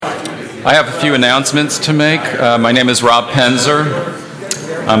I have a few announcements to make. My name is Rob Penzer.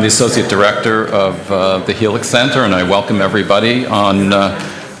 I'm the Associate Director of the Helix Center, and I welcome everybody on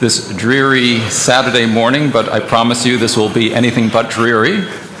this dreary Saturday morning, but I promise you this will be anything but dreary.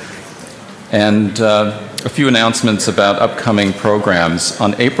 And a few announcements about upcoming programs.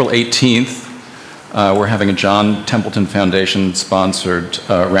 On April 18th, we're having a John Templeton Foundation-sponsored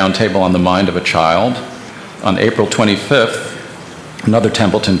roundtable on the mind of a child. On April 25th, another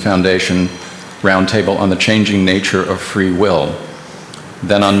Templeton Foundation roundtable on the changing nature of free will.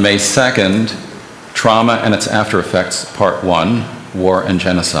 Then on May 2nd, Trauma and its After Effects, Part 1, War and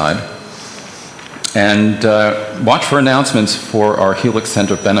Genocide. And watch for announcements for our Helix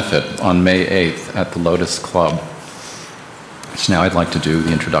Center benefit on May 8th at the Lotus Club. So now I'd like to do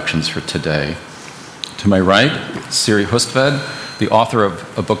the introductions for today. To my right, Siri Hustved, the author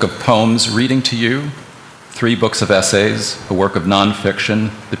of a book of poems reading to you, 3 books of essays, a work of nonfiction,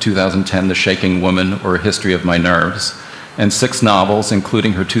 the 2010 The Shaking Woman, or A History of My Nerves, and 6 novels,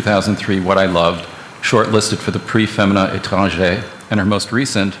 including her 2003 What I Loved, shortlisted for the Prix Feminin Étranger, and her most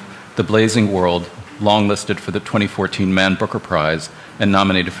recent, The Blazing World, longlisted for the 2014 Man Booker Prize and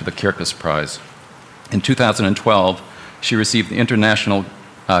nominated for the Kirkus Prize. In 2012, she received the International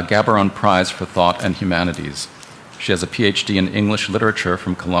Gabaron Prize for Thought and Humanities. She has a PhD in English Literature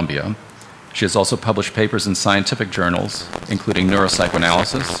from Columbia. She has also published papers in scientific journals, including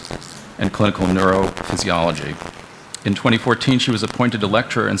Neuropsychoanalysis and Clinical Neurophysiology. In 2014, she was appointed a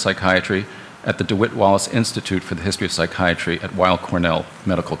lecturer in psychiatry at the DeWitt Wallace Institute for the History of Psychiatry at Weill Cornell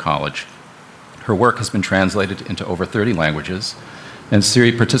Medical College. Her work has been translated into over 30 languages, and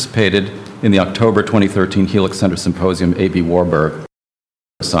Siri participated in the October 2013 Helix Center Symposium A.B. Warburg,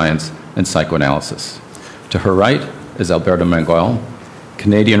 Science and Psychoanalysis. To her right is Alberto Mangual,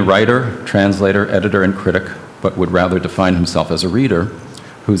 Canadian writer, translator, editor, and critic, but would rather define himself as a reader,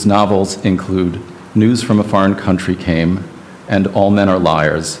 whose novels include News from a Foreign Country Came and All Men Are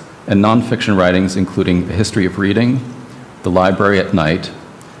Liars, and nonfiction writings including A History of Reading, The Library at Night,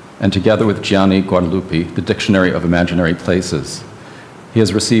 and together with Gianni Guadalupi, The Dictionary of Imaginary Places. He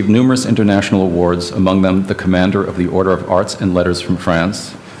has received numerous international awards, among them the Commander of the Order of Arts and Letters from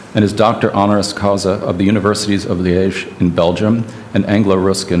France, and is Doctor Honoris Causa of the Universities of Liège in Belgium and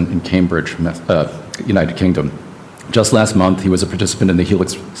Anglo-Ruskin in Cambridge, United Kingdom. Just last month, he was a participant in the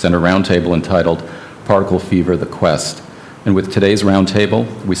Helix Center Roundtable entitled Particle Fever, The Quest. And with today's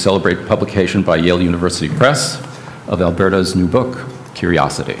roundtable, we celebrate publication by Yale University Press of Alberto's new book,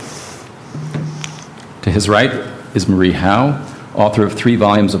 Curiosity. To his right is Marie Howe, author of 3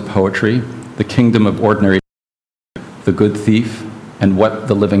 volumes of poetry, The Kingdom of Ordinary, The Good Thief, and What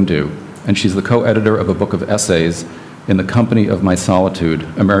the Living Do, and she's the co-editor of a book of essays, In the Company of My Solitude,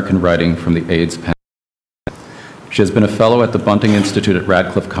 American Writing from the AIDS Pandemic. She has been a fellow at the Bunting Institute at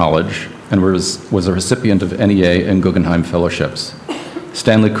Radcliffe College and was a recipient of NEA and Guggenheim Fellowships.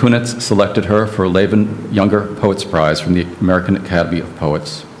 Stanley Kunitz selected her for a Levin Younger Poets Prize from the American Academy of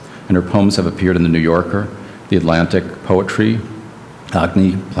Poets, and her poems have appeared in The New Yorker, The Atlantic, Poetry,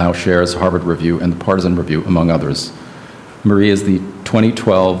 Agni, Plowshares, Harvard Review, and the Partisan Review, among others. Marie is the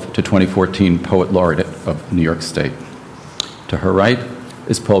 2012 to 2014 Poet Laureate of New York State. To her right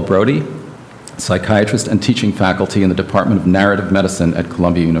is Paul Brody, psychiatrist and teaching faculty in the Department of Narrative Medicine at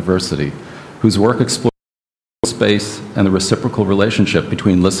Columbia University, whose work explores space and the reciprocal relationship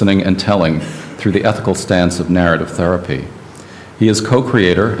between listening and telling through the ethical stance of narrative therapy. He is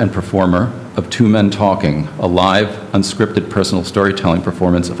co-creator and performer of Two Men Talking, a live, unscripted personal storytelling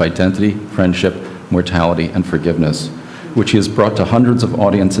performance of identity, friendship, mortality, and forgiveness, which he has brought to hundreds of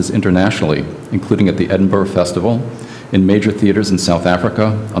audiences internationally, including at the Edinburgh Festival, in major theaters in South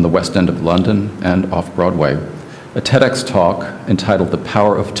Africa, on the West End of London, and off-Broadway. A TEDx talk entitled The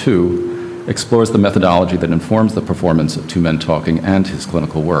Power of Two explores the methodology that informs the performance of Two Men Talking and his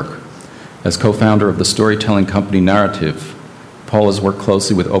clinical work. As co-founder of the storytelling company Narrative, Paul has worked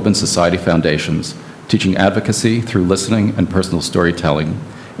closely with Open Society Foundations, teaching advocacy through listening and personal storytelling,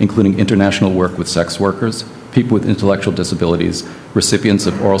 including international work with sex workers, people with intellectual disabilities, recipients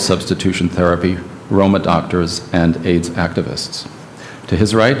of oral substitution therapy, Roma doctors, and AIDS activists. To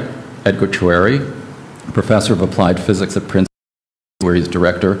his right, Edgar Choueiri, professor of applied physics at Princeton, where he's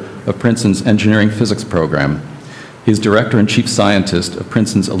director of Princeton's engineering physics program. He's director and chief scientist of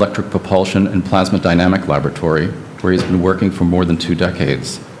Princeton's Electric Propulsion and Plasma Dynamic Laboratory, where he's been working for more than 2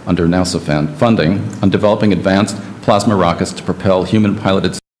 decades under NASA funding on developing advanced plasma rockets to propel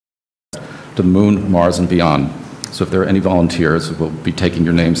human-piloted to the moon, Mars, and beyond. So if there are any volunteers, we'll be taking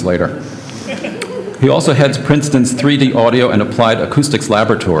your names later. He also heads Princeton's 3D Audio and Applied Acoustics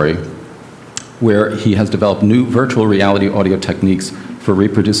Laboratory, where he has developed new virtual reality audio techniques for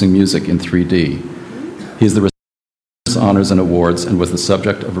reproducing music in 3D. He is the recipient of honors and awards and was the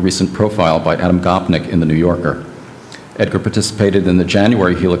subject of a recent profile by Adam Gopnik in The New Yorker. Edgar participated in the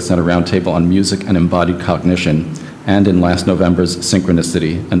January Helix Center Roundtable on Music and Embodied Cognition and in last November's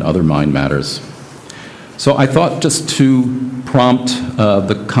Synchronicity and Other Mind Matters. So I thought just to prompt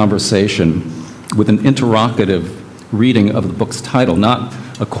the conversation with an interrogative reading of the book's title, not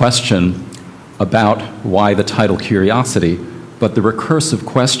a question about why the title Curiosity, but the recursive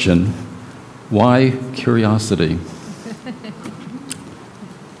question, why curiosity?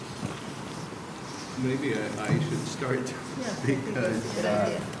 Maybe I should start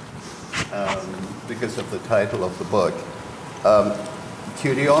because of the title of the book.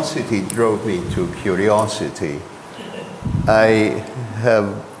 Curiosity drove me to curiosity. I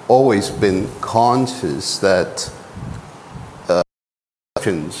have always been conscious that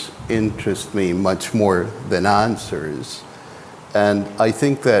questions interest me much more than answers. And I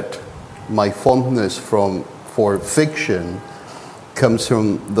think that my fondness for fiction comes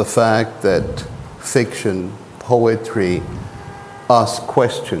from the fact that fiction, poetry, asks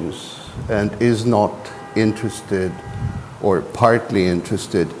questions and is not interested or partly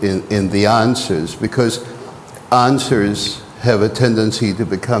interested in the answers, because answers have a tendency to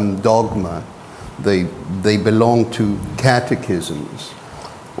become dogma. They belong to catechisms,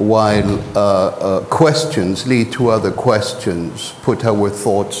 while questions lead to other questions, put our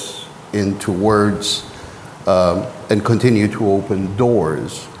thoughts into words, and continue to open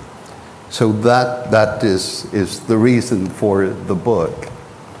doors. So that is the reason for the book.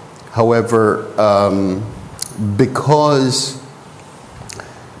 However, because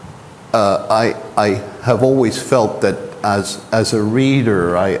I have always felt that as a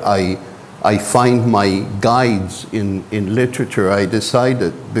reader, I find my guides in literature. I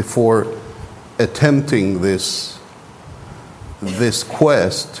decided before attempting this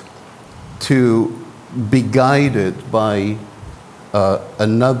quest to be guided by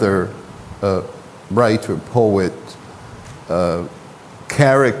another writer, poet,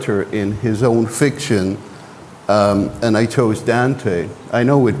 character in his own fiction, and I chose Dante. I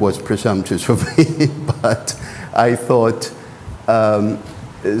know it was presumptuous for me, but I thought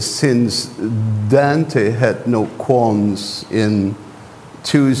since Dante had no qualms in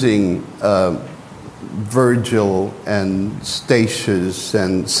choosing Virgil and Statius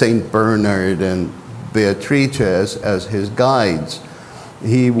and Saint Bernard and Beatrice as his guides,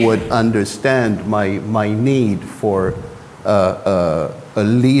 he would understand my need for a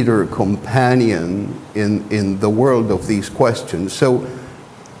leader companion in the world of these questions. So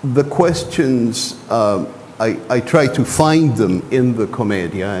the questions, I try to find them in the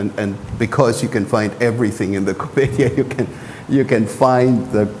Commedia, and because you can find everything in the Commedia, you can find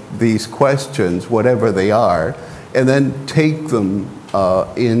these questions, whatever they are, and then take them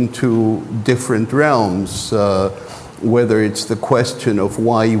into different realms, whether it's the question of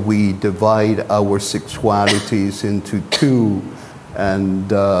why we divide our sexualities into two,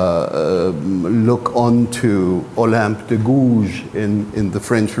 and look onto Olympe de Gouges in the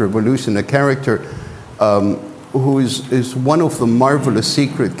French Revolution, a character who is one of the marvelous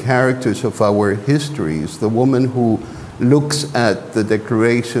secret characters of our histories, the woman who looks at the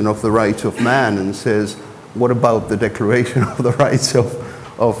Declaration of the Rights of Man and says, what about the Declaration of the Rights of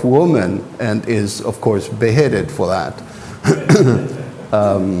Woman? And is, of course, beheaded for that.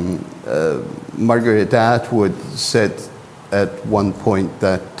 Margaret Atwood said at one point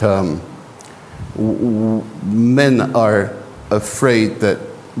that men are afraid that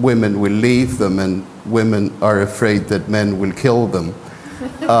women will leave them, and women are afraid that men will kill them.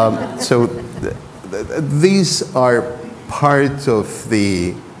 So these are part of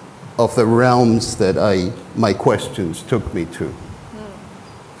the realms that my questions took me to.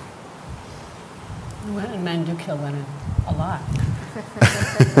 Men do kill women a lot.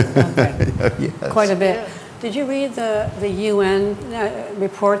 Okay. Yes. Quite a bit. Did you read the UN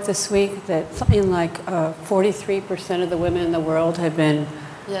report this week that something like 43% of the women in the world have been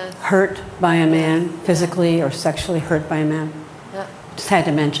hurt by a man, physically or sexually hurt by a man? Yeah. Just had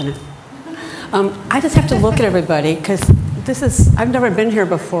to mention it. I just have to look at everybody because I've never been here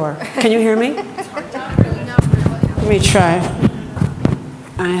before. Can you hear me? Let me try.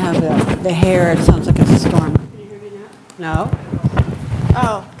 I have the hair, it sounds like a storm. Can you hear me now? No?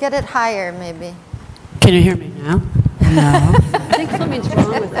 Oh, get it higher, maybe. Can you hear me now? No. I think something's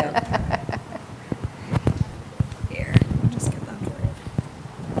wrong with it. Here, just get that for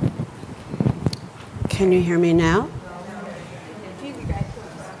you. Can you hear me now?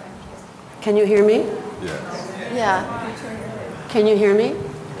 Can you hear me? Yes. Yeah. Can you hear me?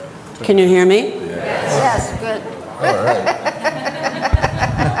 Can you hear me? Yes, good. All right.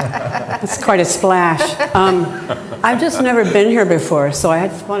 It's quite a splash. I've just never been here before, so I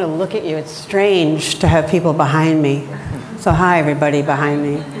just want to look at you. It's strange to have people behind me. So hi, everybody behind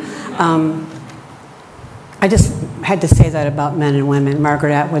me. I just had to say that about men and women.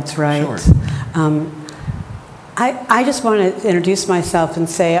 Margaret Atwood's right. Sure. I just want to introduce myself and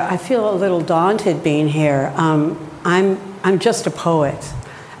say I feel a little daunted being here. I'm just a poet,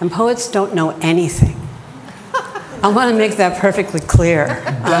 and poets don't know anything. I want to make that perfectly clear.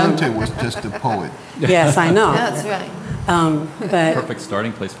 Dante was just a poet. Yes, I know. That's right. But Perfect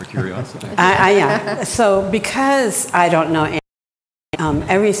starting place for curiosity. yeah. So because I don't know anything,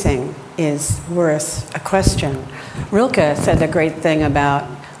 everything is worth a question. Rilke said a great thing about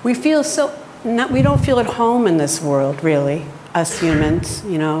we don't feel at home in this world, really, us humans.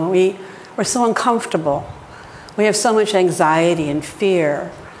 You know, we're so uncomfortable. We have so much anxiety and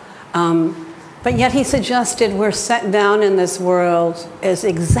fear. But yet he suggested we're set down in this world as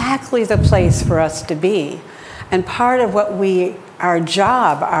exactly the place for us to be. And part of our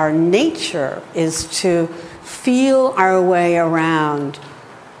job, our nature, is to feel our way around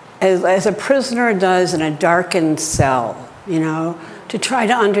as a prisoner does in a darkened cell, you know, to try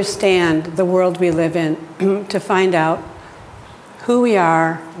to understand the world we live in, to find out who we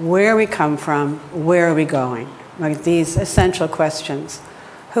are, where we come from, where are we going, like these essential questions.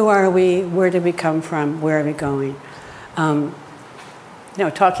 Who are we? Where did we come from? Where are we going?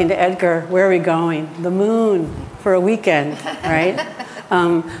 Talking to Edgar, where are we going? The moon for a weekend, right?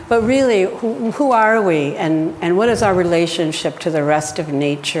 But really, who are we? And what is our relationship to the rest of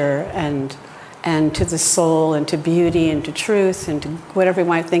nature and to the soul and to beauty and to truth and to whatever we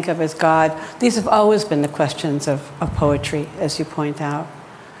might think of as God? These have always been the questions of poetry, as you point out.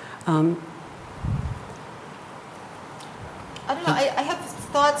 I don't know. I have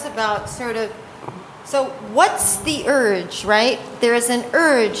thoughts about so what's the urge, right? There is an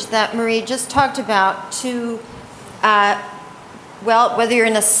urge that Marie just talked about to, whether you're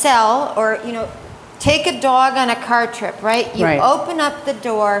in a cell or, take a dog on a car trip, right? You open up the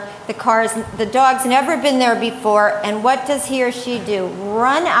door, the dog's never been there before, and what does he or she do?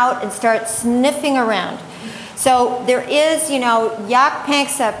 Run out and start sniffing around. So there is, Jaak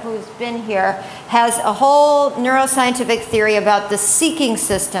Panksepp, who's been here, has a whole neuroscientific theory about the seeking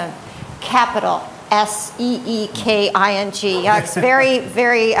system, capital SEEKING. Jaak's very,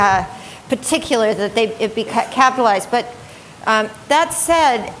 very particular that it be capitalized. But that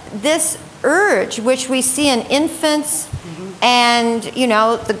said, this urge, which we see in infants and,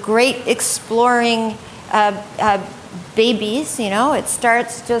 the great exploring babies, it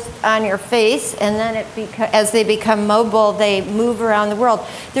starts just on your face, and then as they become mobile, they move around the world.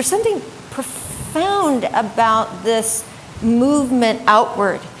 There's something profound about this movement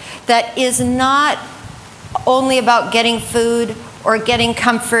outward that is not only about getting food or getting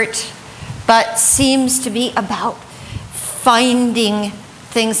comfort, but seems to be about finding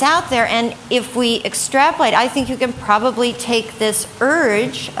things out there. And if we extrapolate, I think you can probably take this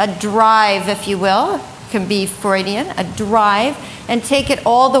urge, a drive, if you will, can be Freudian, a drive, and take it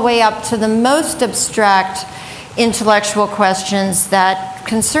all the way up to the most abstract intellectual questions that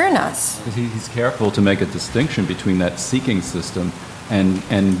concern us. He's careful to make a distinction between that seeking system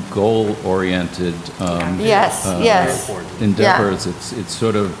and goal-oriented endeavors. Yeah. It's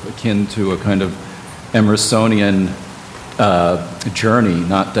sort of akin to a kind of Emersonian journey,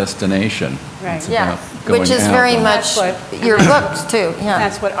 not destination. Right. It's Yeah, about going which is out. very much your books too. Yeah.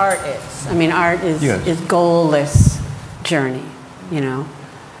 That's what art is. I mean, art is Yes. is goalless journey.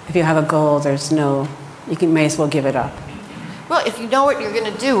 If you have a goal, may as well give it up. Well, if you know what you're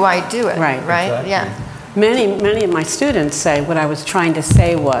going to do, why do it? Right. Right. Exactly. Yeah. Many of my students say what I was trying to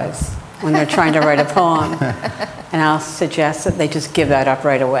say was when they're trying to write a poem, and I'll suggest that they just give that up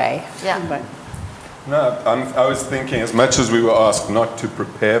right away. Yeah. But No, I was thinking, as much as we were asked not to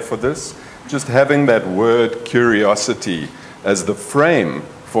prepare for this, just having that word curiosity as the frame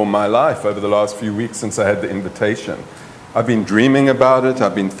for my life over the last few weeks since I had the invitation. I've been dreaming about it,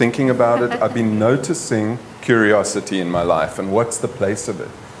 I've been thinking about it, I've been noticing curiosity in my life and what's the place of it.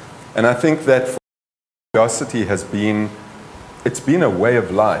 And I think that curiosity it's been a way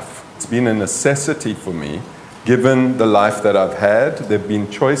of life. It's been a necessity for me, given the life that I've had. There have been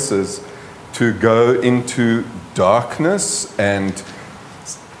choices to go into darkness and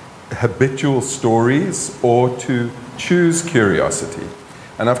habitual stories or to choose curiosity.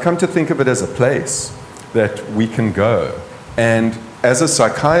 And I've come to think of it as a place that we can go. And as a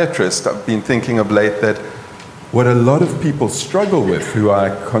psychiatrist, I've been thinking of late that what a lot of people struggle with, who I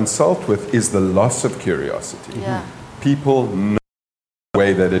consult with, is the loss of curiosity. Yeah. People know the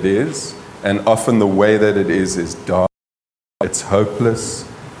way that it is, and often the way that it is dark, it's hopeless,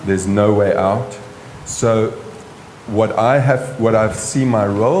 There's no way out. So what I've seen my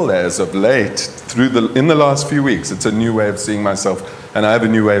role as of late, in the last few weeks, it's a new way of seeing myself, and I have a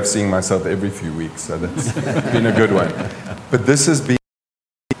new way of seeing myself every few weeks, so that's been a good one. But this has been,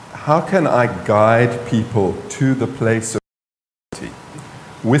 how can I guide people to the place of reality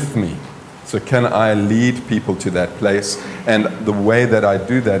with me? So can I lead people to that place? And the way that I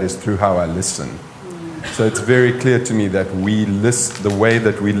do that is through how I listen. So it's very clear to me that the way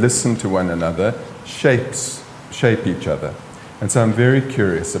that we listen to one another shape each other. And so I'm very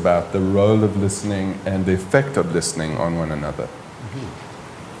curious about the role of listening and the effect of listening on one another.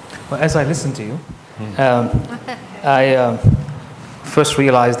 Well, as I listen to you, I first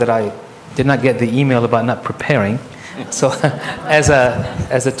realized that I did not get the email about not preparing. So as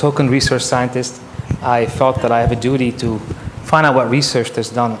a token research scientist, I felt that I have a duty to find out what research there's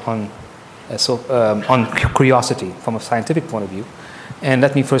done on curiosity from a scientific point of view. And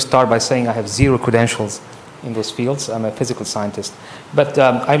let me first start by saying I have zero credentials in those fields. I'm a physical scientist. But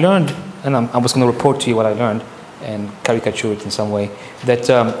I learned, and I was going to report to you what I learned and caricature it in some way, that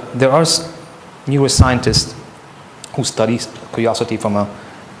there are neuroscientists who study curiosity from a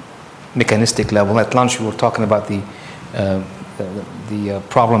mechanistic level. At lunch we were talking about the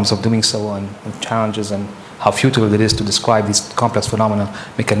problems of doing so and challenges and how futile it is to describe these complex phenomena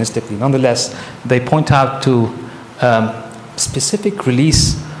mechanistically. Nonetheless, they point out to specific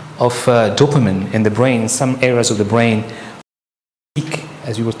release of dopamine in the brain, in some areas of the brain,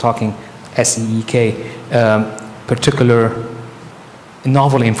 as you were talking, SEEK, particular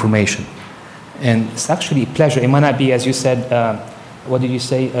novel information. And it's actually pleasure. It might not be, as you said, what did you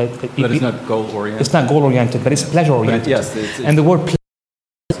say? But it's not goal-oriented. It's not goal-oriented, but it's pleasure-oriented. Yes. And the word pleasure,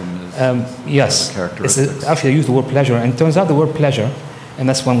 yes. Actually, I use the word pleasure, and it turns out the word pleasure, and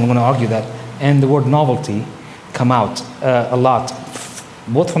that's when I'm going to argue that, and the word novelty come out a lot,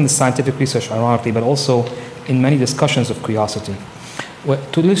 both from the scientific research, ironically, but also in many discussions of curiosity. Well,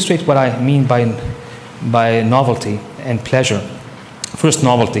 to illustrate what I mean by novelty and pleasure, first,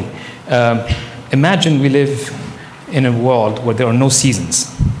 novelty. Imagine we live in a world where there are no seasons,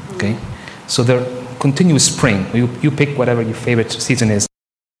 okay? So there continuous spring. You pick whatever your favorite season is.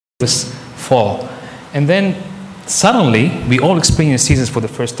 This fall. And then suddenly, we all experience seasons for the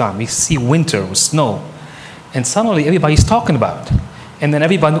first time. We see winter or snow. And suddenly, everybody's talking about it. And then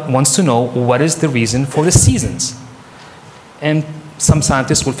everybody wants to know what is the reason for the seasons. And some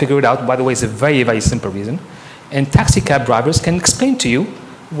scientists will figure it out. By the way, it's a very, very simple reason. And taxi cab drivers can explain to you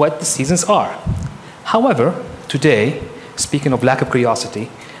what the seasons are. However, today, speaking of lack of curiosity,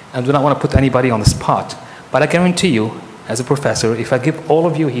 I do not want to put anybody on the spot, but I guarantee you, as a professor, if I give all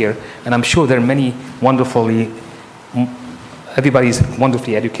of you here, and I'm sure there are many everybody's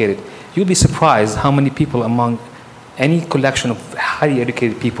wonderfully educated, you'll be surprised how many people among any collection of highly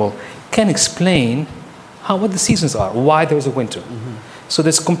educated people can explain what the seasons are, why there's a winter. Mm-hmm. So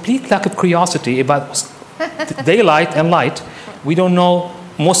there's complete lack of curiosity about daylight and light. We don't know,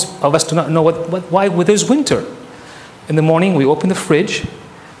 most of us do not know why there's winter. In the morning, we open the fridge,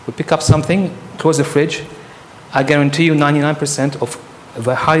 we pick up something, close the fridge. I guarantee you 99% of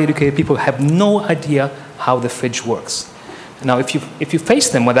the highly educated people have no idea how the fridge works. Now, if you face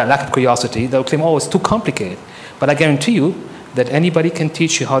them with that lack of curiosity, they'll claim, oh, it's too complicated. But I guarantee you that anybody can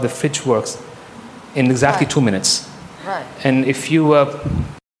teach you how the fridge works in exactly 2 minutes. Right. And if you,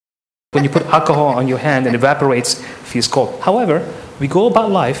 when you put alcohol on your hand and evaporates, it feels cold. However, we go about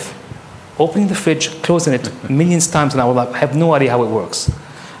life opening the fridge, closing it millions of times in our life, have no idea how it works.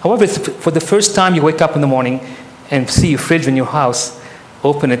 However, for the first time you wake up in the morning and see a fridge in your house,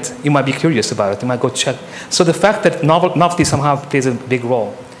 open it, you might be curious about it. You might go check. So the fact that novelty somehow plays a big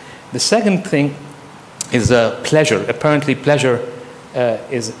role. The second thing is pleasure. Apparently pleasure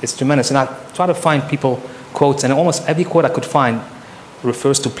is tremendous. And I try to find people quotes, and almost every quote I could find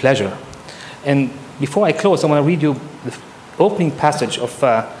refers to pleasure. And before I close, I want to read you the opening passage of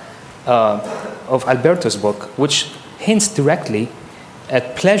Alberto's book, which hints directly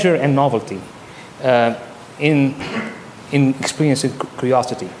at pleasure and novelty in experiencing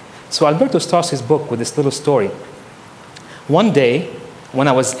curiosity. So Alberto starts his book with this little story. One day, when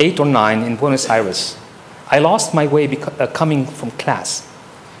I was 8 or 9 in Buenos Aires, I lost my way coming from class.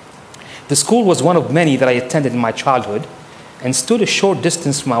 The school was one of many that I attended in my childhood and stood a short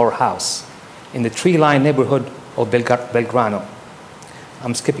distance from our house in the tree-lined neighborhood of Belgrano.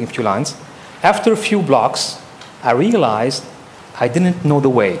 I'm skipping a few lines. After a few blocks, I realized I didn't know the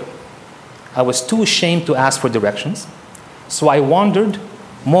way. I was too ashamed to ask for directions, so I wandered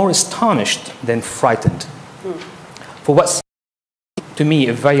more astonished than frightened for what seemed to me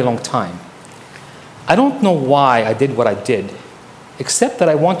a very long time. I don't know why I did what I did, except that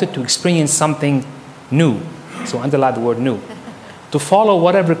I wanted to experience something new. So underline the word new. To follow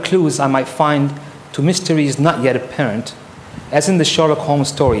whatever clues I might find to mysteries not yet apparent, as in the Sherlock Holmes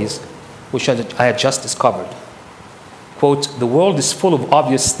stories, which I had just discovered. Quote, "The world is full of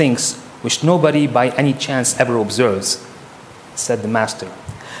obvious things which nobody by any chance ever observes," said the master.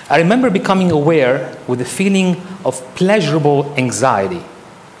 I remember becoming aware with a feeling of pleasurable anxiety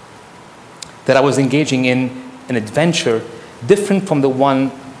that I was engaging in an adventure different from the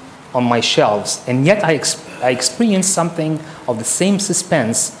one on my shelves, and yet I experienced something of the same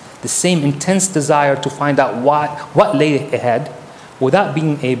suspense, the same intense desire to find out what lay ahead, without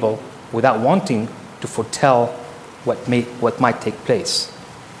being able, without wanting to foretell what might take place.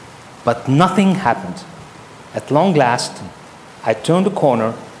 But nothing happened. At long last, I turned a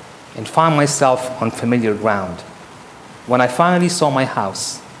corner and found myself on familiar ground. When I finally saw my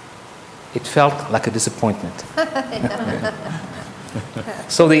house, it felt like a disappointment.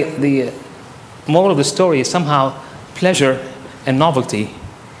 So the moral of the story is somehow pleasure and novelty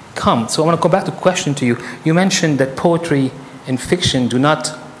come. So I want to go back to the question to you. You mentioned that poetry and fiction do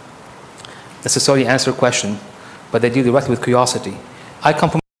not necessarily answer a question, but they deal directly with curiosity. I come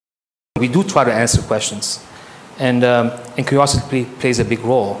from, we do try to answer questions, and curiosity plays a big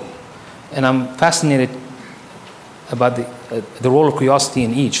role. And I'm fascinated about the role of curiosity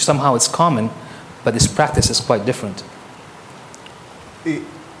in each. Somehow it's common, but this practice is quite different.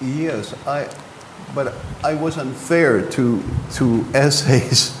 Yes, but I was unfair to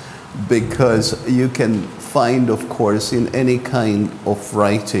essays because you can find, of course, in any kind of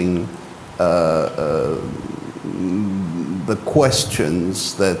writing the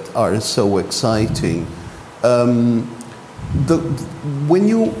questions that are so exciting. When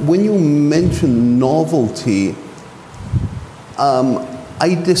you mention novelty,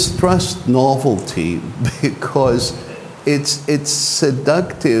 I distrust novelty because it's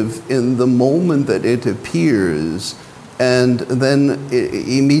seductive in the moment that it appears, and then it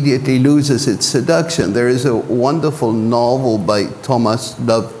immediately loses its seduction. There is a wonderful novel by Thomas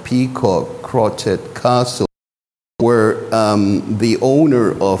Love Peacock, Crochet Castle, where the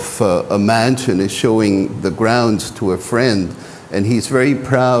owner of a mansion is showing the grounds to a friend, and he's very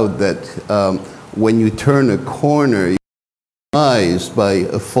proud that when you turn a corner, you're surprised by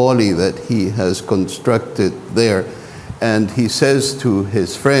a folly that he has constructed there. And he says to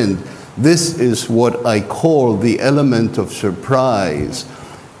his friend, "This is what I call the element of surprise."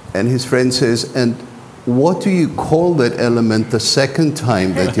 And his friend says, "And what do you call that element the second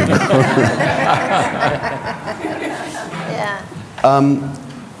time that you go?"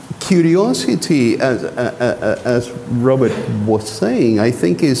 Curiosity, as Robert was saying, I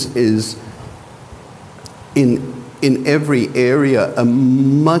think is in every area a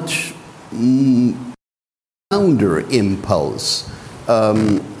much founder impulse.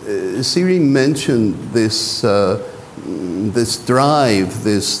 Siri mentioned this drive,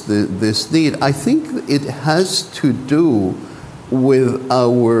 this need. I think it has to do with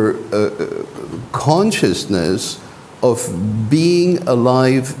our consciousness of being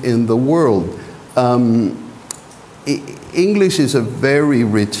alive in the world. English is a very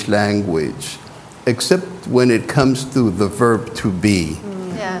rich language, except when it comes to the verb to be.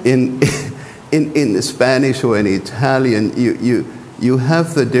 Yeah. In Spanish or in Italian, you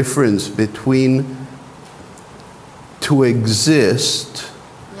have the difference between to exist,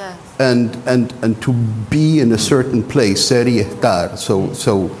 Yes. and to be in a certain place, ser y estar.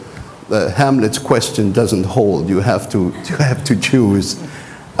 So Hamlet's question doesn't hold. You have to choose.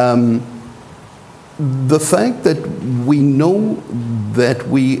 The fact that we know that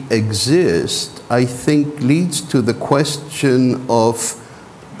we exist, I think, leads to the question of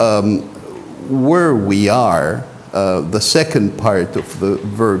where we are, the second part of the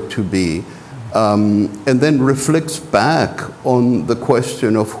verb to be, and then reflects back on the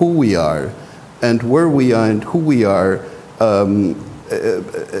question of who we are, and where we are and who we are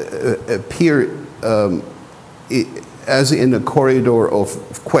appear as in a corridor of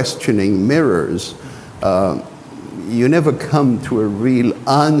questioning mirrors. You never come to a real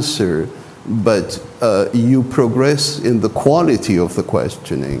answer, but you progress in the quality of the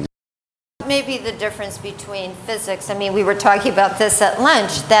questioning. Maybe the difference between physics, I mean, we were talking about this at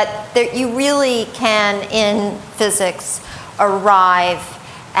lunch, that you really can, in physics, arrive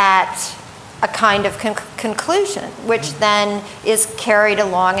at a kind of conclusion, which then is carried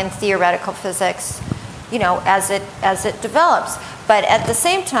along in theoretical physics, you know, as it develops. But at the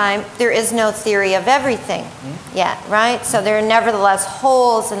same time, there is no theory of everything yet, right? So there are nevertheless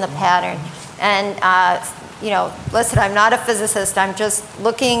holes in the pattern. And, you know, listen, I'm not a physicist, I'm just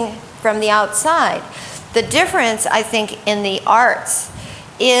looking from the outside. The difference, I think, in the arts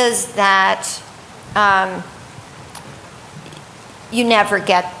is that you never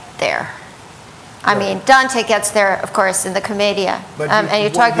get there. I mean, Dante gets there, of course, in the Commedia, and you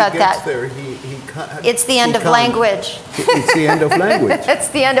talk about that. There, it's the end of language. It's the end of language. It's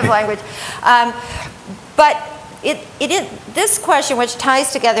the end of language. But this question, which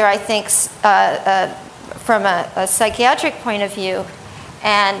ties together, I think, from a psychiatric point of view,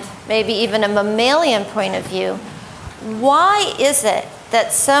 and maybe even a mammalian point of view, why is it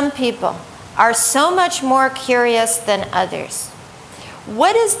that some people are so much more curious than others?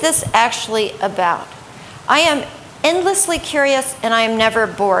 What is this actually about? I am endlessly curious and I am never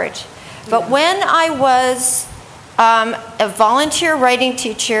bored. But when I was a volunteer writing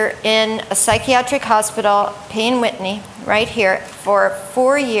teacher in a psychiatric hospital, Payne Whitney, right here, for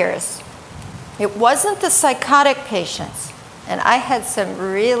 4 years, it wasn't the psychotic patients, and I had some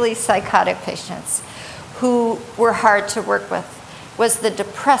really psychotic patients who were hard to work with, was the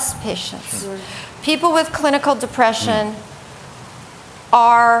depressed patients. People with clinical depression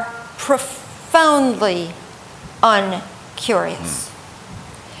are profoundly uncurious.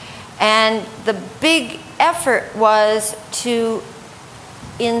 And the big effort was to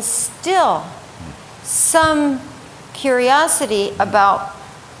instill some curiosity about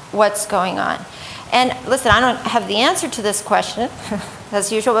what's going on. And listen, I don't have the answer to this question,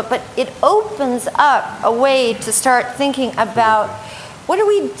 as usual, but it opens up a way to start thinking about what are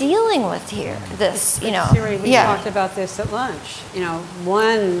we dealing with here? Siri, we talked about this at lunch.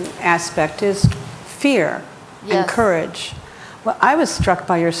 One aspect is fear and courage. Well, I was struck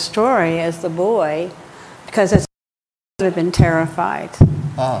by your story as the boy, because as I would have been terrified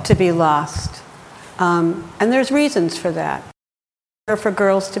to be lost. And there's reasons for that. For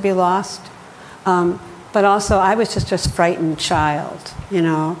girls to be lost. But also, I was just a frightened child,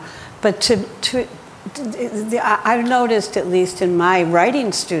 But I've noticed, at least in my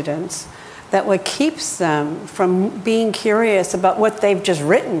writing students, that what keeps them from being curious about what they've just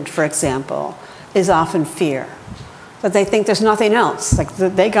written, for example, is often fear. That they think there's nothing else. Like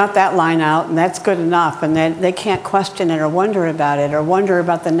they got that line out and that's good enough, and they can't question it or wonder about it or wonder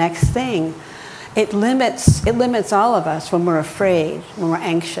about the next thing. It limits all of us when we're afraid, when we're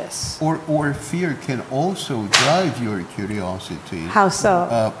anxious. Or fear can also drive your curiosity. How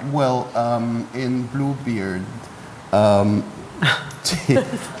so? In Bluebeard,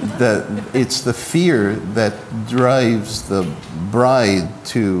 it's the fear that drives the bride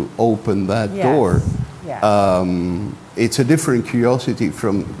to open that door. Yes. It's a different curiosity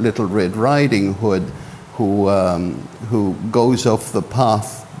from Little Red Riding Hood, who goes off the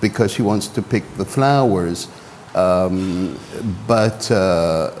path because he wants to pick the flowers. But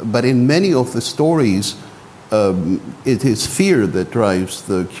in many of the stories, it is fear that drives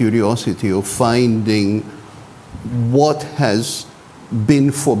the curiosity of finding what has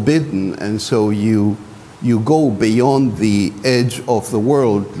been forbidden, and so you go beyond the edge of the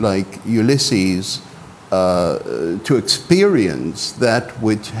world, like Ulysses, to experience that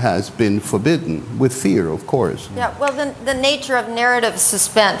which has been forbidden, with fear, of course. Yeah, well, the nature of narrative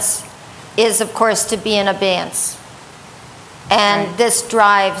suspense is, of course, to be in abeyance. And this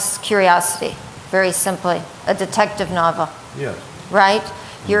drives curiosity, very simply. A detective novel. Yes. Right?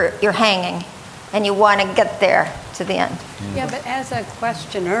 You're hanging, and you want to get there to the end. Yeah, but as a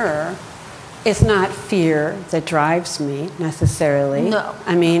questioner, it's not fear that drives me necessarily. No.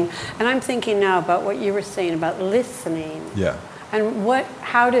 I mean, and I'm thinking now about what you were saying about listening. Yeah. And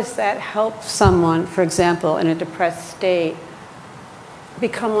how does that help someone, for example, in a depressed state,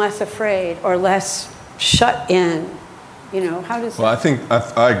 become less afraid or less shut in? How does Well, I think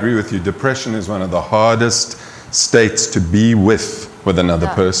I agree with you. Depression is one of the hardest states to be with another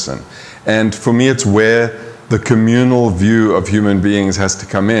person. And for me, it's where the communal view of human beings has to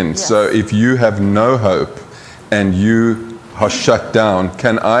come in. Yes. So if you have no hope and you are shut down,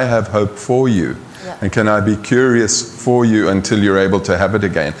 can I have hope for you? Yeah. And can I be curious for you until you're able to have it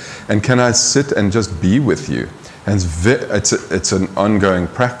again? And can I sit and just be with you? And it's an ongoing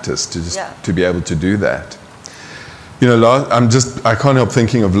practice to be able to do that. I can't help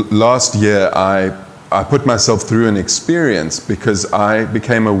thinking of last year. I put myself through an experience because I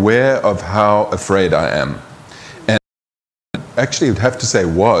became aware of how afraid I am. Actually, I'd have to say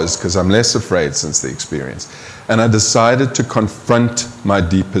was, because I'm less afraid since the experience. And I decided to confront my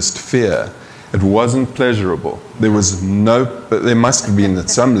deepest fear. It wasn't pleasurable. But there must have been at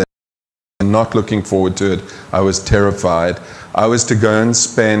some level. I'm not looking forward to it. I was terrified. I was to go and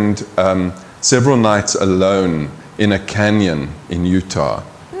spend several nights alone in a canyon in Utah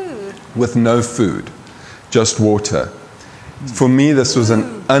with no food, just water. For me, this was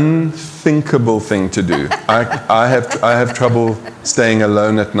an unthinkable thing to do. I have trouble staying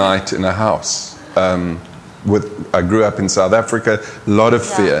alone at night in a house. I grew up in South Africa, a lot of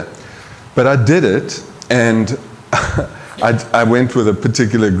fear. But I did it, and I went with a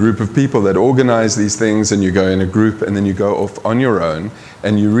particular group of people that organize these things, and you go in a group, and then you go off on your own,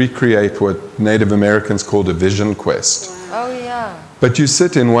 and you recreate what Native Americans called a vision quest. Oh, yeah. But you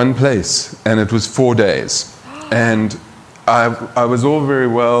sit in one place, and it was 4 days. And I was all very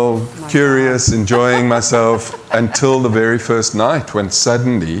well curious, enjoying myself, until the very first night when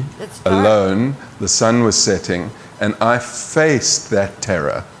suddenly, alone, the sun was setting, and I faced that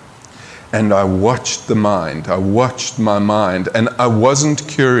terror. And I watched the mind. I watched my mind. And I wasn't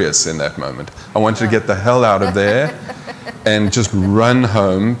curious in that moment. I wanted to get the hell out of there and just run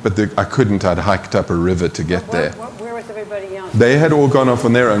home. But I couldn't. I'd hiked up a river to get there. Where was everybody else? They had all gone off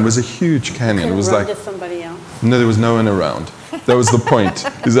on their own. It was a huge canyon. It was like just somebody else. no, there was no one around. That was the point,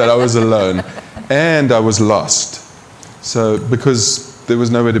 is that I was alone. And I was lost. So, because there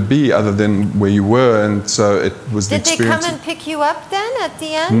was nowhere to be other than where you were, and so it was the experience. Did they come and pick you up then at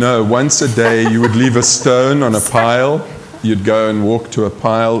the end? No, once a day you would leave a stone on a pile. You'd go and walk to a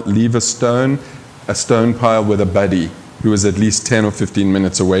pile, leave a stone pile with a buddy who was at least 10 or 15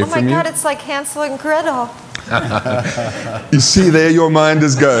 minutes away from you. Oh my God, it's like Hansel and Gretel. You see, there your mind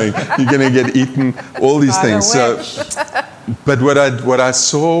is going. You're going to get eaten, all these things. But what I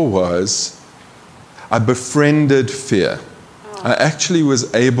saw was, I befriended fear. I actually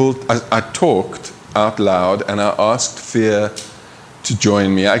was able, I talked out loud, and I asked fear to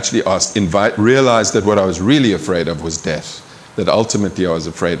join me. I actually realized that what I was really afraid of was death, that ultimately I was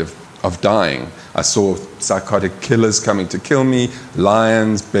afraid of dying. I saw psychotic killers coming to kill me,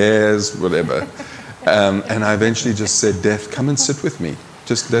 lions, bears, whatever. And I eventually just said, death, come and sit with me.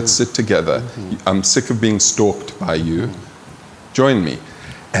 Just let's sit together. I'm sick of being stalked by you. Join me.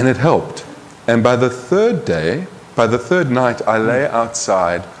 And it helped. And by the third night, I lay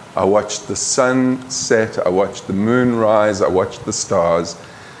outside. I watched the sun set. I watched the moon rise. I watched the stars.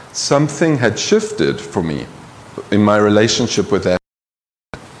 Something had shifted for me in my relationship with that.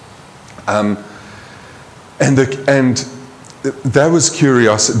 And that was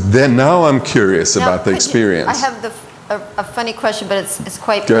curiosity. Then now I'm curious about the experience. I have a funny question, but it's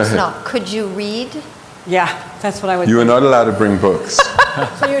quite Go personal. ahead. Could you read? Yeah, that's what I would You do. were not allowed to bring books.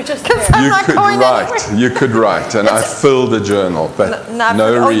 So you're just there. I'm not going You could write, and I filled a journal, but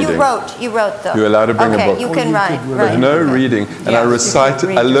no reading. You wrote though. You're allowed to bring a book. Okay, you can write. But no reading, and I recited.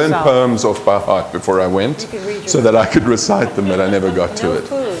 read I learned yourself. poems off by heart before I went, so that I could recite them, but I never got to No it.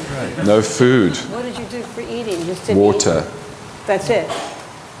 food. No food, What did you do for eating? You just didn't water. eat? That's it.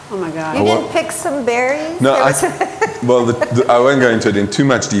 Oh my God. You didn't pick some berries? No, There well, was- I won't go into it in too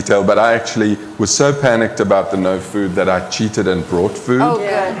much detail, but I actually was so panicked about the no food that I cheated and brought food Oh,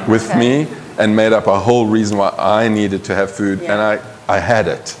 good. with Okay. me and made up a whole reason why I needed to have food, and I had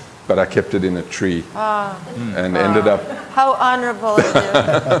it, but I kept it in a tree and ended up. How honorable of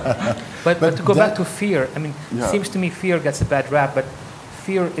you. But to go back to fear, I mean, it seems to me fear gets a bad rap, but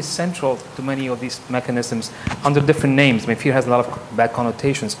fear is central to many of these mechanisms under different names. I mean, fear has a lot of bad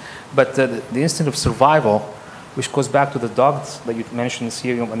connotations, but the instinct of survival, which goes back to the dogs that you mentioned,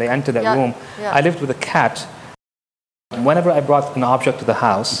 Syrian, when they enter that room. Yeah. I lived with a cat. Whenever I brought an object to the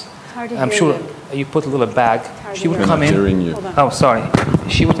house, hard to I'm hear sure you put a little bag. She would We're come not in. hearing you. Oh, sorry.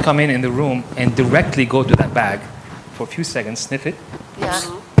 She would come in the room and directly go to that bag for a few seconds, sniff it, Yeah.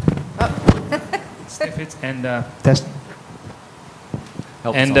 sniff it, and test.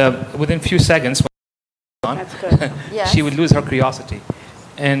 Helps And something. within a few seconds, That's good. Yes. she would lose her curiosity.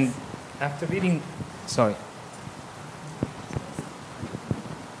 And after reading, sorry.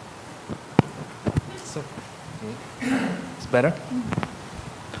 So, it's better?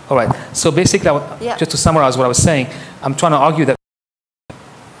 All right. So basically, just to summarize what I was saying, I'm trying to argue that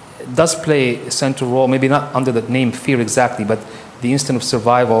it does play a central role, maybe not under the name fear exactly, but the instinct of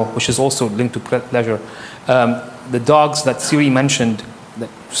survival, which is also linked to pleasure. The dogs that Siri mentioned that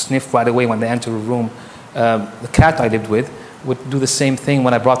sniff right away when they enter a room, the cat I lived with would do the same thing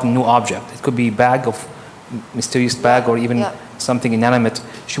when I brought a new object. It could be a bag of mysterious bag or even something inanimate.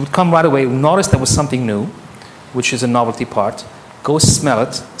 She would come right away, notice there was something new, which is a novelty part, go smell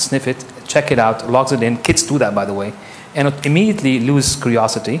it, sniff it, check it out, logs it in. Kids do that, by the way, and immediately lose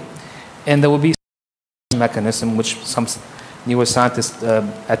curiosity. And there will be a mechanism which some neuroscientists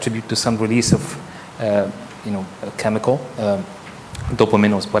attribute to some release of a chemical,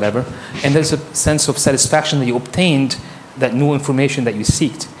 dopamine or whatever. And there's a sense of satisfaction that you obtained that new information that you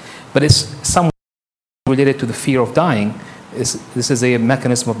seeked. But it's somewhat related to the fear of dying. This is a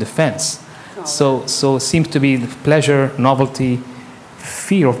mechanism of defense. So it seems to be the pleasure, novelty,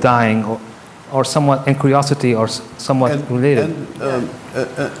 fear of dying, or somewhat, and curiosity are somewhat related.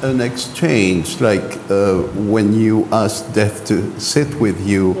 An exchange, like when you ask death to sit with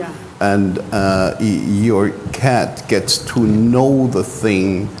you, and your cat gets to know the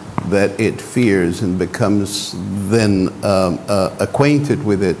thing that it fears and becomes then acquainted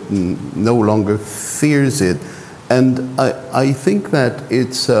with it and no longer fears it. And I think that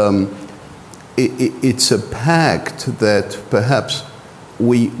it's a pact that perhaps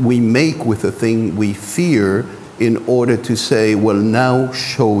we make with the thing we fear in order to say, well, now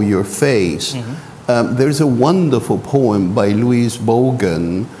show your face. There's a wonderful poem by Louise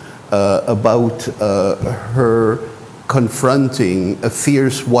Bogan about her confronting a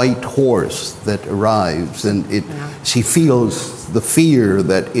fierce white horse that arrives, and she feels the fear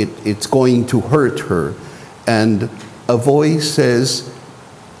that it's going to hurt her. And a voice says,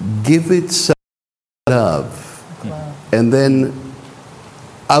 give it some love. And then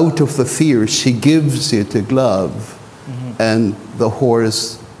out of the fear, she gives it a glove, and the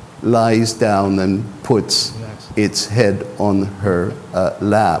horse lies down and puts its head on her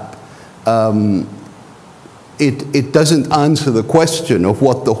lap. It doesn't answer the question of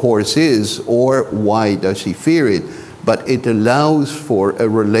what the horse is or why does she fear it, but it allows for a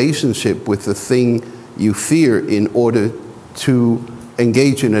relationship with the thing you fear in order to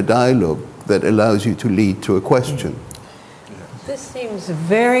engage in a dialogue that allows you to lead to a question. This seems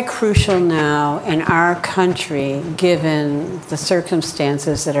very crucial now in our country, given the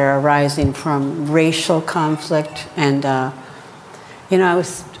circumstances that are arising from racial conflict. And, I'm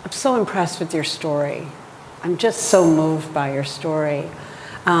so impressed with your story. I'm just so moved by your story.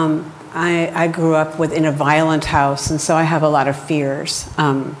 I grew up in a violent house, and so I have a lot of fears.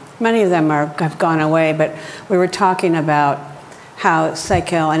 Many of them have gone away, but we were talking about how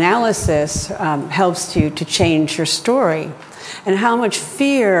psychoanalysis helps you to change your story, and how much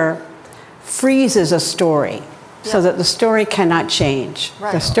fear freezes a story so that the story cannot change.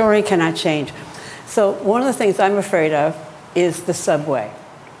 Right. The story cannot change. So one of the things I'm afraid of is the subway,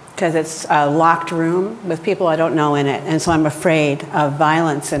 because it's a locked room with people I don't know in it, and so I'm afraid of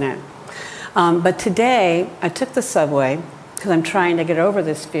violence in it. But today, I took the subway, because I'm trying to get over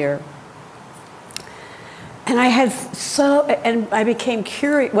this fear, and I became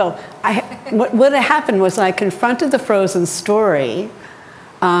curious. Well, what had happened was I confronted the frozen story,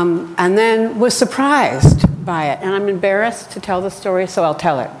 and then was surprised by it. And I'm embarrassed to tell the story, so I'll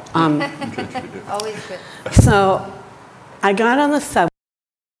tell it. Always good. So I got on the subway.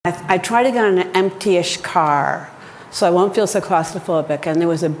 I tried to get on an empty-ish car, so I won't feel so claustrophobic. And there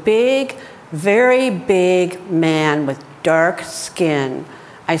was a big, very big man with dark skin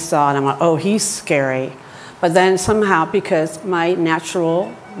I saw, and I'm like, oh, he's scary. But then somehow, because my natural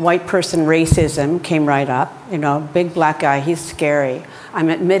white person racism came right up, big black guy, he's scary. I'm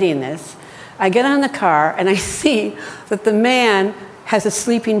admitting this. I get on the car, and I see that the man has a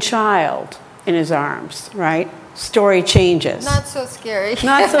sleeping child in his arms, right? Story changes. Not so scary.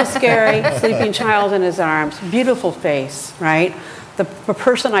 Not so scary. Sleeping child in his arms. Beautiful face, right? The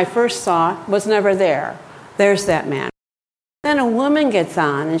person I first saw was never there. There's that man. Then a woman gets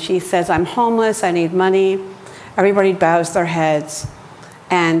on and she says, I'm homeless, I need money. Everybody bows their heads.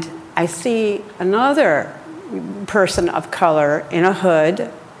 And I see another person of color in a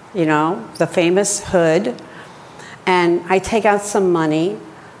hood, the famous hood. And I take out some money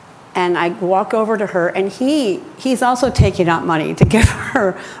and I walk over to her, and he's also taking out money to give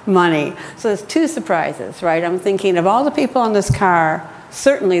her money. So there's two surprises, right? I'm thinking of all the people in this car,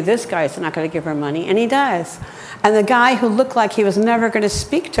 certainly this guy's not going to give her money, and he does. And the guy who looked like he was never going to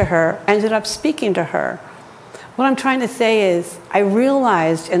speak to her ended up speaking to her. What I'm trying to say is, I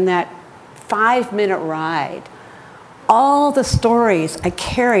realized in that 5-minute ride, all the stories I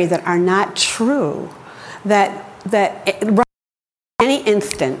carry that are not true, that any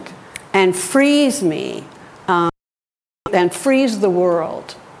instant, and freeze me, and freeze the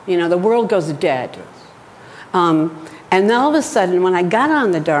world. The world goes dead. And then all of a sudden, when I got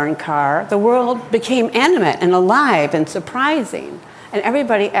on the darn car, the world became animate and alive and surprising. And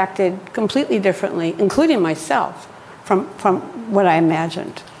everybody acted completely differently, including myself, from what I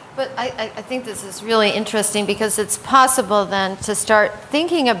imagined. But I think this is really interesting, because it's possible then to start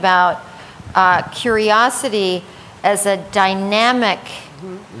thinking about curiosity as a dynamic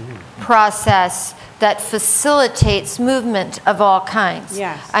process that facilitates movement of all kinds.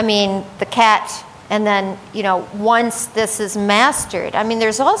 Yes. I mean, the cat, and then, once this is mastered,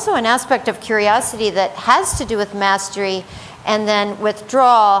 there's also an aspect of curiosity that has to do with mastery and then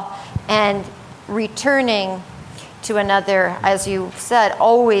withdrawal and returning to another, as you said,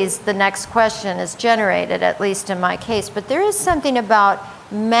 always the next question is generated, at least in my case. But there is something about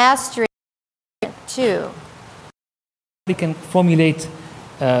mastering too. We can formulate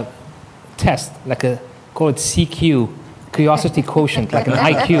a test, like call it CQ, curiosity quotient, like an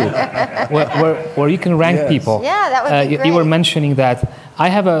IQ, where you can rank people. Yeah, that would be great. You were mentioning that. I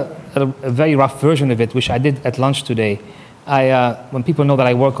have a very rough version of it, which I did at lunch today. When people know that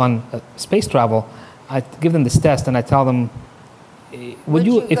I work on space travel, I give them this test and I tell them, would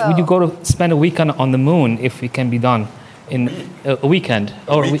you go to spend a weekend on the moon if it can be done in a weekend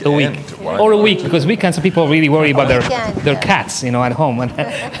or a week or a week, because weekends people really worry about their cats, at home.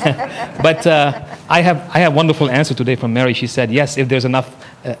 But I have a wonderful answer today from Mary. She said yes, if there's enough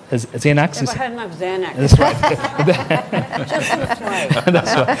Xanax. If I had enough Xanax. That's right. Just for the flight.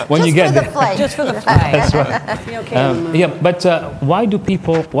 That's right. When you get there. Just for the flight. That's right. Be okay on the moon. Yeah, but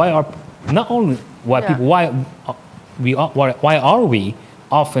why are we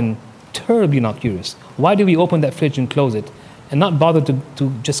often terribly not curious? Why do we open that fridge and close it and not bother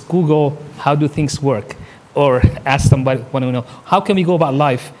to just Google how do things work, or ask somebody want to know how can we go about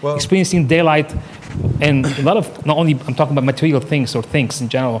life, experiencing daylight and a lot of, not only I'm talking about material things or things in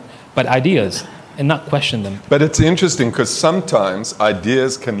general, but ideas, and not question them. But it's interesting because sometimes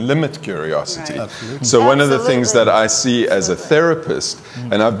ideas can limit curiosity. Right. So one of the things that I see as a therapist,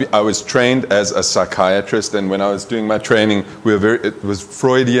 and I was trained as a psychiatrist, and when I was doing my training, it was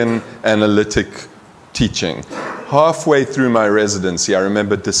Freudian analytic teaching. Halfway through my residency, I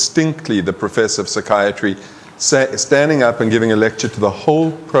remember distinctly the professor of psychiatry standing up and giving a lecture to the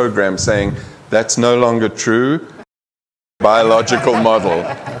whole program saying, that's no longer true. Biological model.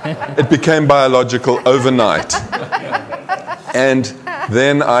 It became biological overnight. And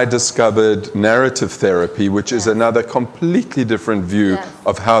then I discovered narrative therapy, which is another completely different view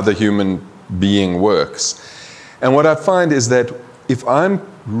of how the human being works. And what I find is that if I'm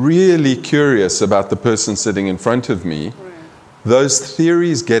really curious about the person sitting in front of me, those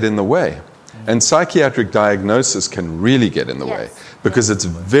theories get in the way. And psychiatric diagnosis can really get in the way because it's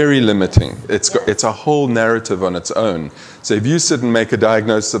very limiting. It's a whole narrative on its own. So if you sit and make a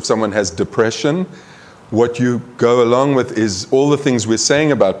diagnosis of someone has depression, what you go along with is all the things we're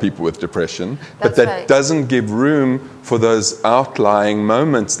saying about people with depression, but that doesn't give room for those outlying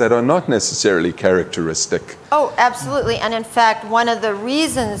moments that are not necessarily characteristic. Oh, absolutely. And in fact, one of the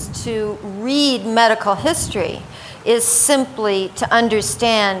reasons to read medical history is simply to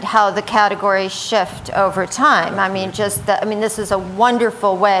understand how the categories shift over time. I mean, this is a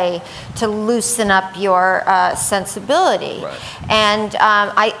wonderful way to loosen up your sensibility. Right. And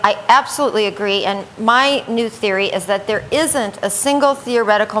I absolutely agree. And my new theory is that there isn't a single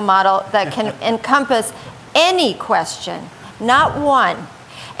theoretical model that can encompass any question, not one.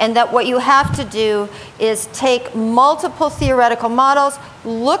 And that what you have to do is take multiple theoretical models,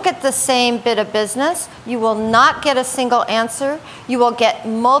 look at the same bit of business. You will not get a single answer. You will get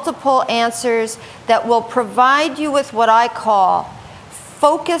multiple answers that will provide you with what I call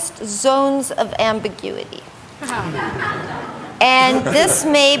focused zones of ambiguity. And this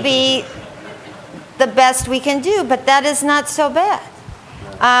may be the best we can do, but that is not so bad.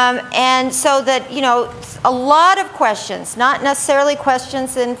 And so that, a lot of questions, not necessarily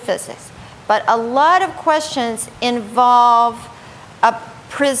questions in physics, but a lot of questions involve a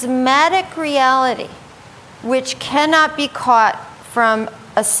prismatic reality which cannot be caught from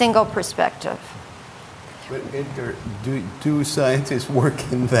a single perspective. But Edgar, do scientists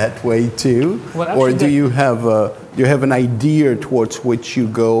work in that way too? Well, or actually, do you have an idea towards which you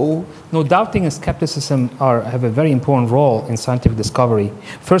go? No, doubting and skepticism have a very important role in scientific discovery.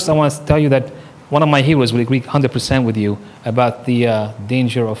 First, I want to tell you that one of my heroes will agree 100% with you about the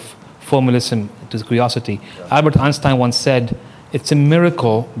danger of formalism to curiosity. Albert Einstein once said, it's a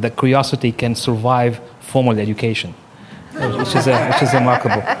miracle that curiosity can survive formal education, which is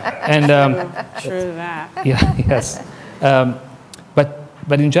remarkable. And True that. yeah, yes.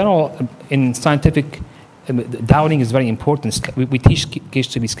 But in general, in scientific, doubting is very important. We teach kids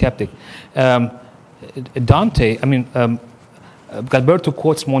to be skeptic. Alberto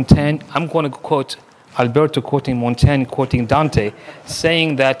quotes Montaigne. I'm going to quote Alberto quoting Montaigne, quoting Dante,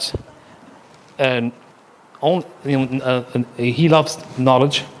 saying that he loves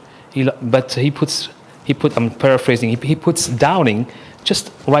knowledge, but I'm paraphrasing, he puts doubting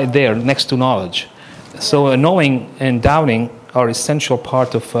just right there next to knowledge. So knowing and doubting are essential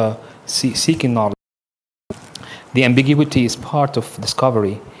part of seeking knowledge. The ambiguity is part of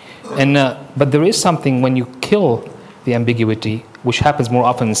discovery. But there is something when you kill the ambiguity, which happens more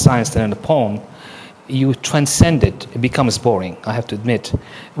often in science than in a poem, you transcend it. It becomes boring, I have to admit.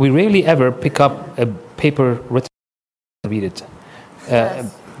 We rarely ever pick up a paper written read it.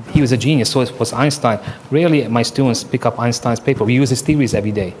 Yes. He was a genius, so was Einstein. Rarely my students pick up Einstein's paper. We use his theories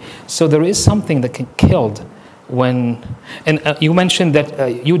every day. So there is something that can kill when... And you mentioned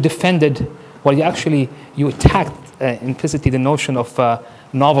that you defended, well, you attacked implicitly the notion of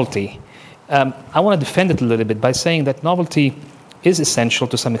novelty. I want to defend it a little bit by saying that novelty is essential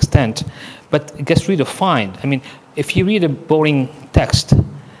to some extent, but it gets redefined. I mean, if you read a boring text,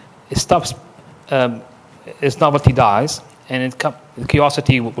 it stops, its novelty dies, and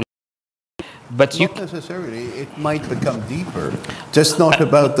curiosity will. But Not necessarily. It might become deeper, just not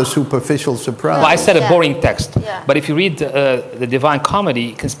about the superficial surprise. Well, I said a boring text, Yeah. but if you read the Divine Comedy,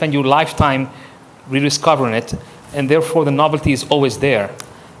 you can spend your lifetime rediscovering it, and therefore the novelty is always there.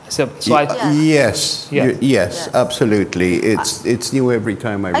 So Yes, Yeah. yes, absolutely. It's new every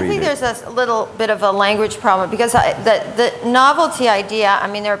time I read it. I think there's a little bit of a language problem because the novelty idea, I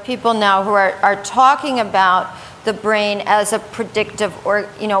mean, there are people now who are talking about the brain as a predictive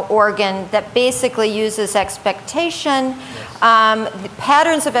organ that basically uses expectation, the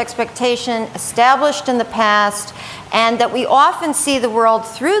patterns of expectation established in the past, and that we often see the world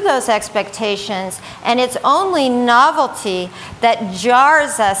through those expectations, and it's only novelty that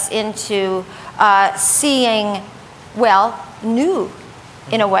jars us into seeing, well, new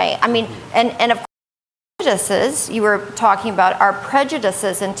in a way. I mean, and of course, prejudices, you were talking about our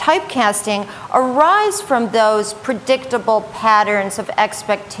prejudices and typecasting arise from those predictable patterns of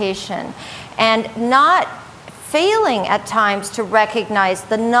expectation and not failing at times to recognize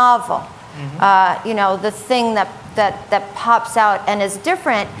the novel, the thing that pops out and is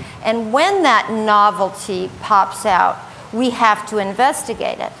different. And when that novelty pops out, we have to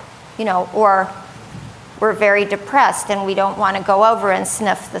investigate it, or we're very depressed and we don't want to go over and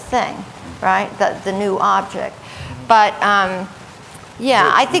sniff the thing. Right, the new object. But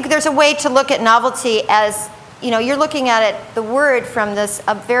I think there's a way to look at novelty as, you're looking at it, the word from this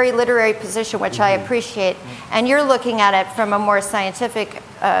a very literary position, which I appreciate, and you're looking at it from a more scientific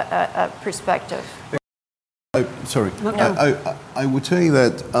perspective. Sorry, I would say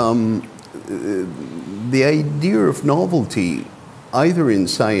that the idea of novelty, either in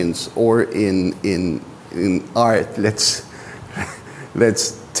science or in art, let's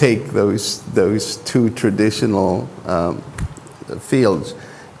take those two traditional fields.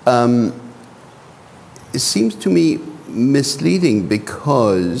 It seems to me misleading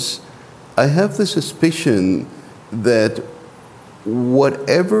because I have the suspicion that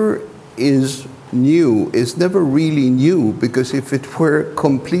whatever is new is never really new, because if it were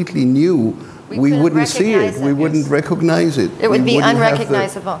completely new, we wouldn't see it. We wouldn't recognize it. It would be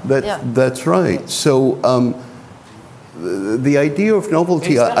unrecognizable. That's right. So the idea of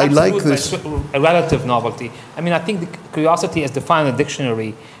novelty, I like this. A relative novelty. I mean, I think the curiosity as defined in the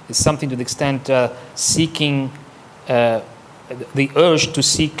dictionary is something to the extent seeking, the urge to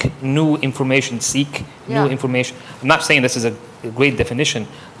seek new information, new information. I'm not saying this is a great definition,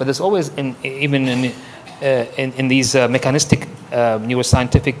 but there's always, even in these mechanistic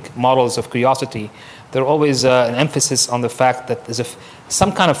neuroscientific models of curiosity, there's always an emphasis on the fact that there's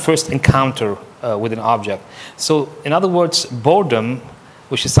some kind of first encounter with an object. So, in other words, boredom,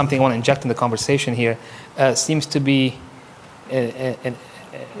 which is something I want to inject in the conversation here, seems to be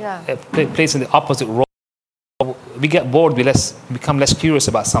plays in the opposite role. We get bored, we become less curious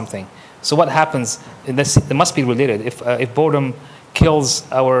about something. So what happens? It must be related. If boredom kills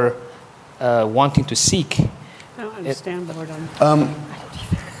our wanting to seek. I don't understand boredom.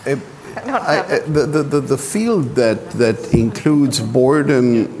 The field that includes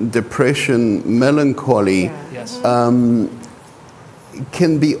boredom, depression, melancholy,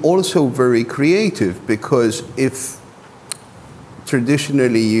 can be also very creative, because if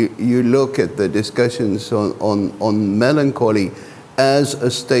traditionally you look at the discussions on melancholy as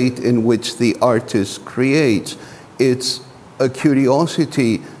a state in which the artist creates, it's a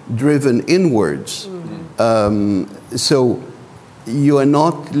curiosity driven inwards. So you are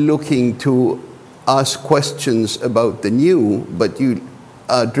not looking to ask questions about the new, but you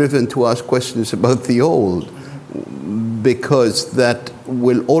are driven to ask questions about the old, because that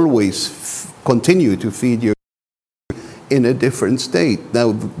will always continue to feed you in a different state.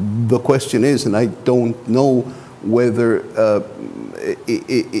 Now, the question is, and I don't know whether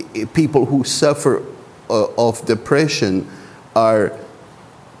people who suffer of depression are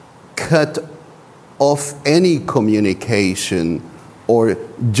cut off any communication or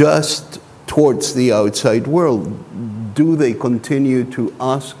just towards the outside world. Do they continue to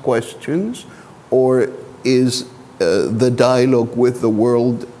ask questions, or is the dialogue with the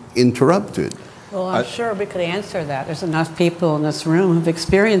world interrupted? Well, I'm sure we could answer that. There's enough people in this room who've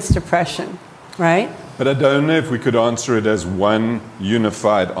experienced depression, right? But I don't know if we could answer it as one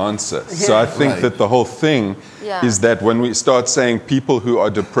unified answer. So I think Right. that the whole thing is that when we start saying people who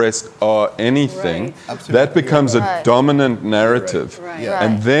are depressed are anything, Right. Absolutely. that becomes Right. a dominant narrative. Right. Yeah.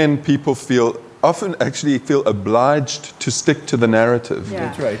 And then people often actually feel obliged to stick to the narrative. Yeah.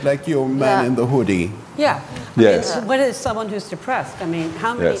 That's right, like your man Yeah. in the hoodie. Yeah. Yes. I mean, what is someone who's depressed? I mean,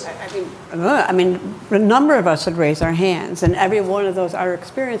 how many? Yes. I mean, a number of us would raise our hands, and every one of those, our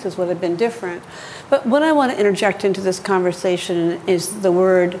experiences would have been different. But what I want to interject into this conversation is the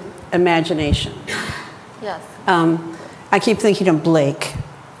word imagination. Yes. I keep thinking of Blake.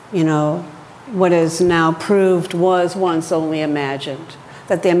 You know, what is now proved was once only imagined.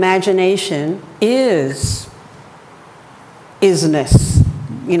 That the imagination is isness,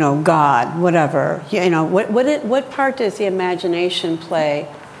 you know, God, whatever. You know, what part does the imagination play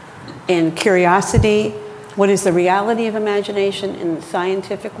in curiosity? What is the reality of imagination in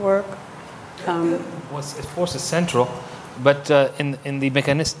scientific work? Was of course is central, but in the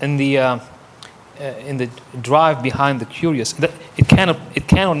mechanism in the drive behind the curious, it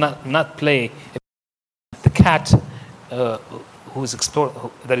cannot not play. The cat who is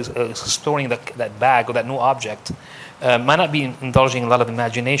exploring that bag or that new object might not be indulging a lot of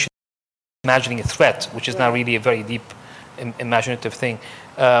imagination, imagining a threat, which is not really a very deep imaginative thing.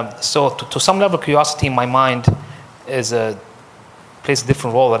 So to some level, curiosity in my mind plays a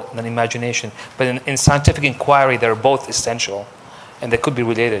different role than imagination. But in scientific inquiry, they're both essential, and they could be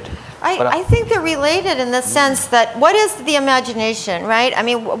related. I think they're related in the sense that what is the imagination, right? I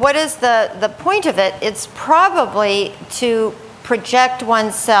mean, what is the point of it? It's probably to project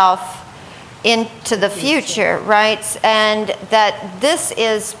oneself into the future, right? And that this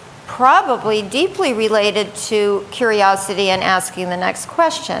is probably deeply related to curiosity and asking the next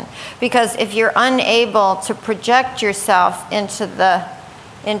question. Because if you're unable to project yourself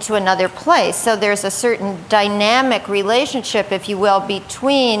into another place, so there's a certain dynamic relationship, if you will,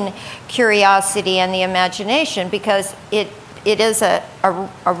 between curiosity and the imagination, because it is a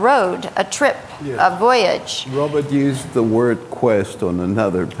road, a trip, a voyage. Robert used the word quest on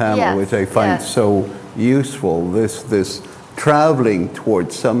another panel, Yes, which I find yes. so useful. This traveling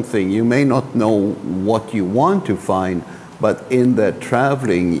towards something, you may not know what you want to find, but in that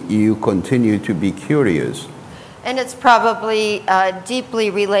traveling, you continue to be curious. And it's probably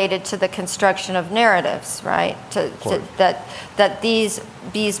deeply related to the construction of narratives, right? That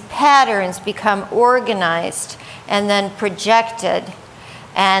these patterns become organized and then projected,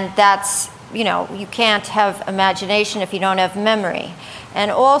 and that's, you know, you can't have imagination if you don't have memory. And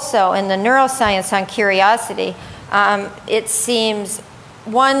also in the neuroscience on curiosity, it seems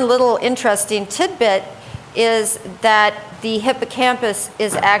one little interesting tidbit is that the hippocampus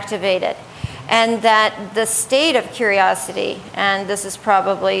is activated, and that the state of curiosity, and this is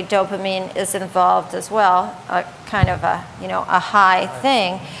probably dopamine is involved as well, a kind of a high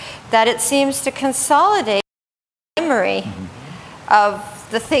thing, that it seems to consolidate memory of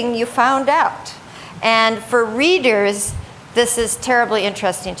the thing you found out. And for readers, this is terribly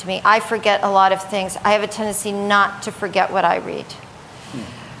interesting to me. I forget a lot of things. I have a tendency not to forget what I read.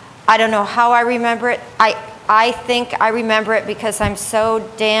 I don't know how I remember it. I think I remember it because I'm so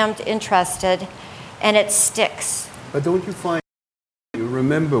damned interested, and it sticks. But don't you find you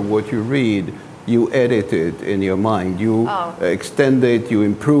remember what you read, you edit it in your mind, you extend it, you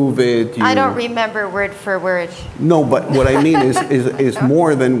improve it. I don't remember word for word. No, but what I mean is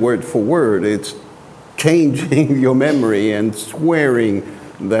more than word for word. It's changing your memory and swearing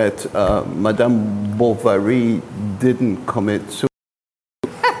that Madame Bovary didn't commit suicide.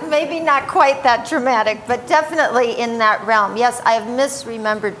 Maybe not quite that dramatic, but definitely in that realm. Yes, I have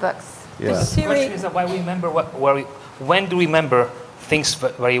misremembered books. Yeah. The question is that why we remember when do we remember things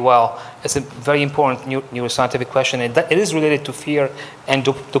very well? It's a very important neuroscientific question. It is related to fear and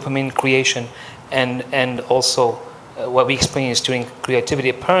dopamine creation, and also what we experience during creativity.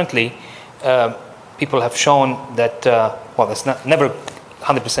 Apparently, people have shown that it's never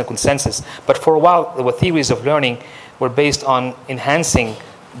 100% consensus, but for a while there were theories of learning were based on enhancing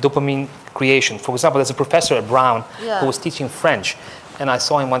dopamine creation. For example, there's a professor at Brown who was teaching French, and I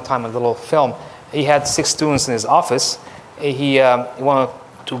saw him one time in a little film. He had 6 students in his office. He wanted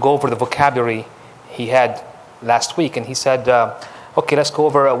to go over the vocabulary he had last week, and he said, okay, let's go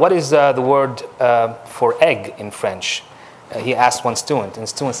over what is the word for egg in French. He asked one student, and the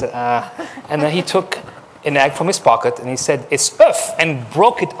student said, and then he took an egg from his pocket, and he said, it's œuf, and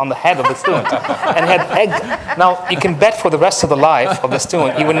broke it on the head of the student. And had egg. Now, you can bet for the rest of the life of the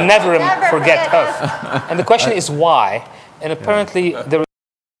student, he would never forget œuf. And the question is why? And apparently,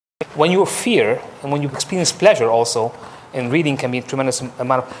 when you fear, and when you experience pleasure also, and reading can be a tremendous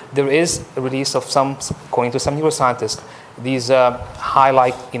amount of. There is a release of some, according to some neuroscientists, these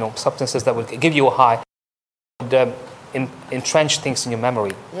high-like substances that will give you a high, would entrench things in your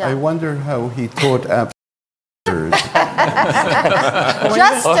memory. Yeah. I wonder how he taught absence.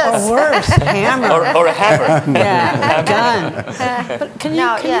 Justice. Or worse, hammer. Or a hammer. Yeah, a gun. But can you,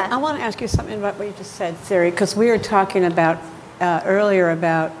 No, can yeah. you, I want to ask you something about what you just said, Siri, because we were talking about earlier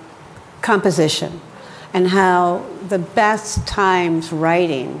about composition and how the best times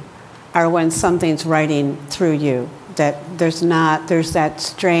writing are when something's writing through you. That there's that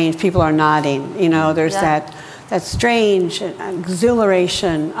strange, people are nodding, there's Yeah. that strange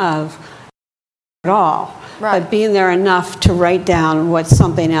exhilaration of it all. Right. But being there enough to write down what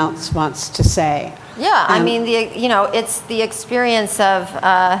something else wants to say. Yeah, I mean, it's the experience of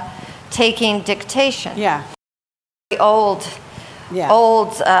taking dictation. Yeah. The old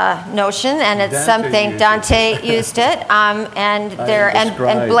notion, and it's Dante something used Dante used it, and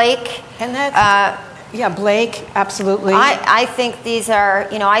Blake. And that's, Blake, absolutely. I think these are,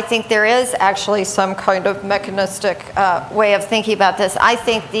 I think there is actually some kind of mechanistic way of thinking about this. I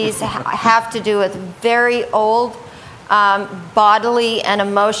think these have to do with very old bodily and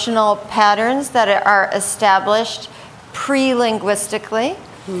emotional patterns that are established pre-linguistically.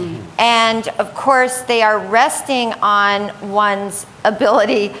 And of course, they are resting on one's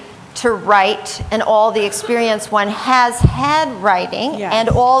ability to write and all the experience one has had writing, Yes. and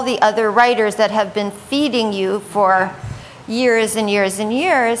all the other writers that have been feeding you for years and years and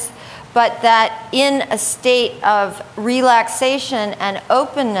years, but that in a state of relaxation and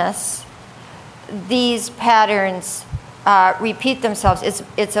openness, these patterns repeat themselves.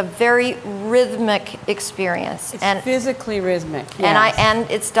 It's a very rhythmic experience. It's physically rhythmic. And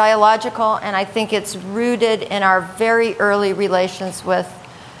it's dialogical, and I think it's rooted in our very early relations with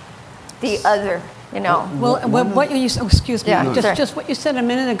the other, Well, what you excuse me, Yeah, sure. just what you said a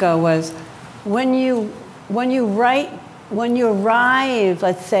minute ago was when you arrive,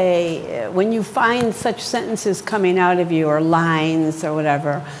 let's say, when you find such sentences coming out of you or lines or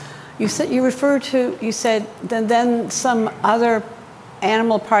whatever, you said then some other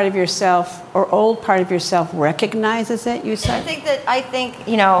animal part of yourself or old part of yourself recognizes it, you said? I think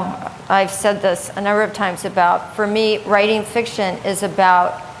I've said this a number of times about, for me, writing fiction is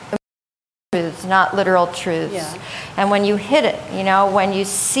about truths, not literal truths. Yeah. And when you hit it, when you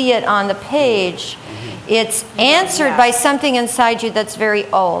see it on the page, it's answered by something inside you that's very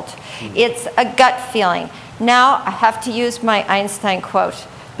old. It's a gut feeling. Now I have to use my Einstein quote,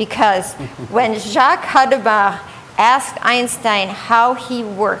 because when Jacques Hadamard asked Einstein how he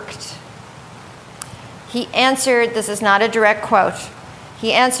worked, he answered, this is not a direct quote,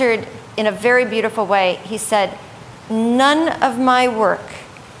 he answered in a very beautiful way. He said, "None of my work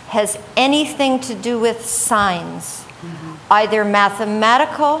has anything to do with signs, either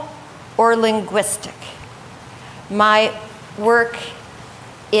mathematical or linguistic. My work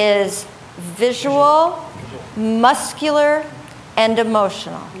is visual, muscular, and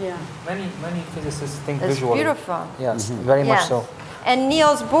emotional." Yeah. Many physicists think It's visually. beautiful. Yes, very much Yes. so. And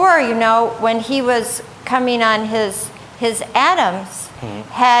Niels Bohr, when he was coming on his atoms,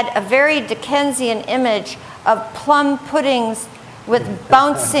 had a very Dickensian image of plum puddings with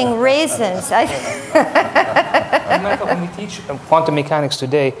bouncing raisins. As a matter of fact, when we teach quantum mechanics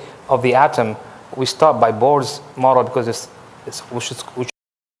today of the atom, we start by Bohr's model because it's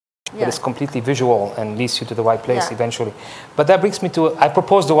completely visual and leads you to the right place eventually. But that brings me to, I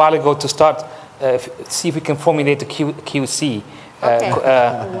proposed a while ago to start, see if we can formulate a QC.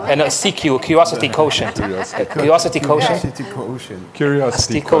 And a CQ, curiosity quotient. Curiosity quotient.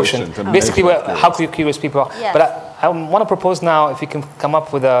 Curiosity quotient. Basically, how curious people are. Yes. But I want to propose now if we can come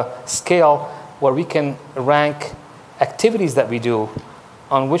up with a scale where we can rank activities that we do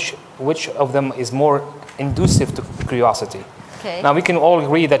on which of them is more inducive to curiosity. Okay. Now, we can all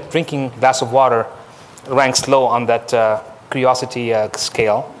agree that drinking a glass of water ranks low on that curiosity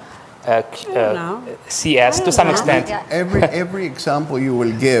scale. CS to some extent. Yeah. Every example you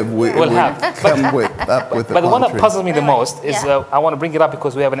will give will have. come up with the But the one that contrary. puzzles me the most is, Yeah. I want to bring it up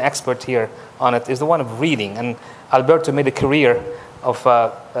because we have an expert here on it, is the one of reading. And Alberto made a career of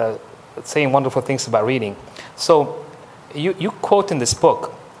saying wonderful things about reading. So you quote in this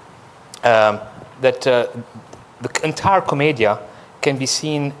book that the entire Commedia can be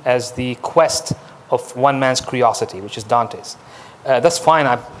seen as the quest of one man's curiosity, which is Dante's. That's fine.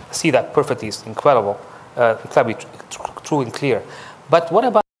 I see that perfectly. It's incredible, incredibly true and clear. But what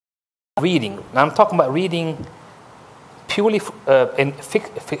about reading? Now I'm talking about reading purely in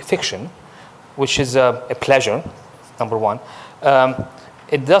fiction, which is a pleasure, number one.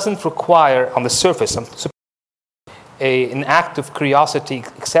 It doesn't require, on the surface, an act of curiosity,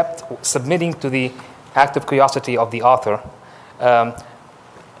 except submitting to the act of curiosity of the author.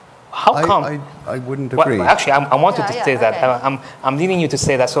 How come? I wouldn't agree. Well, actually, I wanted to say that. okay. I'm needing you to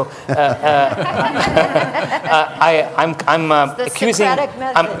say that. So I'm the accusing. Socratic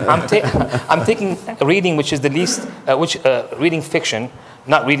method. I'm taking a reading which is the least, reading fiction,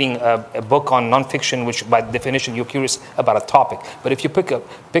 not reading a book on nonfiction, which by definition you're curious about a topic. But if you pick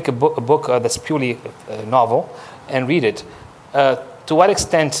a book that's purely novel and read it, to what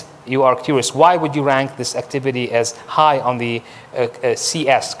extent you are curious? Why would you rank this activity as high on the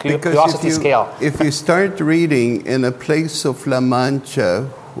CS, curiosity scale? If you start reading in a place of La Mancha,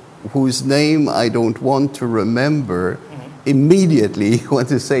 whose name I don't want to remember, immediately you want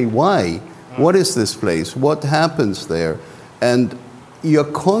to say, why? What is this place? What happens there? And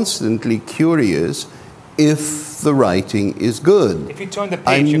you're constantly curious if the writing is good. If you turn the page,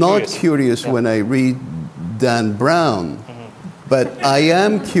 I'm you're not curious. when I read Dan Brown. But I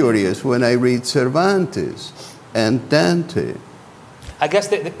am curious when I read Cervantes and Dante. I guess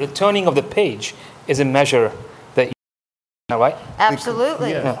the turning of the page is a measure that you know, right? Absolutely.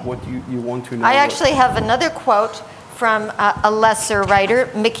 Yes, what you want to know. I actually have another quote from a lesser writer,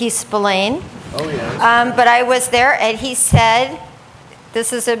 Mickey Spillane. Oh, yes. But I was there, and he said,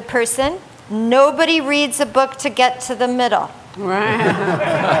 this is in person, nobody reads a book to get to the middle. Right.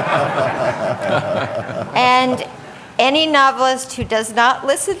 And any novelist who does not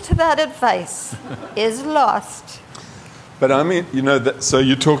listen to that advice is lost. But I mean, so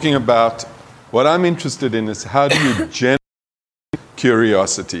you're talking about, what I'm interested in is how do you generate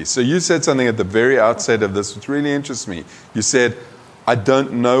curiosity? So you said something at the very outset of this which really interests me. You said, I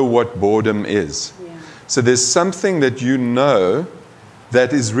don't know what boredom is. Yeah. So there's something that you know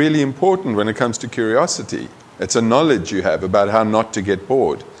that is really important when it comes to curiosity. It's a knowledge you have about how not to get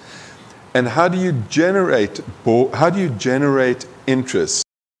bored. And how do you generate interest,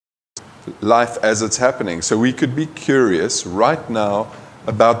 life as it's happening? So we could be curious right now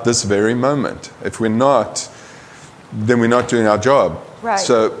about this very moment. If we're not, then we're not doing our job. Right.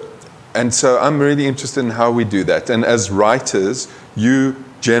 So I'm really interested in how we do that. And as writers, you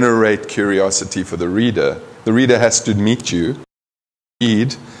generate curiosity for the reader. The reader has to meet you,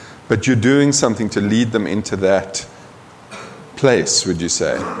 read, but you're doing something to lead them into that place, would you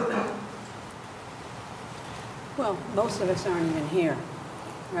say? Well, most of us aren't even here,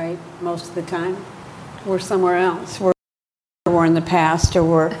 right? Most of the time. We're somewhere else. We're in the past,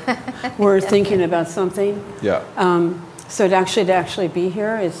 or we're thinking about something. Yeah. So to actually be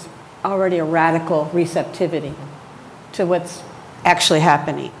here is already a radical receptivity to what's actually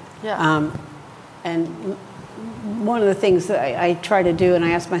happening. Yeah. And one of the things that I try to do, and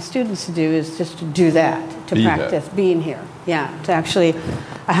I ask my students to do, is just to do that, to practice being here. Yeah, to actually,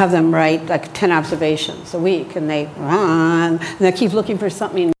 I have them write like 10 observations a week, and they keep looking for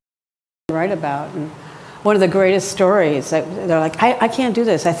something to write about. And one of the greatest stories, they're like, I can't do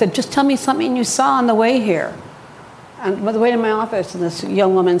this. I said, just tell me something you saw on the way here. On the way to my office, and this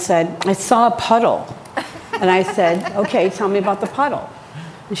young woman said, I saw a puddle. And I said, okay, tell me about the puddle.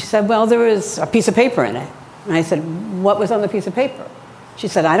 And she said, well, there was a piece of paper in it. And I said, what was on the piece of paper? She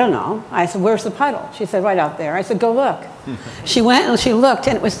said, I don't know. I said, where's the puddle? She said, right out there. I said, go look. She went and she looked,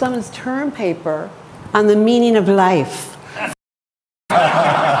 and it was someone's term paper on the meaning of life.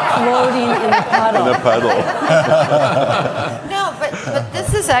 Floating in the puddle. In a puddle. No, but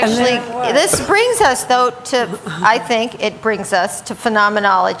this is actually, this brings us, though, I think it brings us to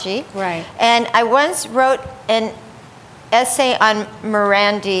phenomenology. Right. And I once wrote an essay on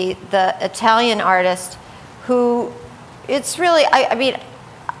Morandi, the Italian artist, who, it's really,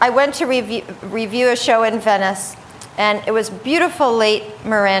 I went to review a show in Venice, and it was beautiful late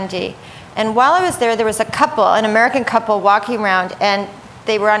Morandi. And while I was there was a couple, an American couple, walking around, and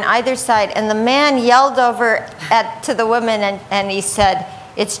they were on either side, and the man yelled over to the woman, and he said,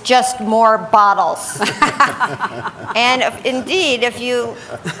 it's just more bottles. And indeed, if you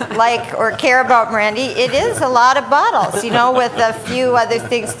like or care about Morandi, it is a lot of bottles, with a few other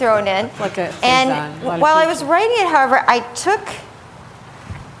things thrown in. And while I was writing it, however, I took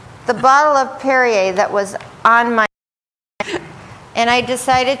the bottle of Perrier that was on my, and I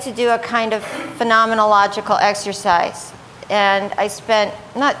decided to do a kind of phenomenological exercise. And I spent,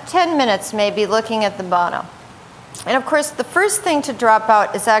 not 10 minutes maybe, looking at the bottle. And of course, the first thing to drop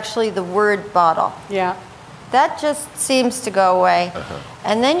out is actually the word bottle. Yeah. That just seems to go away.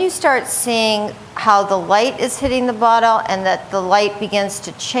 And then you start seeing how the light is hitting the bottle, and that the light begins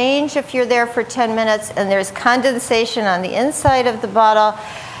to change if you're there for 10 minutes, and there's condensation on the inside of the bottle,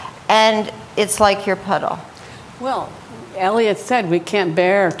 and it's like your puddle. Well, Eliot said we can't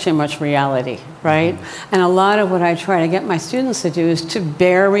bear too much reality. right? And a lot of what I try to get my students to do is to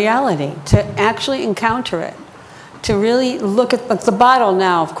bear reality, to actually encounter it, to really look at the bottle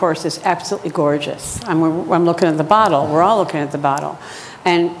now, of course, is absolutely gorgeous. I'm looking at the bottle. We're all looking at the bottle.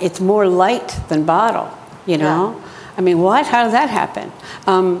 And it's more light than bottle, you know? Yeah. I mean, what? How did that happen?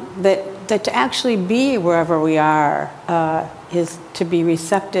 That to actually be wherever we are is to be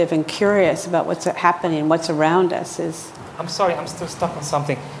receptive and curious about what's happening, what's around us is... I'm sorry, I'm still stuck on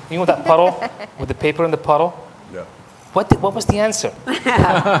something. You know that puddle with the paper in the puddle? Yeah. What was the answer?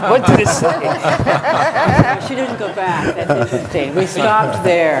 What did it say? She didn't go back. That's interesting. We stopped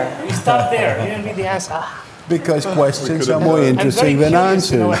there. You stopped there. You didn't read the answer. Ah. Because questions are more interesting than answers.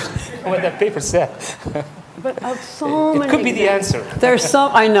 To know what that paper said. But so many. It could be the answer.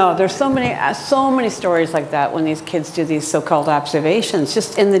 I know. There's so many stories like that when these kids do these so-called observations,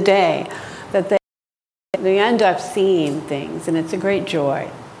 just in the day, that they end up seeing things, and it's a great joy.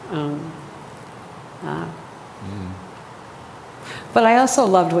 But I also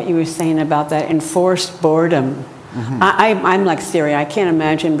loved what you were saying about that enforced boredom. Mm-hmm. I'm like Siri. I can't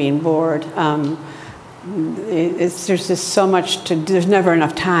imagine being bored. There's just so much there's never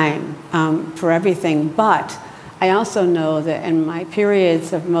enough time for everything. But I also know that in my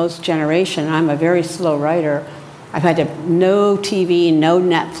periods of most generation, I'm a very slow writer. I've had no TV, no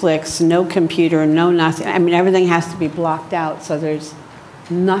Netflix, no computer, no nothing. I mean, everything has to be blocked out, so there's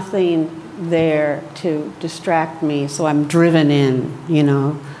nothing there to distract me. So I'm driven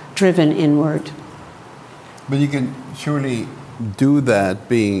driven inward. But you can surely do that,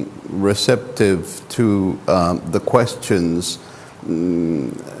 being receptive to the questions.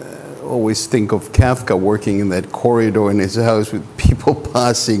 Always think of Kafka working in that corridor in his house with people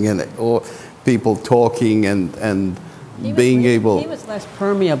passing or people talking and being able... He was less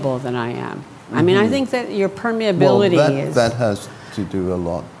permeable than I am. Mm-hmm. I mean, I think that your permeability is... That has to do a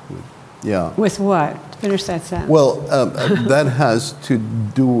lot with... Yeah. With what? Finish that sentence. Well, that has to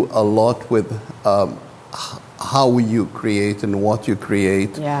do a lot with how you create and what you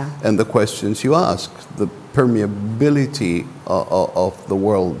create, and the questions you ask. The permeability of the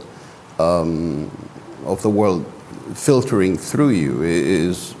world, filtering through you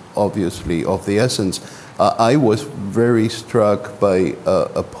is obviously of the essence. I was very struck by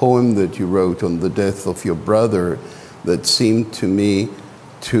a poem that you wrote on the death of your brother that seemed to me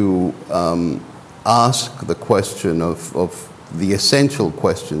to ask the question of the essential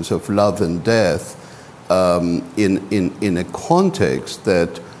questions of love and death in a context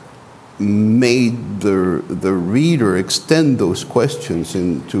that made the reader extend those questions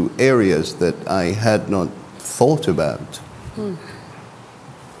into areas that I had not thought about.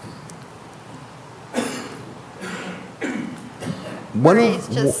 Marie's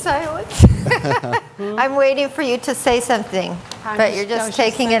just silent. I'm waiting for you to say something, but you're just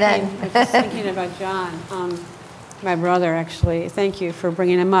taking it in. I'm just thinking about John, my brother, actually. Thank you for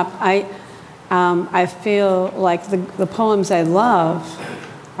bringing him up. I feel like the poems I love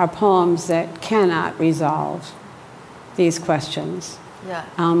are poems that cannot resolve these questions,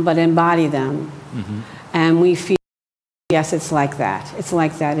 but embody them. Mm-hmm. And we feel, yes, it's like that. It's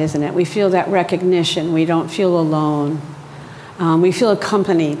like that, isn't it? We feel that recognition. We don't feel alone. We feel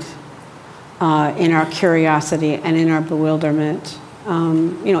accompanied in our curiosity and in our bewilderment.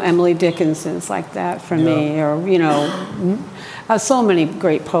 Emily Dickinson's like that for me, or so many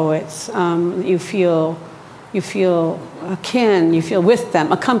great poets. You feel akin, you feel with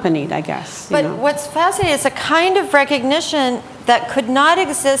them, accompanied, I guess. But what's fascinating is a kind of recognition that could not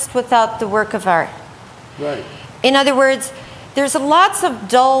exist without the work of art. Right. In other words, there's lots of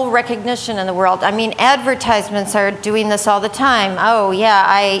dull recognition in the world. I mean, advertisements are doing this all the time. Oh, yeah,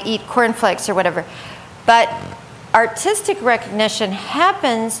 I eat cornflakes or whatever. But artistic recognition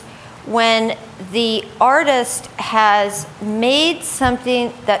happens when the artist has made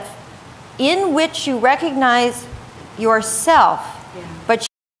something that in which you recognize yourself, but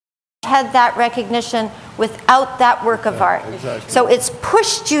you had that recognition without that work of art. Exactly. So it's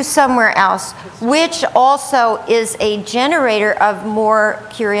pushed you somewhere else, which also is a generator of more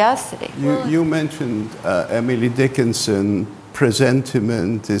curiosity. You mentioned Emily Dickinson.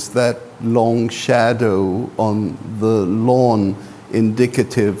 Presentiment is that long shadow on the lawn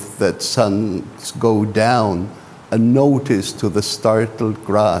indicative that suns go down, a notice to the startled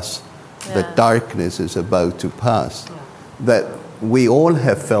grass that darkness is about to pass. That we all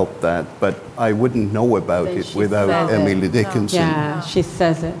have felt that, but I wouldn't know about it without Emily Dickinson. Yeah, she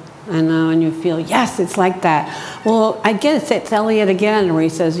says it. I know, and you feel, yes, it's like that. Well, I guess it's Eliot again, where he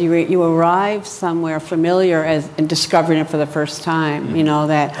says you arrive somewhere familiar and discovering it for the first time. You know,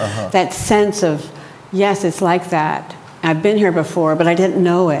 that sense of, yes, it's like that. I've been here before, but I didn't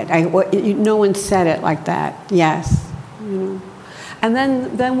know it. No one said it like that. Yes. And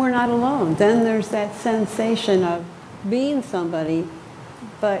then we're not alone. Then there's that sensation of being somebody,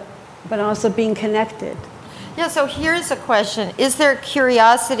 but also being connected. Yeah, so here's a question. Is there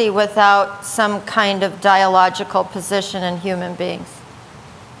curiosity without some kind of dialogical position in human beings?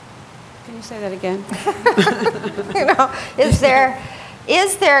 Can you say that again?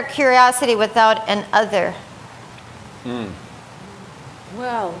 Is there curiosity without an other?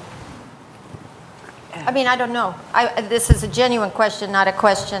 Well, I mean, I don't know. This is a genuine question, not a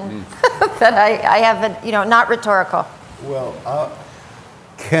question that I haven't, not rhetorical. Well,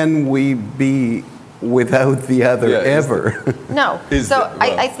 can we be without the other ever? No.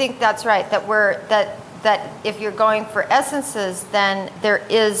 I think that's right. That if you're going for essences, then there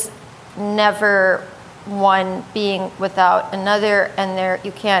is never one being without another, and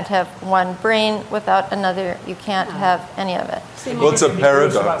you can't have one brain without another. You can't have any of it. Well, it's a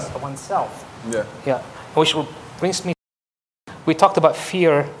paradox. About oneself. Yeah. Yeah. Which brings me. We talked about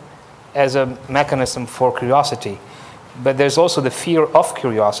fear as a mechanism for curiosity, but there's also the fear of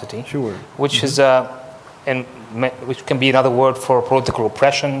curiosity. Sure. Which is which can be another word for political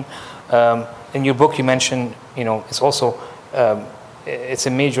oppression. In your book, you mentioned, it's also it's a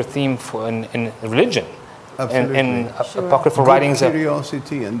major theme in religion. Absolutely. And apocryphal writings. Good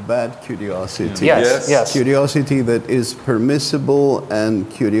curiosity and bad curiosity. Yes. Curiosity that is permissible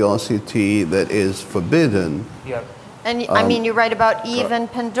and curiosity that is forbidden. Yeah. And you write about Eve and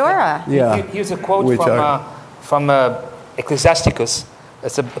Pandora. Yeah. Here's a quote from Ecclesiasticus.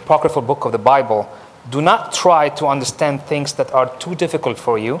 It's an apocryphal book of the Bible. Do not try to understand things that are too difficult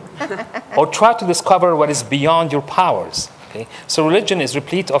for you, or try to discover what is beyond your powers. Okay? So religion is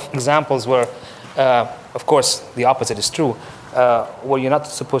replete of examples where, of course, the opposite is true, where you're not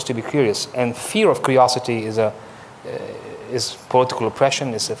supposed to be curious. And fear of curiosity is political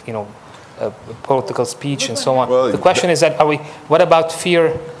oppression, is political speech, and so on. Well, the question is that what about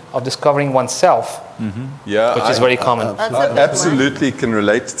fear of discovering oneself, which is very common? I absolutely can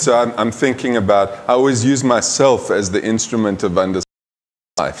relate. So I'm thinking about, I always use myself as the instrument of understanding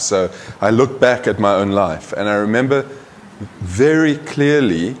life. So I look back at my own life, and I remember very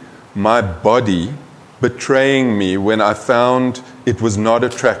clearly my body betraying me when I found it was not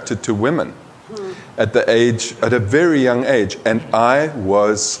attracted to women at a very young age. And I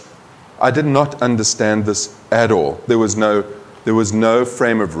did not understand this at all. There was no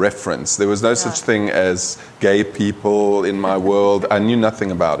frame of reference. There was no such thing as gay people in my world. I knew nothing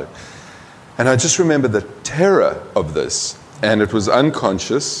about it. And I just remember the terror of this. And it was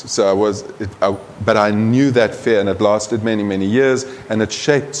unconscious, but I knew that fear, and it lasted many, many years, and it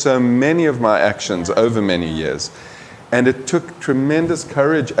shaped so many of my actions over many years. And it took tremendous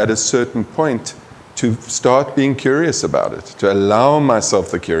courage at a certain point to start being curious about it, to allow myself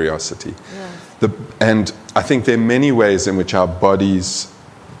the curiosity. Yeah. And I think there are many ways in which our bodies,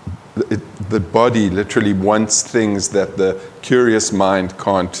 the body literally wants things that the curious mind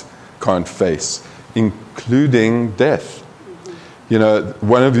can't face, including death.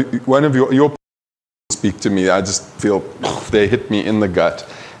 One of your speak to me, I just feel they hit me in the gut.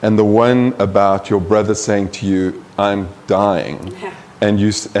 And the one about your brother saying to you, "I'm dying," and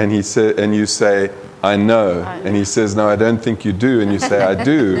you say, "I know," and he says, "No, I don't think you do," and you say, "I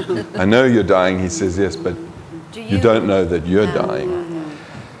do. I know you're dying." He says, "Yes, but you don't know that you're dying."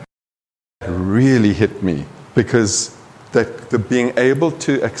 It really hit me, because the being able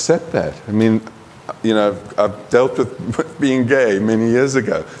to accept that. I mean, I've dealt with being gay many years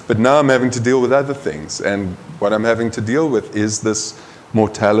ago, but now I'm having to deal with other things. And what I'm having to deal with is this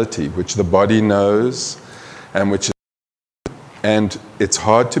mortality, which the body knows, and it's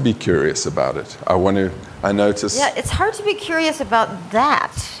hard to be curious about it. I notice. Yeah, it's hard to be curious about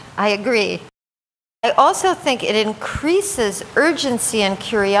that. I agree. I also think it increases urgency and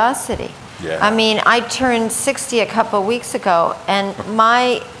curiosity. Yeah. I mean, I turned 60 a couple of weeks ago, and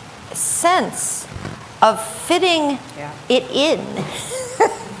my sense of fitting it in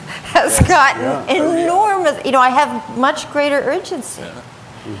has gotten enormous. I have much greater urgency. Yeah.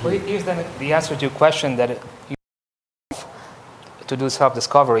 Well, here's then the answer to your question, that to do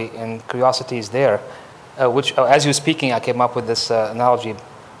self-discovery, and curiosity is there, which, as you're speaking, I came up with this analogy.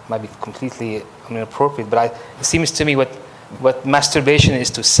 Might be completely inappropriate, but it seems to me what masturbation is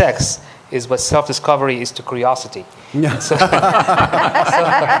to sex is what self-discovery is to curiosity. Yeah. So here's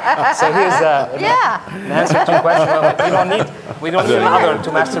an answer to your question. We don't need another to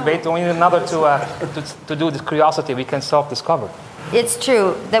masturbate. We need another to do this curiosity. We can self-discover. It's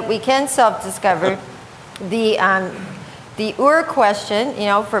true that we can self-discover. The Ur question,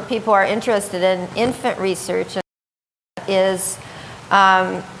 for people who are interested in infant research, is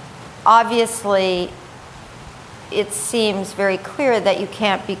obviously it seems very clear that you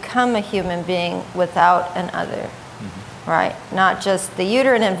can't become a human being without an other, right? Not just the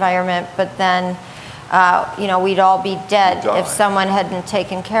uterine environment, but then, we'd all be dead if someone hadn't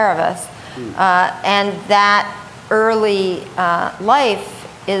taken care of us. And that early life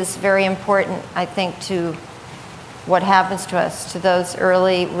is very important, I think, to what happens to us, to those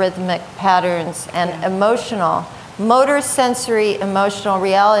early rhythmic patterns and emotional, motor sensory emotional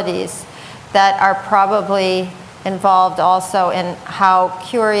realities that are probably involved also in how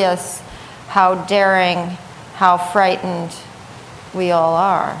curious, how daring, how frightened we all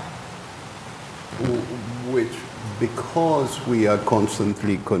are. Which, because we are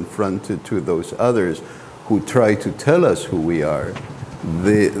constantly confronted to those others who try to tell us who we are,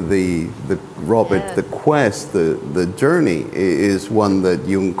 Robert, the quest, the journey is one that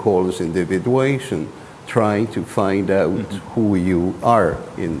Jung calls individuation, trying to find out who you are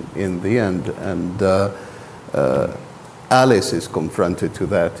in the end. And Alice is confronted to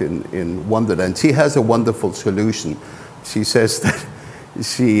that in Wonderland. She has a wonderful solution. She says that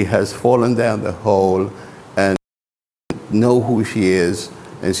she has fallen down the hole and know who she is.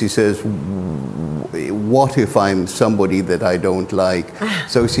 And she says, what if I'm somebody that I don't like?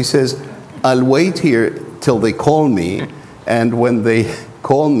 So she says, I'll wait here till they call me. And when they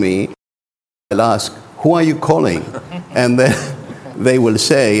call me, I'll ask, who are you calling? And then they will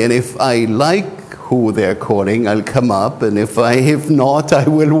say, and if I like who they're calling, I'll come up. And if not, I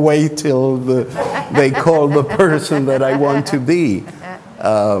will wait till they call the person that I want to be.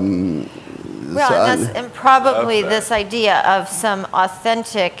 And probably this idea of some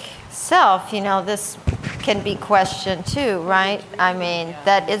authentic self, this can be questioned too, right? I mean,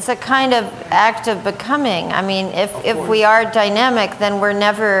 that it's a kind of act of becoming. I mean, if we are dynamic, then we're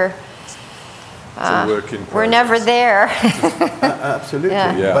never there. Absolutely.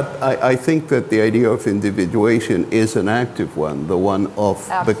 Yeah. But I think that the idea of individuation is an active one, the one of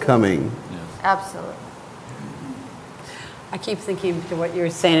becoming. Yeah. Absolutely. I keep thinking to what you were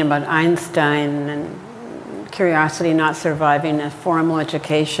saying about Einstein and curiosity not surviving a formal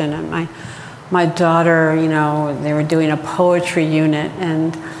education. And my daughter, they were doing a poetry unit,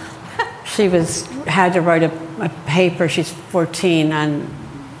 and she had to write a paper. She's 14 on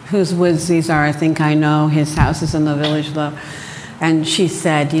whose woods these are. I think I know. His house is in the village, though. And she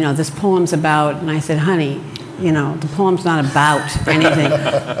said, this poem's about. And I said, honey, the poem's not about anything.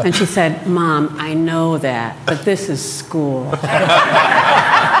 And she said, Mom, I know that, but this is school. Wonderful.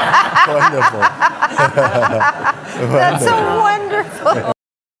 That's so wonderful.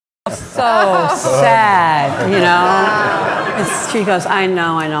 So sad, She goes, I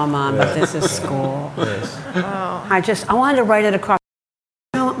know, Mom, but this is school. Yes. I wanted to write it across.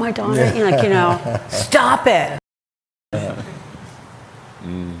 My daughter, stop it.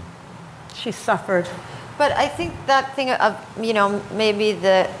 She suffered. But I think that thing of, maybe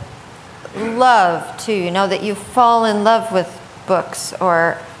the love too, that you fall in love with books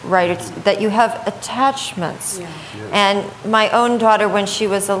or writers, that you have attachments. Yeah. And my own daughter, when she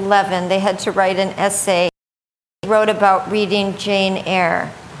was 11, they had to write an essay. She wrote about reading Jane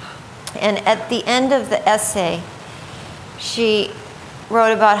Eyre. And at the end of the essay, she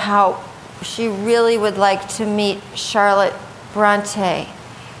wrote about how she really would like to meet Charlotte Bronte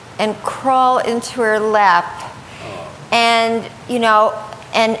and crawl into her lap and,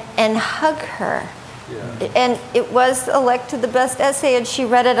 and hug her. Yeah. And it was elected the best essay, and she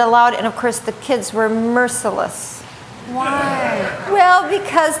read it aloud, and of course the kids were merciless. Why? Well,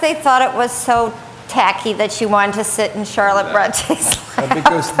 because they thought it was so tacky that she wanted to sit in Charlotte Bronte's lap.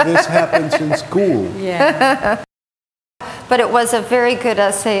 Because this happens in school. Yeah. But it was a very good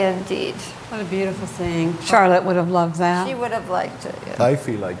essay indeed. What a beautiful thing. Charlotte would have loved that. She would have liked it. Yeah. I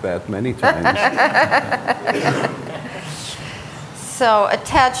feel like that many times. So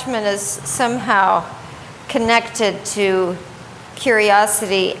attachment is somehow connected to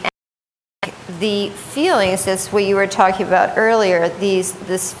curiosity and the feelings, as what you were talking about earlier,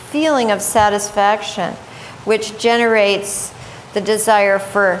 this feeling of satisfaction, which generates the desire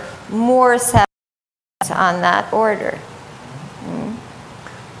for more satisfaction on that order.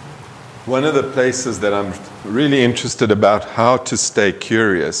 One of the places that I'm really interested about how to stay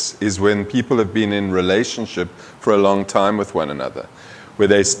curious is when people have been in relationship for a long time with one another, where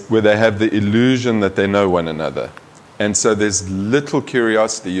they have the illusion that they know one another. And so there's little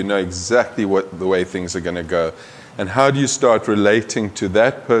curiosity. You know exactly the way things are going to go. And how do you start relating to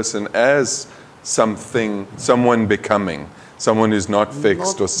that person as someone becoming, someone who's not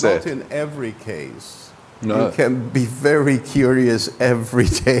fixed or set? Not in every case. No. You can be very curious every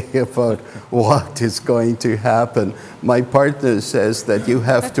day about what is going to happen. My partner says that you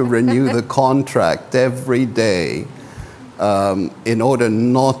have to renew the contract every day in order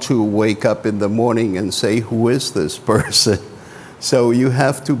not to wake up in the morning and say, who is this person? So you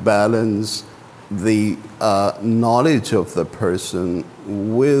have to balance the knowledge of the person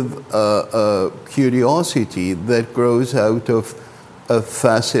with a curiosity that grows out of a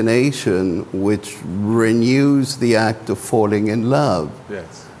fascination which renews the act of falling in love.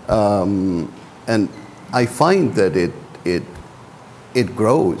 Yes. And I find that it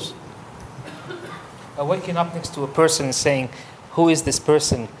grows. Waking up next to a person and saying, who is this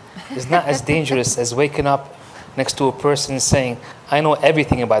person, is not as dangerous as waking up next to a person and saying, I know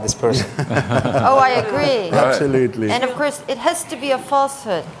everything about this person. Oh, I agree. Absolutely. And of course, it has to be a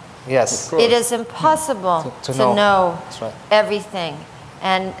falsehood. Yes. It is impossible To to know. know That's right. everything.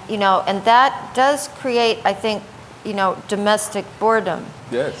 And, and that does create, I think, domestic boredom.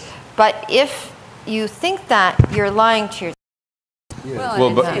 Yes. But if you think that, you're lying to yourself. Well, Well,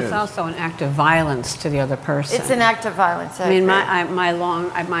 and but- it's also an act of violence to the other person. It's an act of violence. I mean,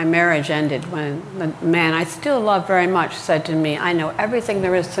 agree. my marriage ended when the man I still love very much said to me, I know everything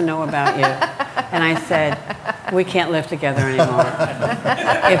there is to know about you. And I said, we can't live together anymore.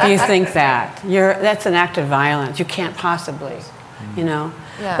 If you think that, that's an act of violence. You can't possibly,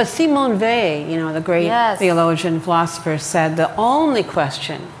 Yeah. But Simone Weil, the great Yes. theologian, philosopher, said the only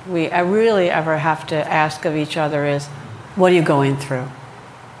question we really ever have to ask of each other is, what are you going through?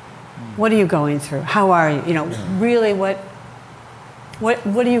 What are you going through? How are you? Really, what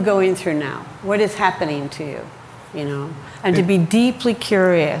are you going through now? What is happening to you? And to be deeply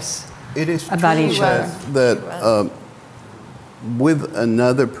curious It is about true each other. that with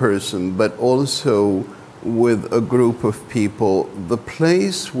another person, but also with a group of people, the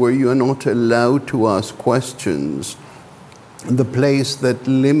place where you are not allowed to ask questions, the place that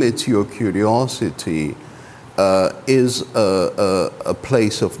limits your curiosity, is a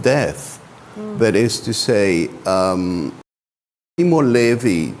place of death. That is to say, Primo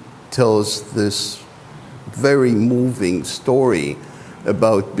Levi tells this very moving story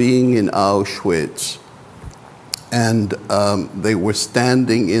about being in Auschwitz, and they were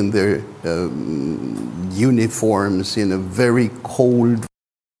standing in their uniforms in a very cold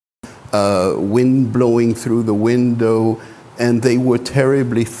wind blowing through the window, and they were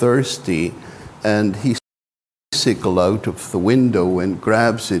terribly thirsty, and he bicycle out of the window and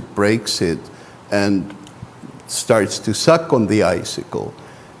grabs it, breaks it, and starts to suck on the icicle.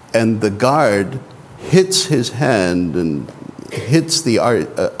 And the guard hits his hand and hits the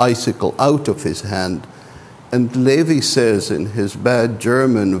icicle out of his hand. And Levi says in his bad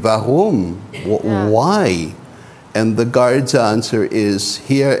German, Warum? Why? And the guard's answer is,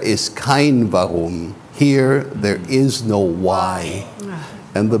 Hier ist kein Warum. Here there is no why.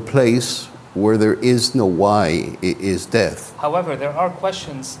 And the place where there is no why is death. However, there are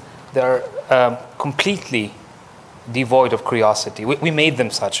questions that are completely devoid of curiosity. We made them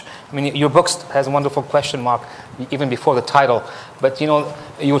such. I mean, your book has a wonderful question mark even before the title. But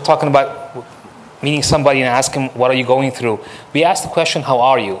you were talking about meeting somebody and ask him, what are you going through? We asked the question, how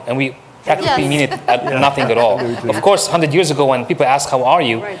are you? And we practically mean it at nothing at all. Of course, 100 years ago when people ask, how are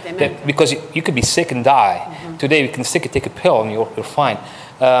you? Right, because you could be sick and die. Mm-hmm. Today, you can take a pill and you're fine.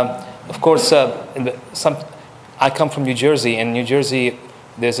 Of course, I come from New Jersey. In New Jersey,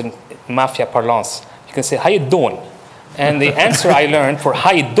 there's a mafia parlance. You can say, how you doing? And the answer I learned for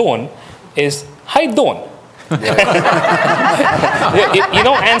how you doing is, how you doing? You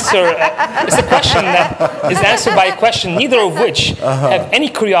don't answer. It's a question that is answered by a question, neither of which have any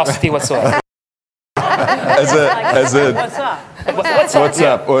curiosity whatsoever. What's up? What's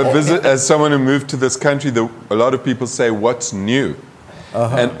up? Or as someone who moved to this country, a lot of people say, what's new?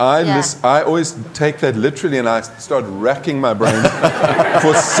 And I always take that literally, and I start racking my brain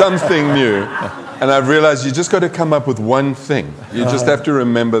for something new. And I've realized you just got to come up with one thing. You just have to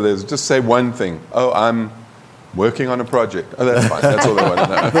remember this. Just say one thing. Oh, I'm working on a project. Oh, that's fine. That's all they want to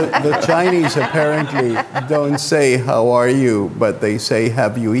know. The Chinese apparently don't say, how are you, but they say,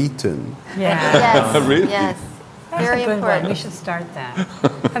 have you eaten? Yeah. Yes. Really? Yes. That's Very a good important. one. We should start that.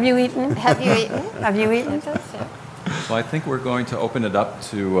 Have you eaten? Have you eaten? Have you eaten? Well, I think we're going to open it up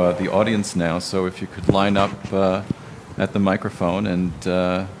to the audience now, so if you could line up at the microphone and...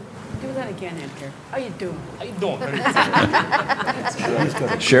 Do that again, Edgar. How you doing? How you doing?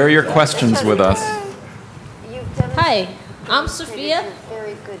 share your questions with us. Hi, I'm Sophia,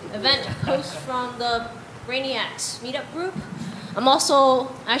 Very good. event host from the Brainiacs meetup group. I'm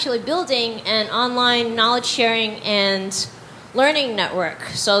also actually building an online knowledge sharing and learning network.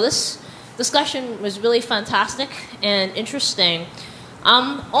 So this discussion was really fantastic and interesting.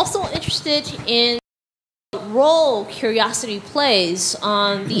 I'm also interested in the role curiosity plays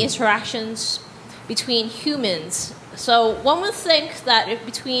on the interactions between humans. So one would think that if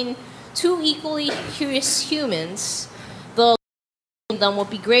between two equally curious humans, the learning of them would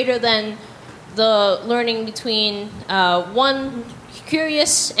be greater than the learning between one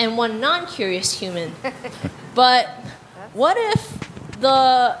curious and one non-curious human. But what if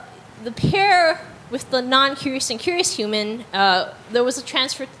the pair with the non-curious and curious human, there was a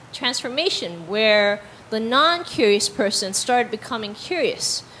transformation where the non-curious person started becoming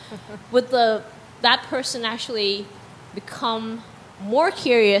curious? Would that person actually become more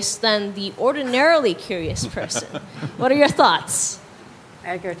curious than the ordinarily curious person? What are your thoughts?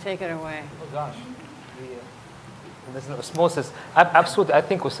 Edgar, take it away. Oh gosh, there's osmosis. Absolutely, I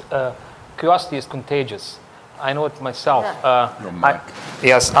think curiosity is contagious. I know it myself. I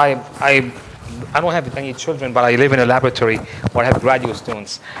don't have any children, but I live in a laboratory where I have graduate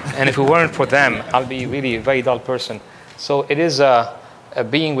students. And if it weren't for them, I'll be really a very dull person. So it is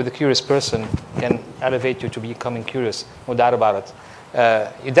being with a curious person can elevate you to becoming curious, no doubt about it.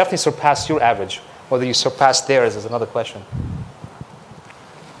 You definitely surpass your average. Whether you surpass theirs is another question.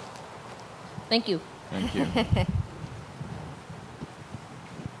 Thank you. Thank you.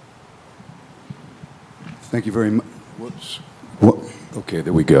 Thank you very much. Whoops. Okay,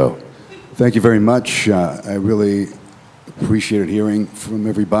 there we go. Thank you very much. I really appreciated hearing from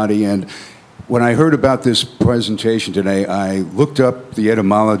everybody. And when I heard about this presentation today, I looked up the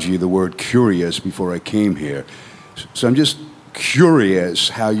etymology of the word curious before I came here. So I'm just curious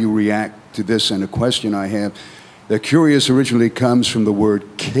how you react to this. And a question I have, that curious originally comes from the word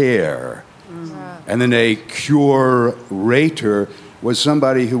care. And then a curator was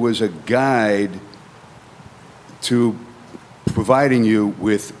somebody who was a guide to providing you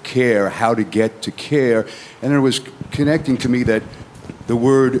with care, how to get to care. And it was connecting to me that the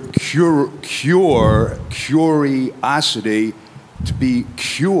word curiosity, to be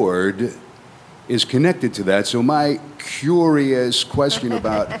cured, is connected to that. So my curious question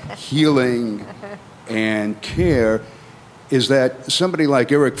about healing and care is that somebody like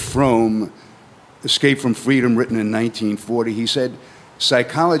Erich Fromm, Escape from Freedom, written in 1940, he said,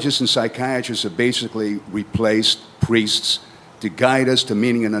 psychologists and psychiatrists have basically replaced priests to guide us to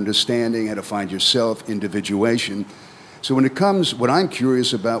meaning and understanding, how to find yourself, individuation. So what I'm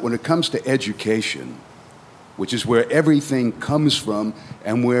curious about, when it comes to education, which is where everything comes from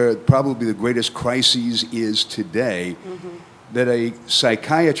and where probably the greatest crisis is today, that a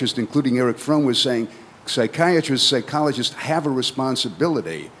psychiatrist, including Erich Fromm, was saying, psychiatrists, psychologists have a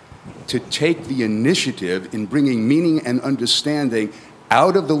responsibility to take the initiative in bringing meaning and understanding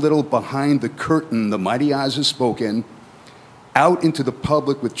out of the little behind the curtain, the mighty Oz has spoken, out into the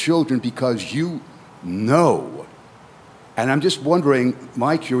public with children, because you know. And I'm just wondering,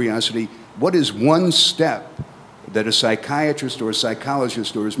 my curiosity, what is one step that a psychiatrist or a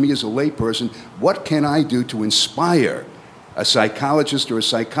psychologist, or as me as a layperson, what can I do to inspire a psychologist or a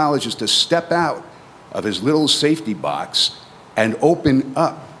psychologist to step out of his little safety box and open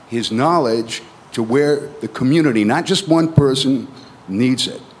up his knowledge to where the community, not just one person, needs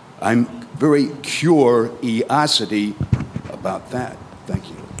it? I'm very curiosity about that. Thank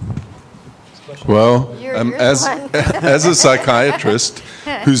you. Well, as a psychiatrist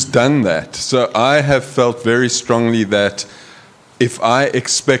who's done that, so I have felt very strongly that if I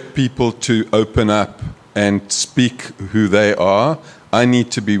expect people to open up and speak who they are, I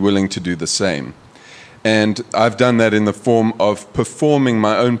need to be willing to do the same. And I've done that in the form of performing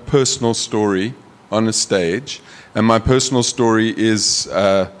my own personal story on a stage. And my personal story has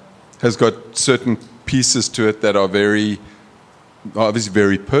got certain pieces to it that are obviously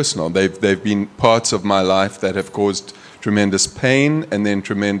very personal. They've been parts of my life that have caused tremendous pain and then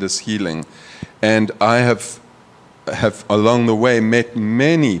tremendous healing. And I have along the way met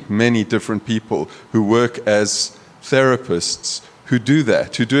many, many different people who work as therapists, who do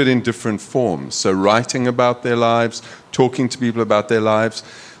that, who do it in different forms. So writing about their lives, talking to people about their lives.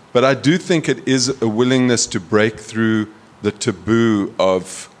 But I do think it is a willingness to break through the taboo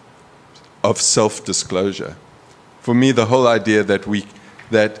of self-disclosure. For me, the whole idea that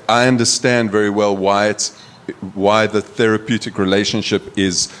I understand very well why the therapeutic relationship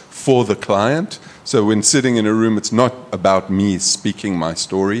is for the client. So when sitting in a room, it's not about me speaking my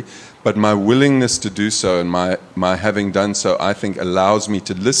story, but my willingness to do so and my having done so, I think, allows me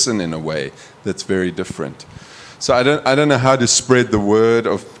to listen in a way that's very different. So I don't know how to spread the word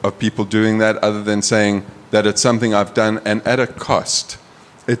of people doing that, other than saying that it's something I've done and at a cost.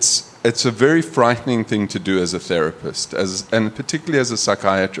 It's it's a very frightening thing to do as a therapist, and particularly as a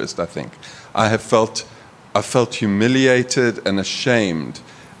psychiatrist, I think. I felt humiliated and ashamed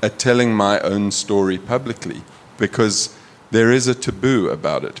at telling my own story publicly because there is a taboo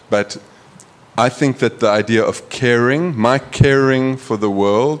about it. But I think that the idea of caring, my caring for the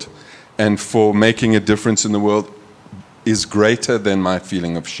world and for making a difference in the world is greater than my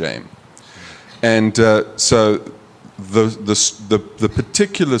feeling of shame. And so the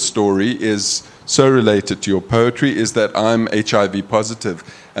particular story is so related to your poetry is that I'm HIV positive,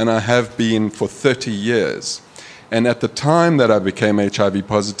 and I have been for 30 years. And at the time that I became HIV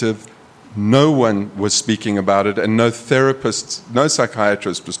positive, no one was speaking about it, and no therapist, no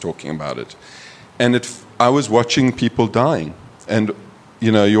psychiatrist was talking about it. And I was watching people dying. And,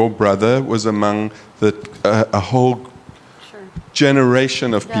 you know, your brother was among a whole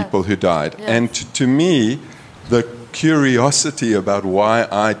generation of people who died. Yes. And to me, the curiosity about why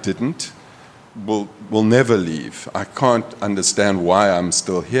I didn't will never leave. I can't understand why I'm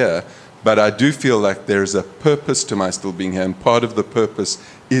still here, but I do feel like there's a purpose to my still being here, and part of the purpose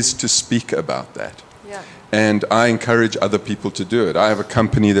is to speak about that. Yeah. And I encourage other people to do it. I have a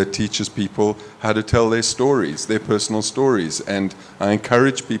company that teaches people how to tell their stories, their personal stories, and I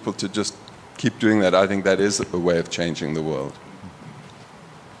encourage people to just keep doing that. I think that is a way of changing the world.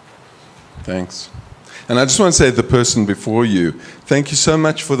 Thanks. And I just want to say to the person before you, thank you so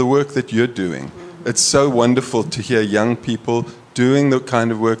much for the work that you're doing. It's so wonderful to hear young people doing the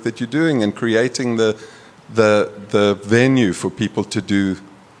kind of work that you're doing and creating the venue for people to do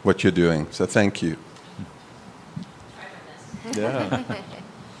what you're doing. So thank you. Yeah.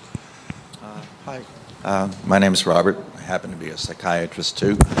 Hi. My name is Robert. I happen to be a psychiatrist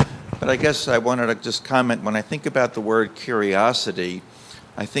too. But I guess I wanted to just comment, when I think about the word curiosity,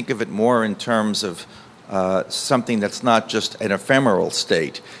 I think of it more in terms of something that's not just an ephemeral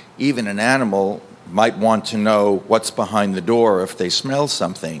state. Even an animal might want to know what's behind the door if they smell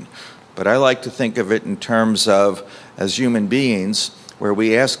something. But I like to think of it in terms of, as human beings, where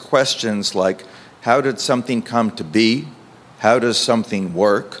we ask questions like, how did something come to be? How does something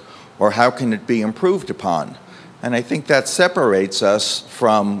work? Or how can it be improved upon? And I think that separates us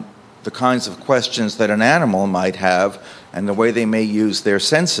from the kinds of questions that an animal might have and the way they may use their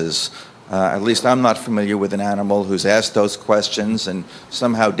senses. At least I'm not familiar with an animal who's asked those questions and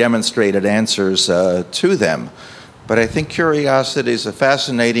somehow demonstrated answers to them. But I think curiosity is a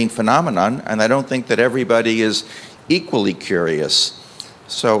fascinating phenomenon, and I don't think that everybody is equally curious.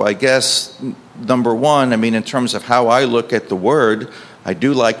 So I guess, number one, I mean, in terms of how I look at the word, I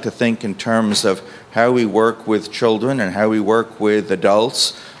do like to think in terms of how we work with children and how we work with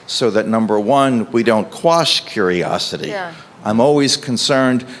adults, so that, number one, we don't quash curiosity. Yeah. I'm always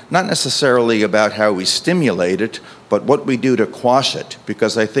concerned, not necessarily about how we stimulate it, but what we do to quash it,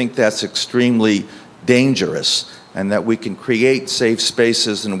 because I think that's extremely dangerous, and that we can create safe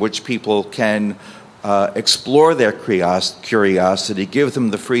spaces in which people can explore their curiosity, give them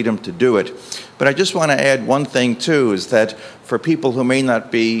the freedom to do it. But I just want to add one thing, too, is that for people who may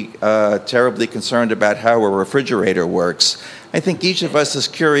not be terribly concerned about how a refrigerator works, I think each of us is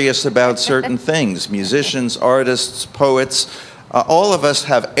curious about certain things. Musicians, artists, poets, all of us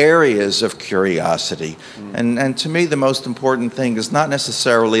have areas of curiosity. And to me, the most important thing is not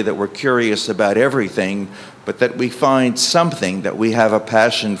necessarily that we're curious about everything, but that we find something that we have a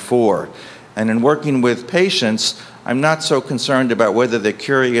passion for. And in working with patients, I'm not so concerned about whether they're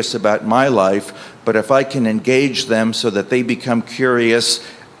curious about my life, but if I can engage them so that they become curious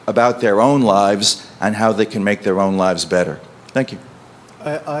about their own lives and how they can make their own lives better. Thank you.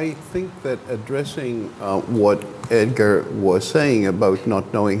 I think that addressing what Edgar was saying about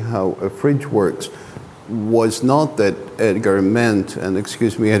not knowing how a fridge works was not that Edgar meant, and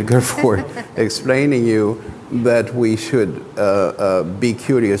excuse me, Edgar, for explaining you, that we should be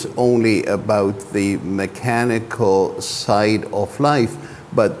curious only about the mechanical side of life,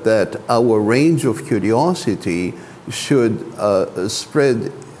 but that our range of curiosity should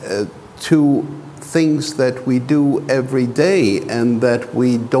spread to things that we do every day and that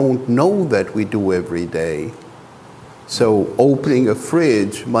we don't know that we do every day. So opening a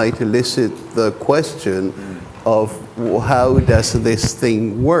fridge might elicit the question of how does this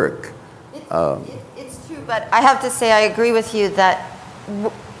thing work? It's true, but I have to say I agree with you that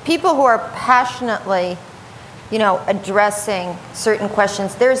people who are passionately, addressing certain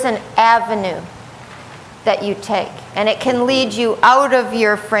questions, there's an avenue that you take, and it can lead you out of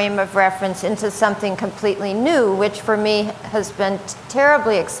your frame of reference into something completely new, which for me has been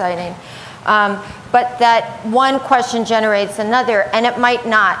terribly exciting. But that one question generates another, and it might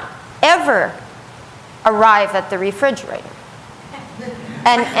not ever arrive at the refrigerator.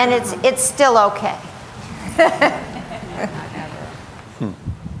 and it's still okay.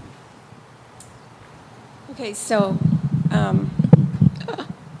 Okay, so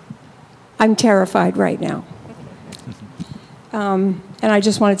I'm terrified right now. And I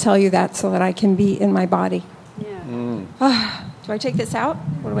just want to tell you that so that I can be in my body. Yeah. Do I take this out?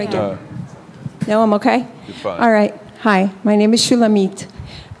 What do I get? No, I'm okay? You're fine. All right. Hi, my name is Shulamit.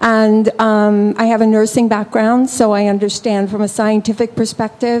 And I have a nursing background, so I understand from a scientific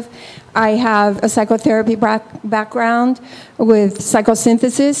perspective. I have a psychotherapy background with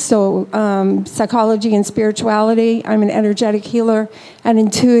psychosynthesis, so psychology and spirituality. I'm an energetic healer, an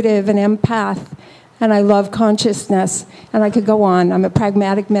intuitive, an empath, and I love consciousness. And I could go on. I'm a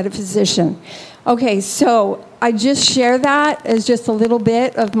pragmatic metaphysician. Okay, so I just share that as just a little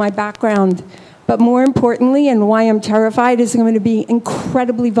bit of my background. But more importantly, and why I'm terrified, is I'm going to be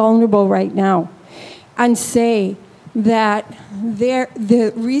incredibly vulnerable right now and say that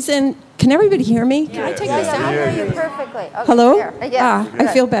the reason... Can everybody hear me? Can I take this out? I hear you perfectly. Okay, Hello? Yeah. I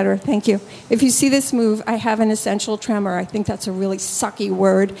feel better. Thank you. If you see this move, I have an essential tremor. I think that's a really sucky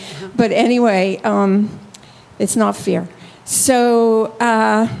word. But anyway, it's not fear. So...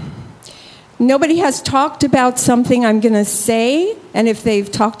 nobody has talked about something I'm going to say, and if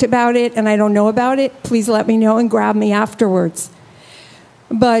they've talked about it and I don't know about it, please let me know and grab me afterwards.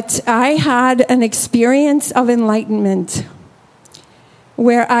 But I had an experience of enlightenment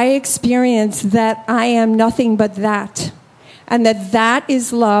where I experienced that I am nothing but that, and that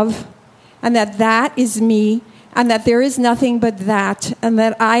is love, and that is me, and that there is nothing but that, and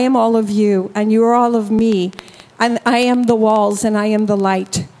that I am all of you, and you are all of me, and I am the walls, and I am the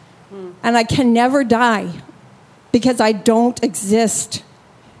light. And I can never die because I don't exist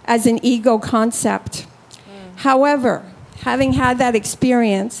as an ego concept. However, having had that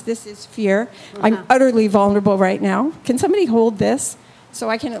experience, this is fear. I'm utterly vulnerable right now. Can somebody hold this so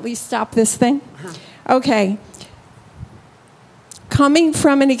I can at least stop this thing? Okay. Coming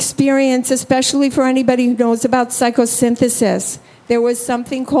from an experience, especially for anybody who knows about psychosynthesis, there was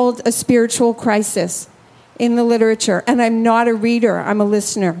something called a spiritual crisis in the literature. And I'm not a reader, I'm a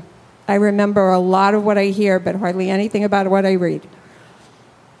listener. I remember a lot of what I hear, but hardly anything about what I read.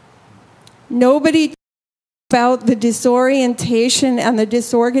 Nobody talks about the disorientation and the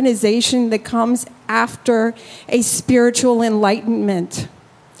disorganization that comes after a spiritual enlightenment.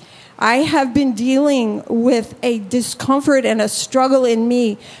 I have been dealing with a discomfort and a struggle in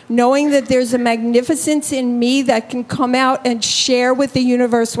me, knowing that there's a magnificence in me that can come out and share with the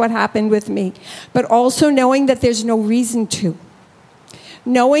universe what happened with me, but also knowing that there's no reason to.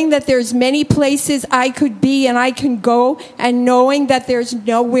 Knowing that there's many places I could be and I can go, and knowing that there's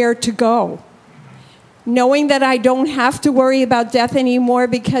nowhere to go. Knowing that I don't have to worry about death anymore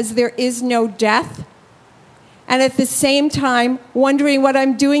because there is no death. And at the same time, wondering what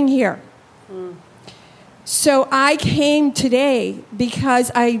I'm doing here. So I came today because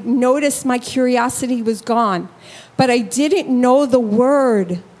I noticed my curiosity was gone. But I didn't know the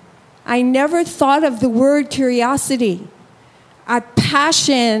word. I never thought of the word curiosity.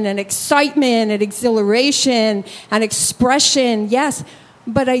 Passion and excitement and exhilaration and expression, yes,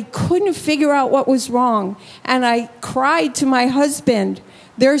 but I couldn't figure out what was wrong. And I cried to my husband,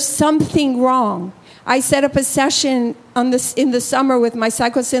 there's something wrong. I set up a session in the summer with my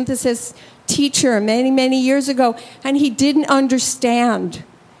psychosynthesis teacher many years ago, and he didn't understand.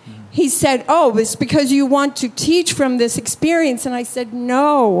 He said, oh, it's because you want to teach from this experience. And I said,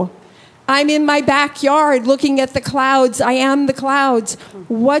 no. I'm in my backyard looking at the clouds. I am the clouds.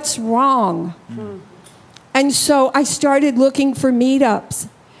 What's wrong? And so I started looking for meetups.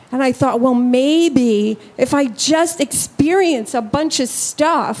 And I thought, well, maybe if I just experience a bunch of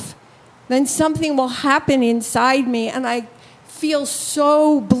stuff, then something will happen inside me. And I feel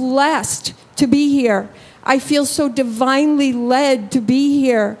so blessed to be here. I feel so divinely led to be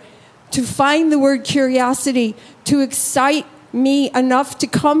here, to find the word curiosity, to excite me enough to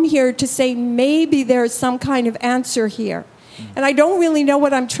come here to say maybe there's some kind of answer here. And I don't really know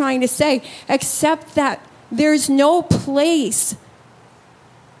what I'm trying to say, except that there's no place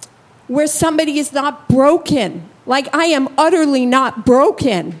where somebody is not broken. Like I am utterly not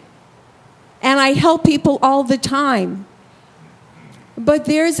broken. And I help people all the time. But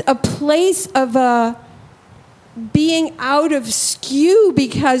there's a place of being out of skew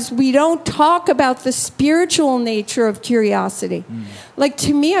because we don't talk about the spiritual nature of curiosity. Like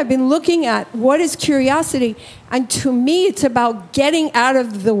to me, I've been looking at what is curiosity, and to me it's about getting out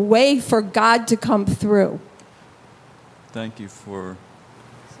of the way for God to come through. Thank you for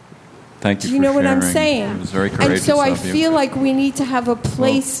Do you know what I'm saying? It was very courageous and so I of you. feel like we need to have a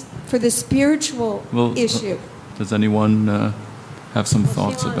place for the spiritual issue. Does anyone have some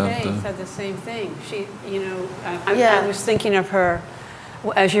thoughts Simone about Weil the... said the same thing. She, Yeah. I was thinking of her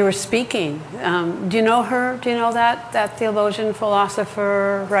as you were speaking. Do you know her? Do you know that theologian,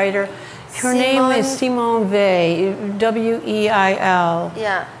 philosopher, writer? Her name is Simone Weil, Weil.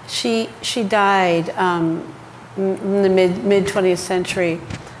 Yeah. She died in the mid 20th century.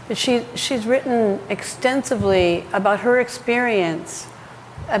 But she's written extensively about her experience,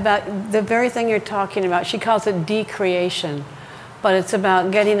 about the very thing you're talking about. She calls it decreation, but it's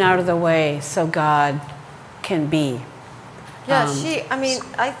about getting out of the way so God can be. Yeah,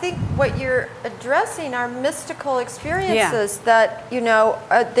 I think what you're addressing are mystical experiences that,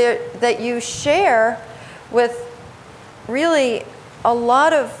 that you share with really a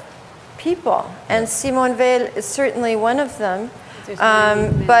lot of people. And Simone Weil is certainly one of them.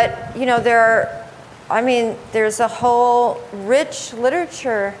 But, there's a whole rich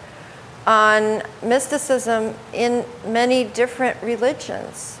literature on mysticism in many different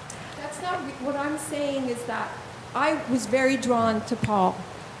religions. That's not what I'm saying is that I was very drawn to Paul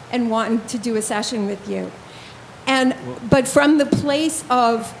and wanting to do a session with you. But from the place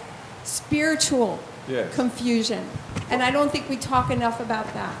of spiritual confusion. And I don't think we talk enough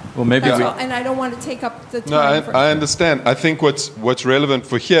about that. Well, maybe and I don't want to take up the time. No, I understand. I think what's relevant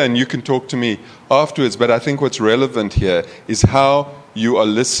for here, and you can talk to me afterwards, but I think what's relevant here is how you are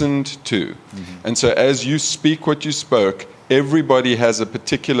listened to. Mm-hmm. And so as you speak what you spoke, everybody has a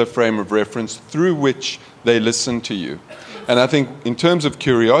particular frame of reference through which they listen to you. And I think in terms of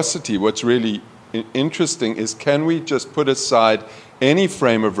curiosity, what's really interesting is, can we just put aside any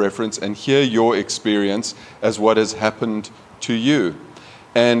frame of reference and hear your experience as what has happened to you?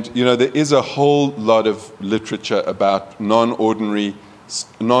 And, there is a whole lot of literature about non-ordinary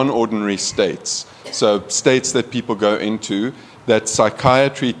states. So states that people go into that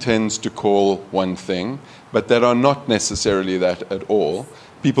psychiatry tends to call one thing, but that are not necessarily that at all.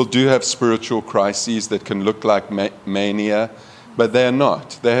 People do have spiritual crises that can look like mania, but they're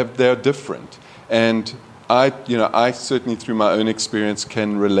not. They're different. And I certainly, through my own experience,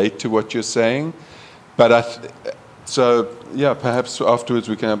 can relate to what you're saying. But perhaps afterwards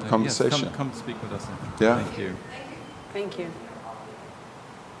we can have a conversation. Yes, come speak with us. Yeah. Thank you. Thank you.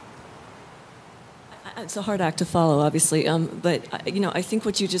 It's a hard act to follow, obviously, but I think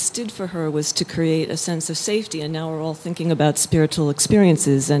what you just did for her was to create a sense of safety, and now we're all thinking about spiritual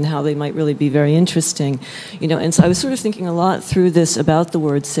experiences and how they might really be very interesting, and so I was sort of thinking a lot through this about the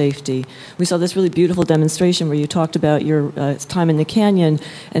word safety. We saw this really beautiful demonstration where you talked about your time in the canyon,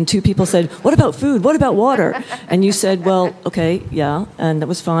 and two people said, "What about food? What about water?" And you said, "Well, okay, yeah," and that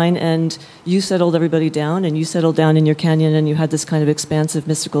was fine, and you settled everybody down, and you settled down in your canyon, and you had this kind of expansive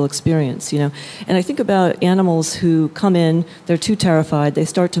mystical experience, and I think about animals who come in, they're too terrified, they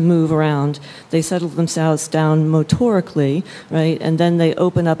start to move around, they settle themselves down motorically, right, and then they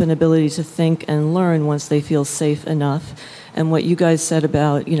open up an ability to think and learn once they feel safe enough. And what you guys said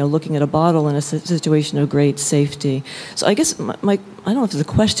about, looking at a bottle in a situation of great safety. So I guess I don't know if there's a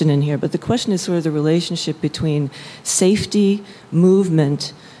question in here, but the question is sort of the relationship between safety,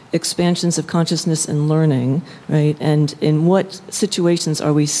 movement, expansions of consciousness and learning, right? And in what situations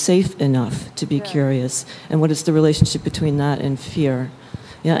are we safe enough to be curious? And what is the relationship between that and fear?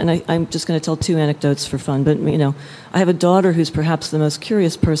 Yeah, and I'm just going to tell two anecdotes for fun, but, I have a daughter who's perhaps the most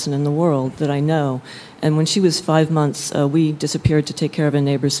curious person in the world that I know. And when she was 5 months, we disappeared to take care of a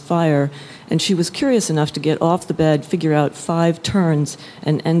neighbor's fire, and she was curious enough to get off the bed, figure out 5 turns,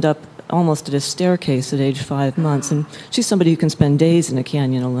 and end up almost at a staircase at age 5 months. And she's somebody who can spend days in a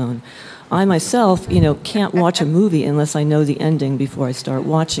canyon alone. I myself, can't watch a movie unless I know the ending before I start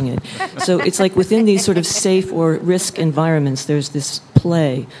watching it. So it's like within these sort of safe or risk environments, there's this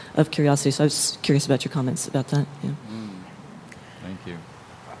play of curiosity. So I was curious about your comments about that. Yeah. Thank you.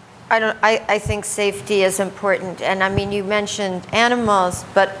 I think safety is important. And you mentioned animals,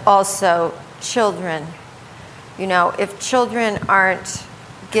 but also children. If children aren't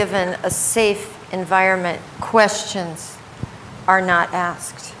given a safe environment, questions are not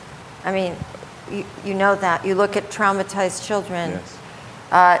asked. You know that. You look at traumatized children.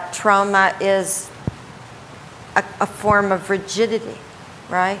 Yes. Trauma is a form of rigidity,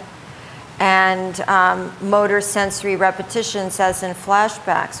 right? And motor sensory repetitions, as in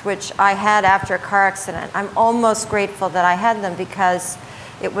flashbacks, which I had after a car accident. I'm almost grateful that I had them because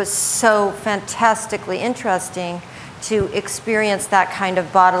it was so fantastically interesting to experience that kind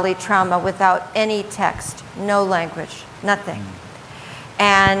of bodily trauma without any text, no language, nothing.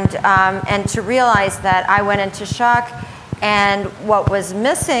 And to realize that I went into shock, and what was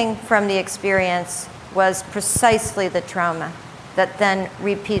missing from the experience was precisely the trauma that then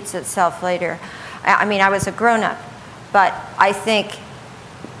repeats itself later. I was a grown-up, But I think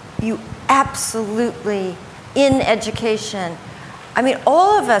you absolutely, in education, I mean,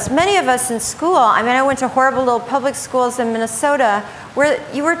 all of us, many of us in school, I mean, I went to horrible little public schools in Minnesota where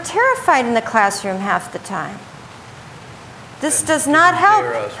you were terrified in the classroom half the time. This does not help.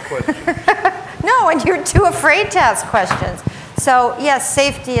 No, and you're too afraid to ask questions. So, yes,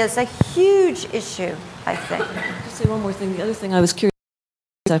 safety is a huge issue, I think. I'll say one more thing. The other thing I was curious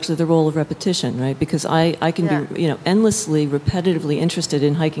is actually the role of repetition, right? Because I can be, endlessly, repetitively interested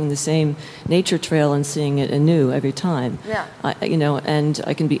in hiking the same nature trail and seeing it anew every time. Yeah. And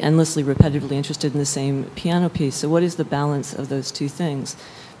I can be endlessly, repetitively interested in the same piano piece. So what is the balance of those two things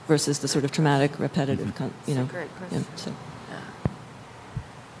versus the sort of traumatic, repetitive, That's a great question.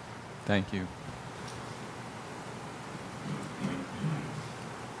 Thank you.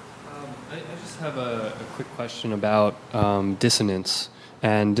 I just have a quick question about dissonance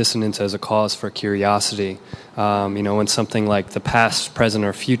and dissonance as a cause for curiosity. When something like the past, present,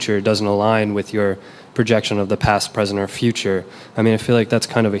 or future doesn't align with your projection of the past, present, or future. I mean, I feel like that's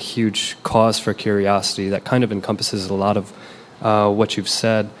kind of a huge cause for curiosity that kind of encompasses a lot of what you've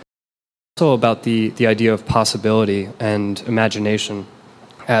said. Also about the idea of possibility and imagination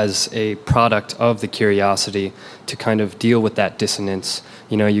as a product of the curiosity to kind of deal with that dissonance.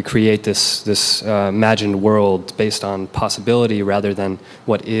 You create this imagined world based on possibility rather than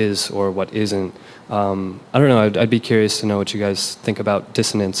what is or what isn't. I don't know, I'd be curious to know what you guys think about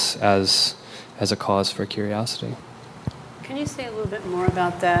dissonance as a cause for curiosity. Can you say a little bit more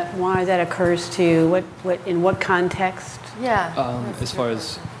about that? Why that occurs to you? In what context? Yeah. As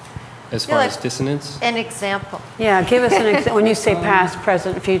far as dissonance? An example. Yeah, give us an example. When you say past,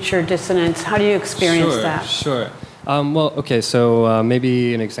 present, future dissonance, how do you experience that? Sure. So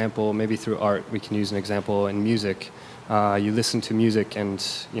maybe an example, maybe through art, we can use an example in music. You listen to music, and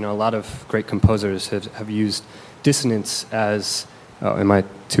a lot of great composers have used dissonance as. Oh, am I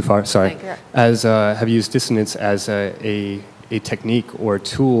too far? Sorry. Have used dissonance as a technique or a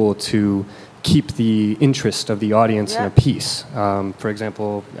tool to keep the interest of the audience in a piece. For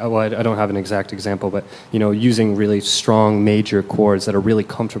example, I don't have an exact example, but using really strong major chords that are really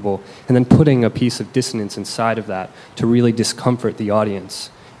comfortable, and then putting a piece of dissonance inside of that to really discomfort the audience,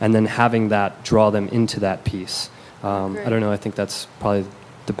 and then having that draw them into that piece. I don't know. I think that's probably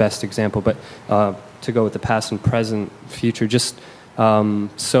the best example. But to go with the past and present, future, just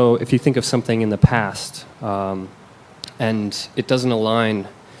so if you think of something in the past and it doesn't align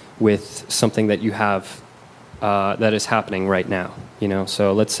with something that you have that is happening right now,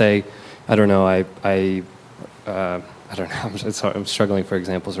 So let's say, I don't know. I don't know. I'm struggling for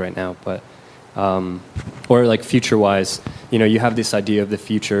examples right now, but or like future-wise, you have this idea of the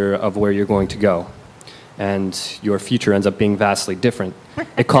future of where you're going to go, and your future ends up being vastly different.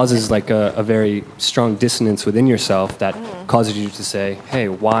 It causes like a very strong dissonance within yourself that causes you to say, "Hey,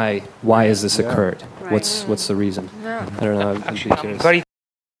 why has this occurred? Right. What's the reason?" I don't know. I'd be curious.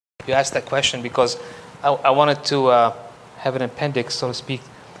 You asked that question because I wanted to have an appendix, so to speak,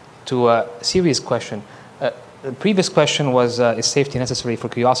 to a serious question. The previous question was, is safety necessary for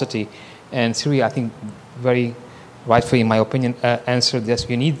curiosity? And Siri, I think, very rightfully, in my opinion, answered this.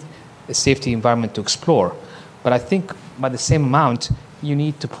 You need a safety environment to explore. But I think by the same amount, you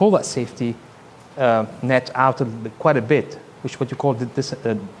need to pull that safety net out quite a bit, which is what you call the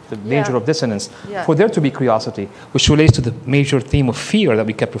danger of dissonance, for there to be curiosity, which relates to the major theme of fear that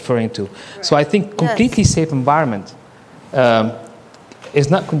we kept referring to. Right. So I think completely safe environment is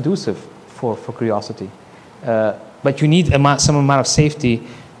not conducive for curiosity. But you need some amount of safety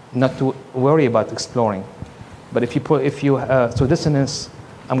not to worry about exploring. But so dissonance,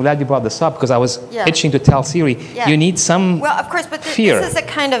 I'm glad you brought this up because I was itching to tell Siri, you need some Well, of course, but fear. This is a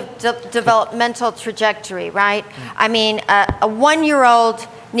kind of developmental trajectory, right? I mean, a 1-year-old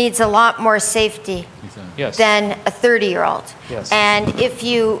needs a lot more safety than a 30-year-old. Yes. And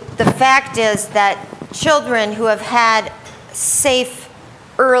the fact is that children who have had safe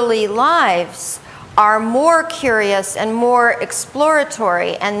early lives are more curious and more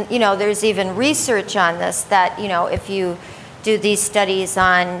exploratory. And, there's even research on this that, if you do these studies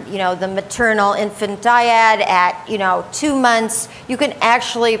on, the maternal infant dyad at, 2 months, you can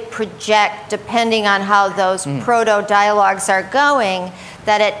actually project, depending on how those proto-dialogues are going,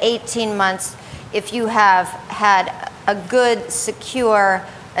 that at 18 months, if you have had a good, secure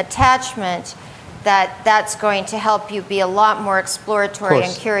attachment, that's going to help you be a lot more exploratory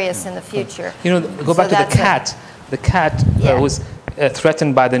and curious in the future. Go back to the cat. The cat was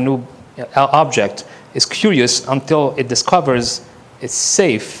threatened by the new object. Is curious until it discovers it's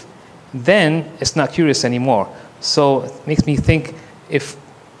safe, then it's not curious anymore. So it makes me think if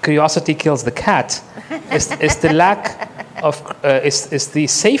curiosity kills the cat. It's the lack of, it's the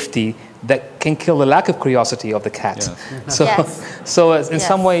safety that can kill the lack of curiosity of the cat. Yes. So, Yes. so in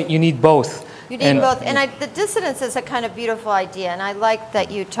some way, you need both. You need both. And the dissonance is a kind of beautiful idea. And I like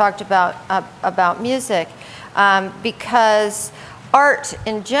that you talked about music because art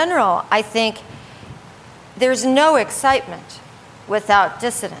in general, I think there's no excitement without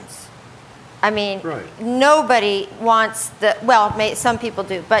dissonance. I mean, nobody wants some people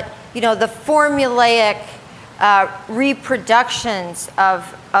do, but the formulaic reproductions of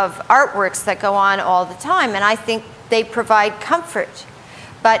artworks that go on all the time, and I think they provide comfort.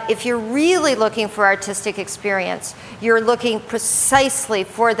 But if you're really looking for artistic experience, you're looking precisely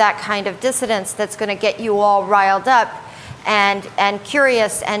for that kind of dissonance that's going to get you all riled up and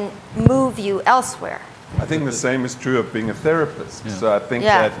curious and move you elsewhere. I think the same is true of being a therapist. Yeah. So I think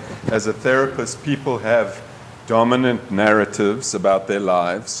that as a therapist, people have dominant narratives about their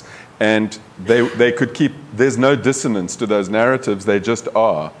lives, and they could keep, there's no dissonance to those narratives, they just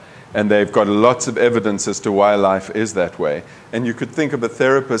are. And they've got lots of evidence as to why life is that way. And you could think of a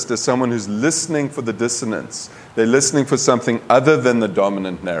therapist as someone who's listening for the dissonance. They're listening for something other than the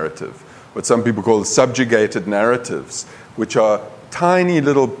dominant narrative, what some people call subjugated narratives, which are tiny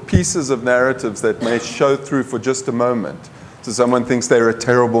little pieces of narratives that may show through for just a moment. So someone thinks they're a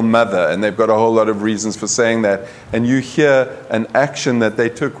terrible mother, and they've got a whole lot of reasons for saying that. And you hear an action that they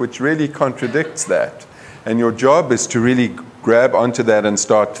took which really contradicts that. And your job is to really grab onto that and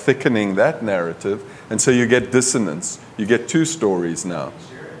start thickening that narrative. And so you get dissonance. You get two stories now.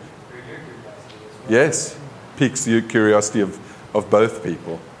 Yes, piques the curiosity of both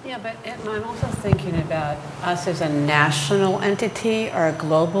people. Yeah, but I'm also thinking about us as a national entity or a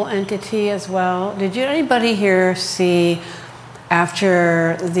global entity as well. Did anybody here see,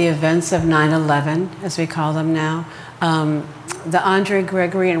 after the events of 9/11, as we call them now, the Andre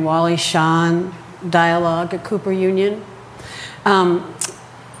Gregory and Wally Shawn dialogue at Cooper Union?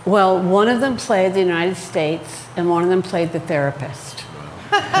 Well, one of them played the United States and one of them played the therapist.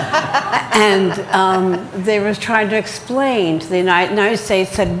 And they were trying to explain to the United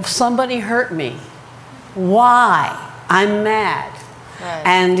States, said, somebody hurt me. Why? I'm mad. Right.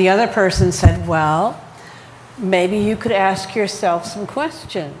 And the other person said, well, maybe you could ask yourself some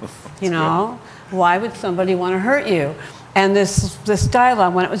questions. Why would somebody want to hurt you? And this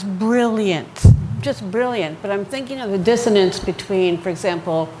dialogue, when it was brilliant, just brilliant. But I'm thinking of the dissonance between, for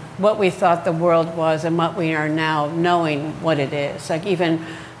example, what we thought the world was and what we are now knowing what it is. Like even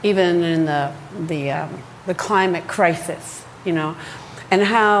in the climate crisis, and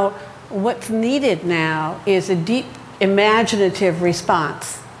how what's needed now is a deep imaginative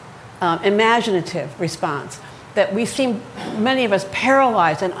response that we seem, many of us,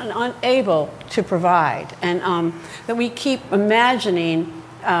 paralyzed and unable to provide, and that we keep imagining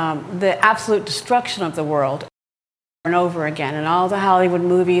the absolute destruction of the world and over again. And all the Hollywood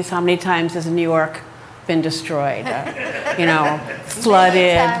movies, how many times has New York been destroyed?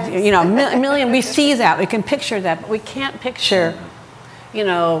 Flooded, a million. We see that, we can picture that, but we can't picture,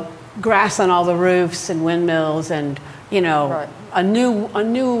 grass on all the roofs and windmills and, a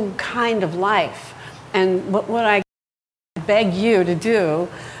new kind of life. And what I beg you to do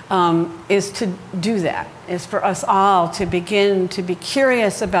is to do that, is for us all to begin to be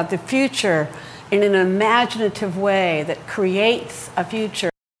curious about the future in an imaginative way that creates a future.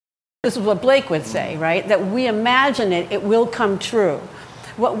 This is what Blake would say, right? That we imagine it, it will come true.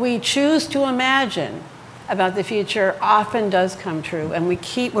 What we choose to imagine about the future often does come true, and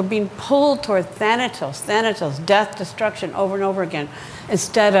we're being pulled toward Thanatos, death, destruction, over and over again,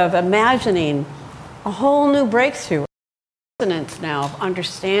 instead of imagining a whole new breakthrough, resonance now of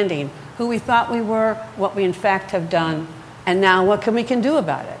understanding who we thought we were, what we in fact have done, and now what we can do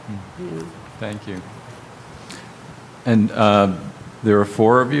about it. Thank you. And there are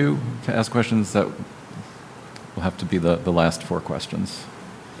four of you to ask questions. That will have to be the last four questions.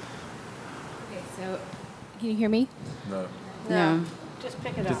 Okay, so can you hear me? No. Just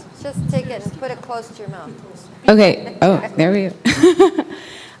pick it up. Just take it and put it close to your mouth. Okay. Oh, there we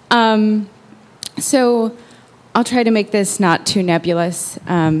go. So I'll try to make this not too nebulous.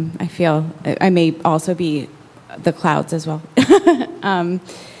 I feel I may also be the clouds as well.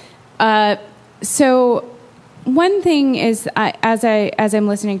 So one thing is, as I'm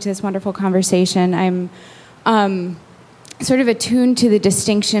listening to this wonderful conversation, I'm sort of attuned to the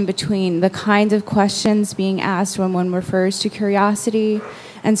distinction between the kinds of questions being asked when one refers to curiosity,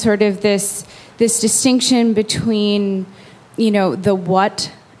 and sort of this distinction between, the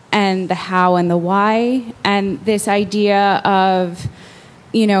what and the how and the why, and this idea of,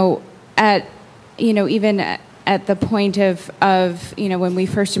 even the point of when we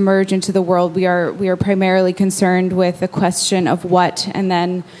first emerge into the world, we are primarily concerned with the question of what, and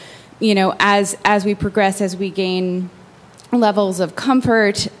then as we progress, as we gain levels of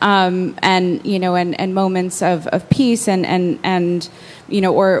comfort and moments of peace and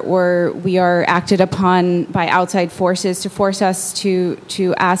or we are acted upon by outside forces to force us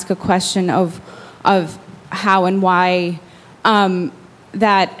to ask a question of how and why,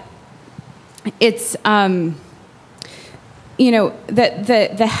 that it's that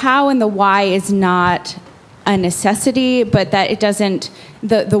the how and the why is not a necessity, but that it doesn't,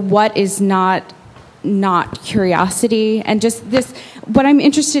 the what is not curiosity. And just this, what I'm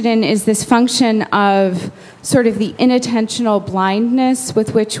interested in is this function of sort of the inattentional blindness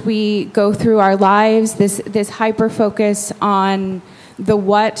with which we go through our lives, this hyper focus on the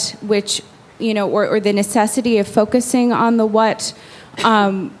what, which or the necessity of focusing on the what,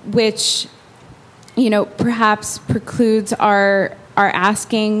 which perhaps precludes our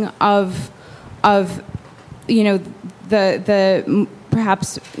asking of the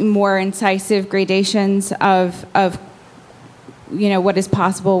perhaps more incisive gradations of what is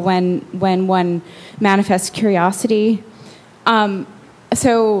possible when one manifests curiosity.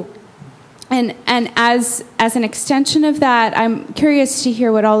 So as an extension of that, I'm curious to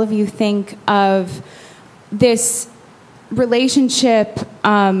hear what all of you think of this relationship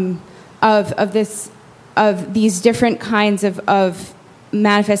of these different kinds of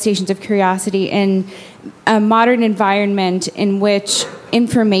manifestations of curiosity in a modern environment in which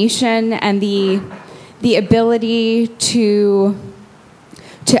information and the ability to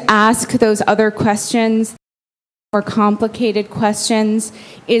ask those other questions, more complicated questions,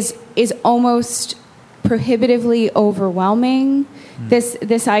 is almost prohibitively overwhelming.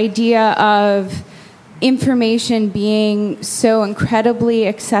 This idea of information being so incredibly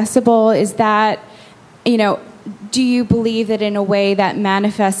accessible, is that, do you believe that in a way that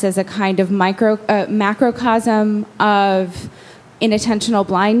manifests as a kind of macrocosm of inattentional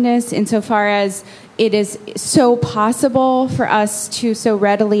blindness, insofar as it is so possible for us to so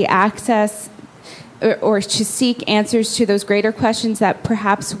readily access or to seek answers to those greater questions that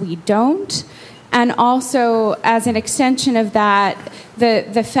perhaps we don't? And also, as an extension of that,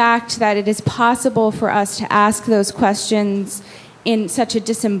 the fact that it is possible for us to ask those questions in such a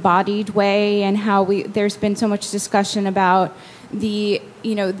disembodied way, and how there's been so much discussion about the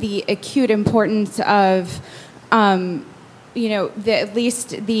acute importance of at least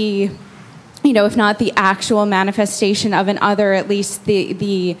the if not the actual manifestation of an other, at least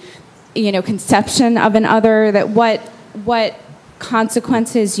the conception of an other, that what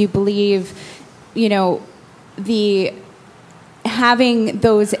consequences you believe the having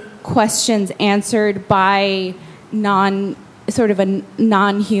those questions answered by sort of a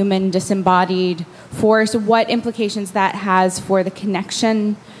non-human disembodied force, what implications that has for the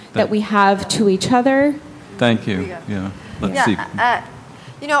connection that we have to each other. Thank you. Yeah. Let's see.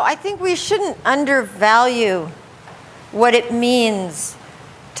 I think we shouldn't undervalue what it means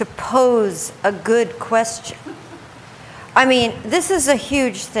to pose a good question. I mean, this is a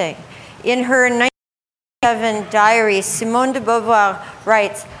huge thing. In her 1997 diary, Simone de Beauvoir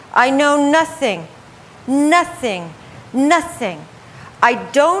writes, "I know nothing. I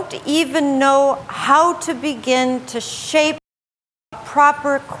don't even know how to begin to shape a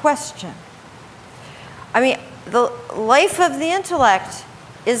proper question." I mean, the life of the intellect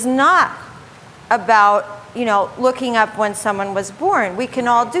is not about, looking up when someone was born. We can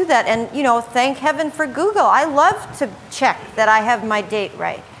all do that. And, thank heaven for Google. I love to check that I have my date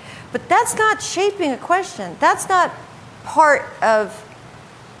right. But that's not shaping a question. That's not part of,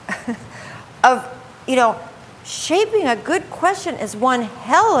 shaping a good question is one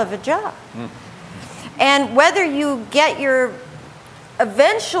hell of a job. And whether you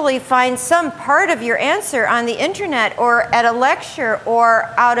eventually find some part of your answer on the internet or at a lecture or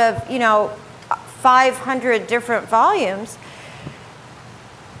out of, 500 different volumes,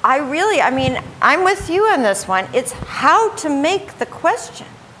 I'm with you on this one. It's how to make the question.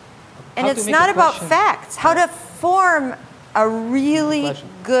 And it's not about facts. How to form a really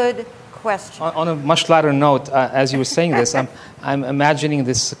good question. On a much lighter note, as you were saying this, I'm imagining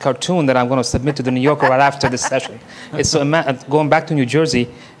this cartoon that I'm going to submit to the New Yorker right after this session. It's going back to New Jersey.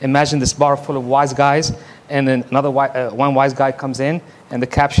 Imagine this bar full of wise guys, and then one wise guy comes in, and the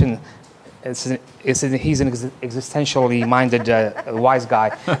caption is he's an existentially minded wise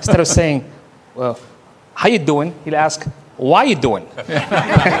guy. Instead of saying, "Well, how you doing?" he'll ask, "Why you doing?"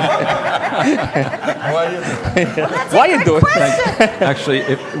 Why are you doing that? Actually,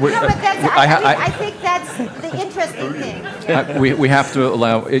 if we're, No, but I think that's the interesting thing. we have to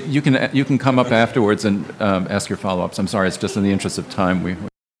allow. You can come up afterwards and ask your follow-ups. I'm sorry, it's just in the interest of time. We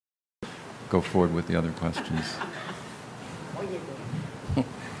go forward with the other questions.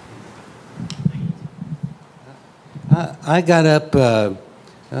 I got up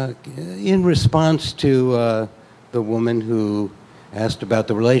in response to the woman who asked about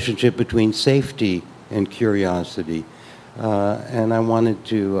the relationship between safety and curiosity. And I wanted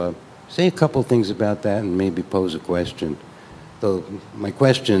to say a couple things about that and maybe pose a question. Though my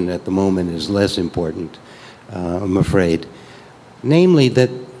question at the moment is less important, I'm afraid. Namely that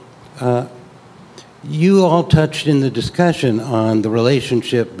you all touched in the discussion on the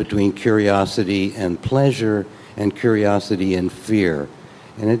relationship between curiosity and pleasure and curiosity and fear.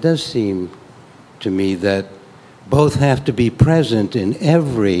 And it does seem to me that both have to be present in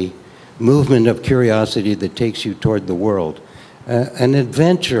every movement of curiosity that takes you toward the world. An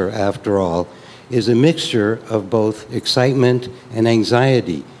adventure, after all, is a mixture of both excitement and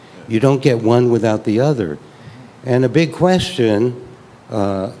anxiety. You don't get one without the other. And a big question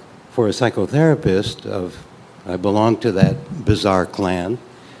for a psychotherapist I belong to that bizarre clan,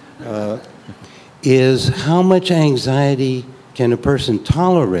 is how much anxiety can a person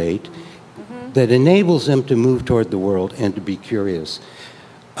tolerate that enables them to move toward the world and to be curious.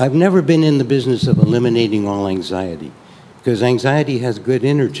 I've never been in the business of eliminating all anxiety, because anxiety has good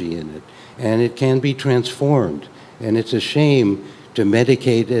energy in it, and it can be transformed, and it's a shame to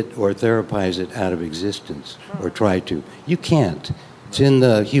medicate it or therapize it out of existence, or try to. You can't. It's in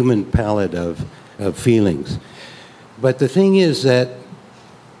the human palette of feelings. But the thing is that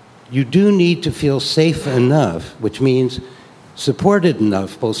you do need to feel safe enough, which means supported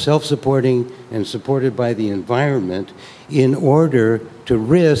enough, both self-supporting and supported by the environment, in order to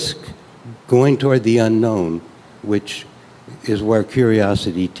risk going toward the unknown, which is where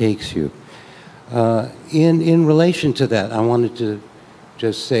curiosity takes you. In relation to that, I wanted to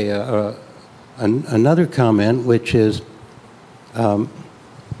just say another comment, which is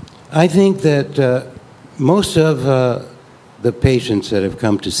I think that most of the patients that have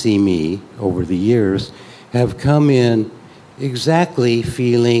come to see me over the years have come in exactly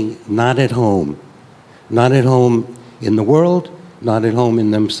feeling not at home. Not at home in the world, not at home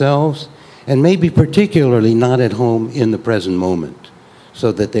in themselves, and maybe particularly not at home in the present moment,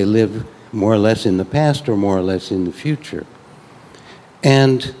 so that they live more or less in the past or more or less in the future.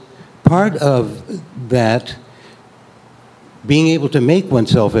 And part of that, being able to make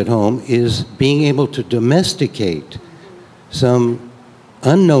oneself at home, is being able to domesticate some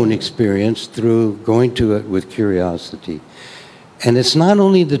unknown experience through going to it with curiosity. And it's not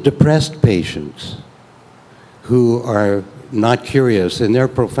only the depressed patients who are not curious, and they're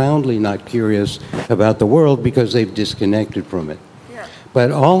profoundly not curious about the world because they've disconnected from it,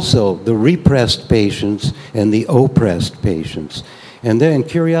 but also the repressed patients and the oppressed patients. And then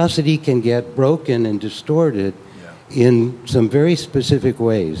curiosity can get broken and distorted in some very specific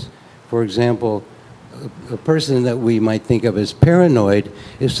ways. For example, a person that we might think of as paranoid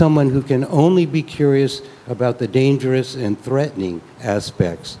is someone who can only be curious about the dangerous and threatening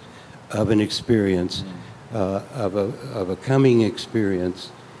aspects of an experience, of a coming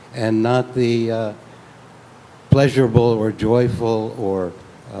experience, and not the pleasurable or joyful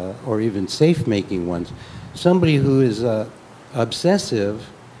or even safe-making ones. Somebody who is obsessive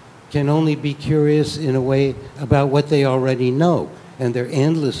can only be curious in a way about what they already know. And they're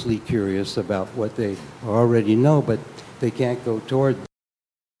endlessly curious about what they already know, but they can't go toward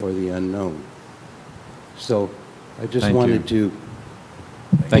or the unknown. So I just wanted to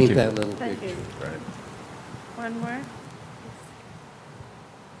paint that little picture. Right. One more.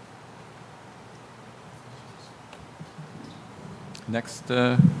 Next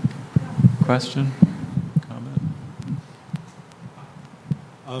question, comment?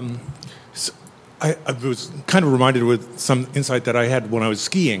 So I was kind of reminded with some insight that I had when I was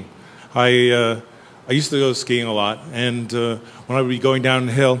skiing. I used to go skiing a lot, and when I would be going down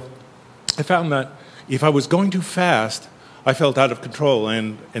the hill, I found that if I was going too fast, I felt out of control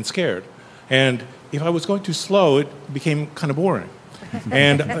and scared. And if I was going too slow, it became kind of boring.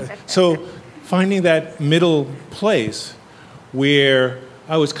 And so finding that middle place where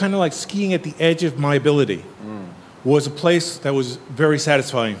I was kind of like skiing at the edge of my ability was a place that was very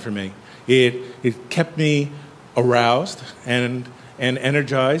satisfying for me. It kept me aroused and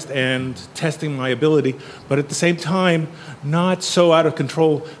energized and testing my ability, but at the same time, not so out of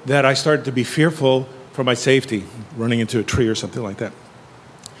control that I started to be fearful for my safety, running into a tree or something like that.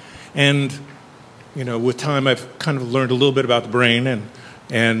 And, you know, with time, I've kind of learned a little bit about the brain,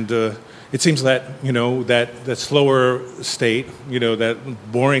 and it seems that, that slower state, that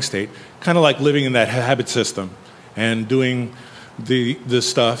boring state, kind of like living in that habit system and doing the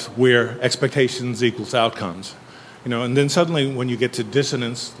stuff where expectations equals outcomes. And then suddenly when you get to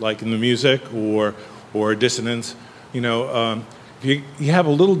dissonance, like in the music or dissonance, if you have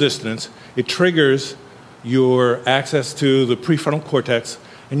a little dissonance, it triggers your access to the prefrontal cortex,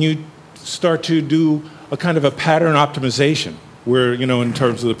 and you start to do a kind of a pattern optimization where, in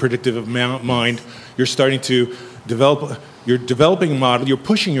terms of the predictive mind, you're starting to you're developing a model, you're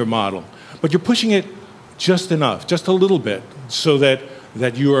pushing your model, but you're pushing it just enough, just a little bit, so that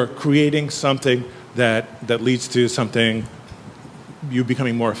you are creating something that leads to something, you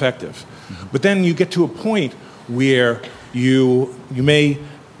becoming more effective. Mm-hmm. But then you get to a point where you may,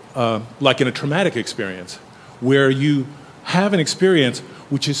 like in a traumatic experience, where you have an experience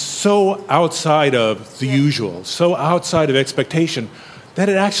which is so outside of the usual, so outside of expectation, that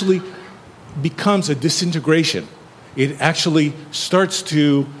it actually becomes a disintegration. It actually starts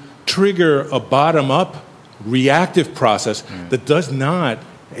to trigger a bottom-up reactive process that does not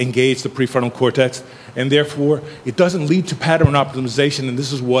engage the prefrontal cortex, and therefore it doesn't lead to pattern optimization. And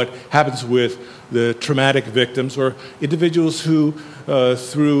this is what happens with the traumatic victims or individuals who,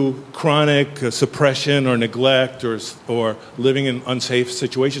 through chronic suppression or neglect or living in unsafe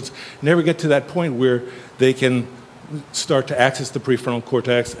situations, never get to that point where they can start to access the prefrontal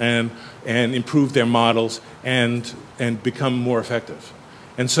cortex and improve their models and become more effective.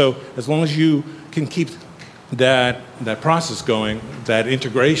 And so as long as you can keep that process going, that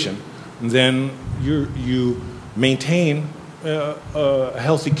integration, then you maintain a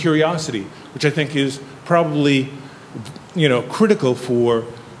healthy curiosity, which I think is probably critical for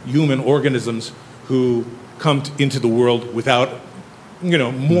human organisms who come into the world without,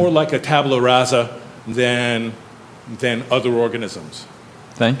 more like a tabula rasa than other organisms.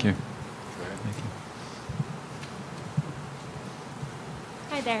 Thank you.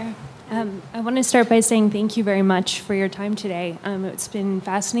 Hi there. I want to start by saying thank you very much for your time today. It's been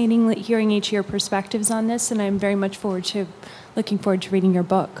fascinating hearing each of your perspectives on this, and I'm very much looking forward to reading your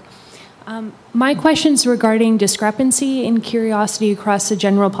book. My question's regarding discrepancy in curiosity across the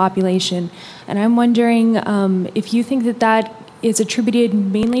general population, and I'm wondering if you think that is attributed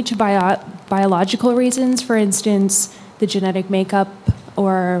mainly to biological reasons, for instance, the genetic makeup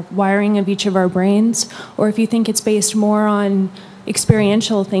or wiring of each of our brains, or if you think it's based more on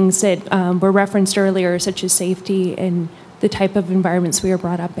experiential things that were referenced earlier, such as safety and the type of environments we are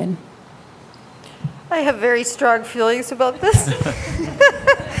brought up in. I have very strong feelings about this.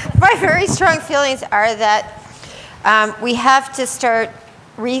 My very strong feelings are that we have to start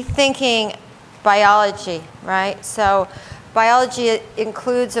rethinking biology, right? So biology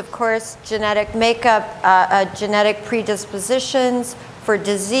includes, of course, genetic makeup, genetic predispositions for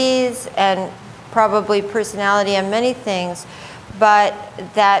disease, and probably personality and many things. But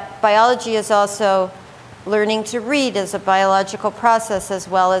that biology is also learning to read as a biological process as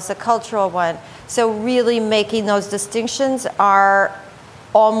well as a cultural one. So really making those distinctions are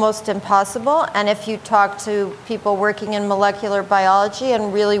almost impossible. And if you talk to people working in molecular biology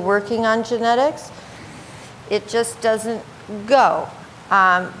and really working on genetics, it just doesn't go.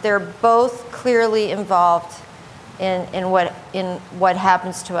 They're both clearly involved in what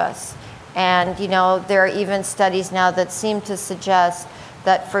happens to us. And there are even studies now that seem to suggest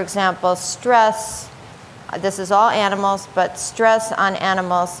that, for example, stress, this is all animals, but stress on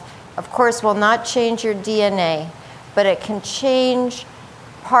animals, of course, will not change your DNA, but it can change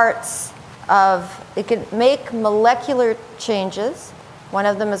it can make molecular changes. One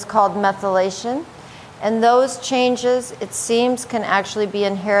of them is called methylation. And those changes, it seems, can actually be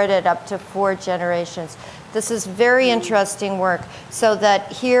inherited up to 4 generations. This is very interesting work, so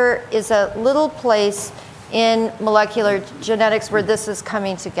that here is a little place in molecular genetics where this is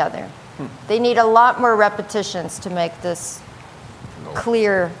coming together. They need a lot more repetitions to make this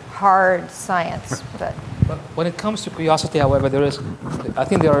clear, hard science. But when it comes to curiosity, however, I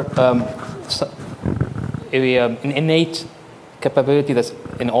think there are an innate capability that's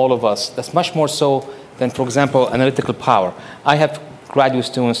in all of us that's much more so than, for example, analytical power. I have graduate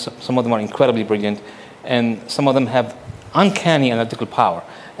students, some of them are incredibly brilliant, and some of them have uncanny analytical power.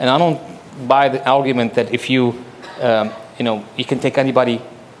 And I don't buy the argument that if you can take anybody,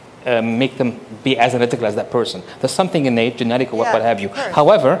 make them be as analytical as that person. There's something innate, genetic, or what have you.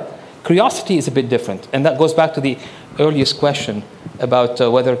 However, curiosity is a bit different. And that goes back to the earliest question about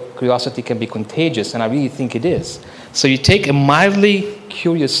whether curiosity can be contagious, and I really think it is. So you take a mildly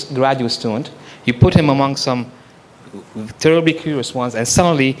curious graduate student, you put him among some terribly curious ones, and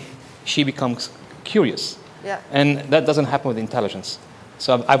suddenly she becomes curious. Yeah. And that doesn't happen with intelligence.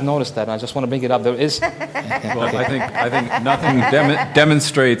 So I've noticed that, and I just want to bring it up. There is. Well, I think nothing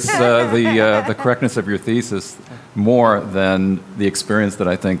demonstrates the correctness of your thesis more than the experience that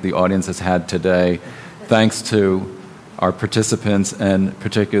I think the audience has had today, thanks to our participants and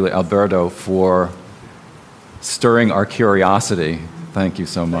particularly Alberto for stirring our curiosity. Thank you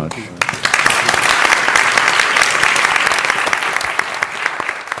so much.